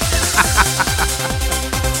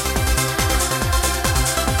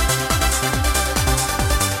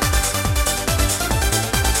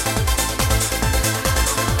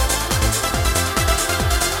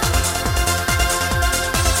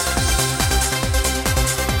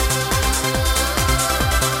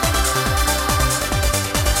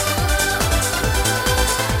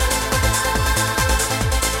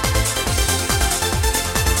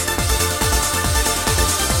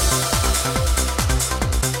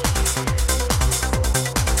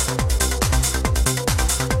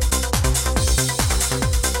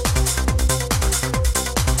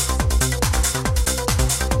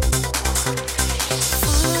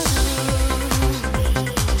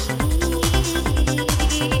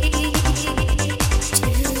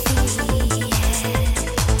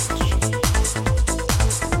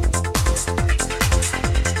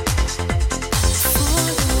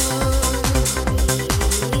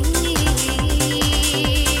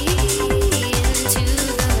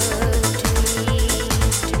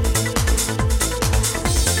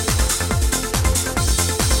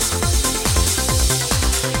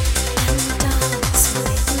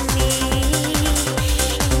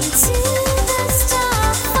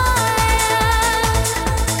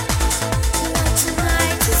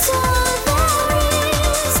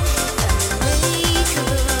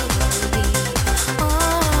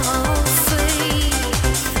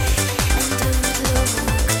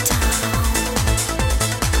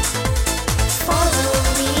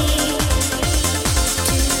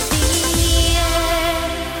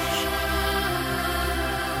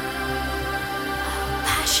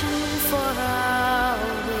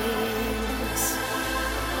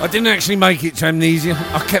 I didn't actually make it to Amnesia.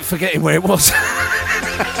 I kept forgetting where it was. Take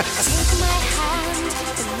my hand,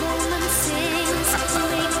 the moment sings,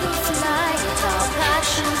 make the flight, our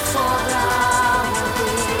passion for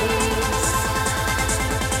always.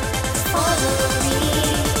 Follow me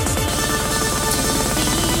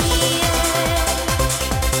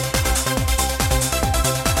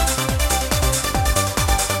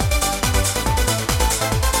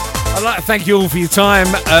I'd like to thank you all for your time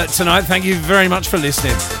tonight. Thank you very much for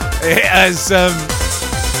listening. It has,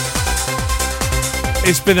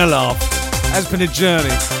 it's been a laugh. It has been a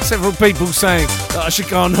journey. Several people saying that I should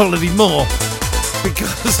go on holiday more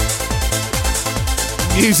because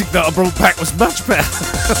the music that I brought back was much better.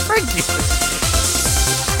 Thank you.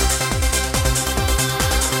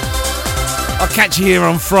 I'll catch you here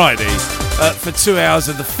on Friday for 2 hours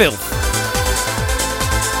of the filth.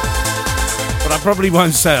 But I probably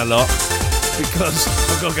won't say a lot because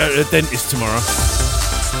I've got to go to the dentist tomorrow.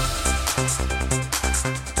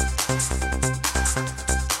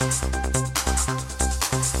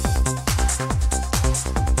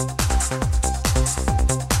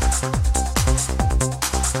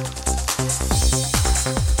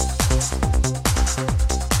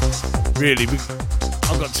 Really,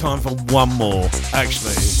 I've got time for one more,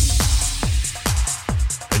 actually.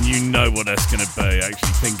 And you know what that's going to be,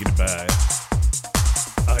 actually, thinking about it.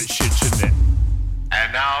 Oh, it should, shouldn't it?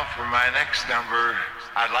 And now for my next number,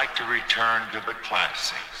 I'd like to return to the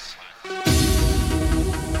classics.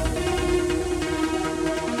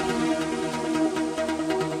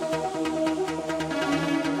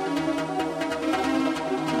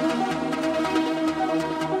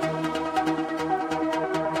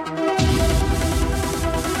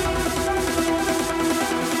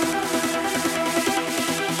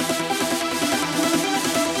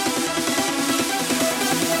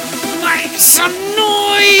 Some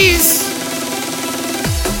noise!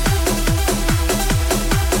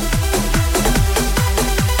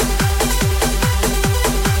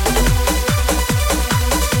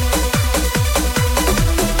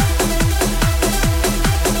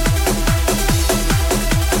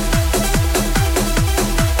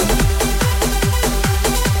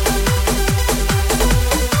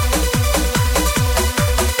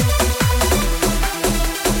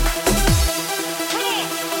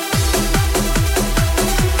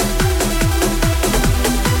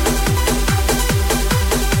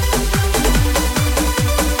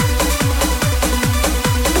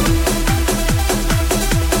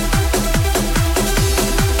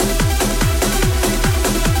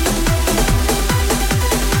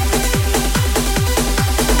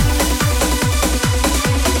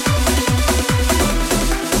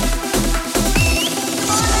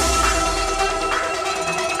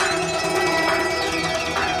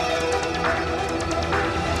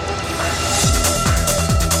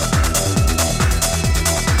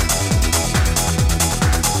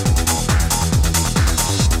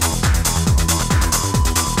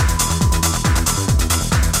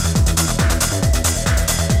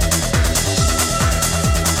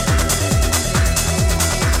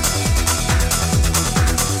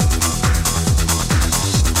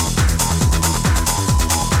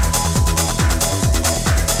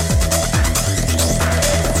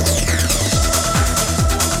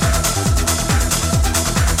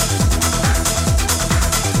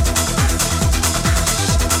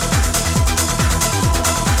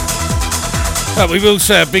 But we will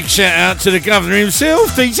say a big shout out to the governor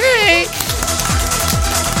himself, D-Tech.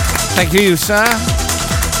 Thank you, sir.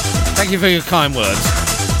 Thank you for your kind words.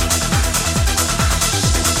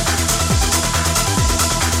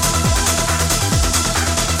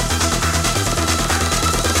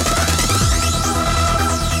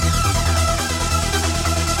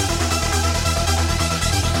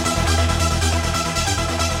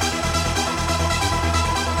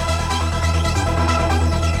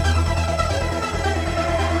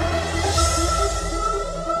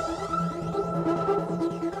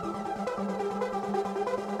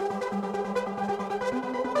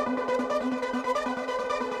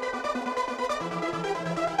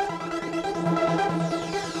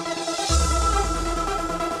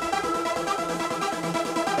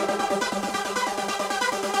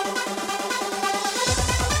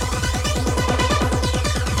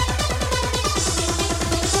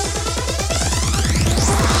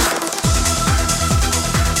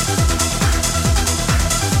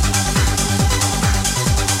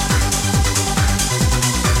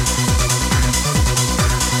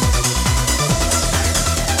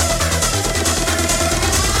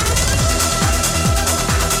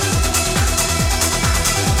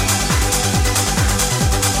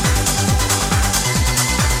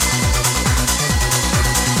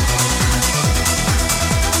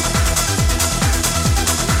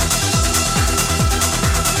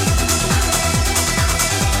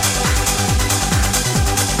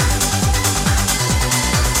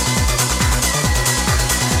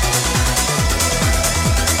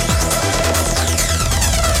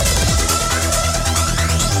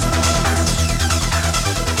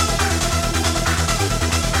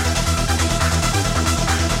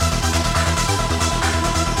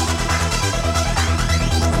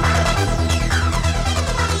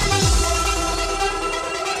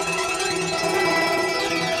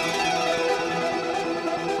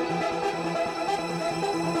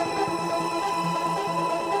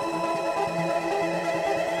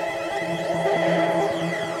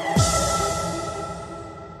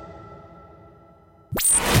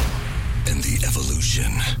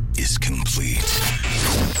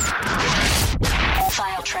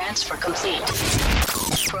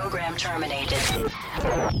 terminated.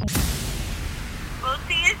 We'll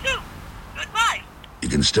see you soon. Goodbye. You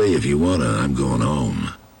can stay if you wanna. I'm going home.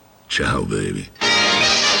 Ciao, baby.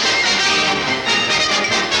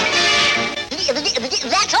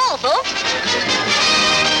 That's all, folks.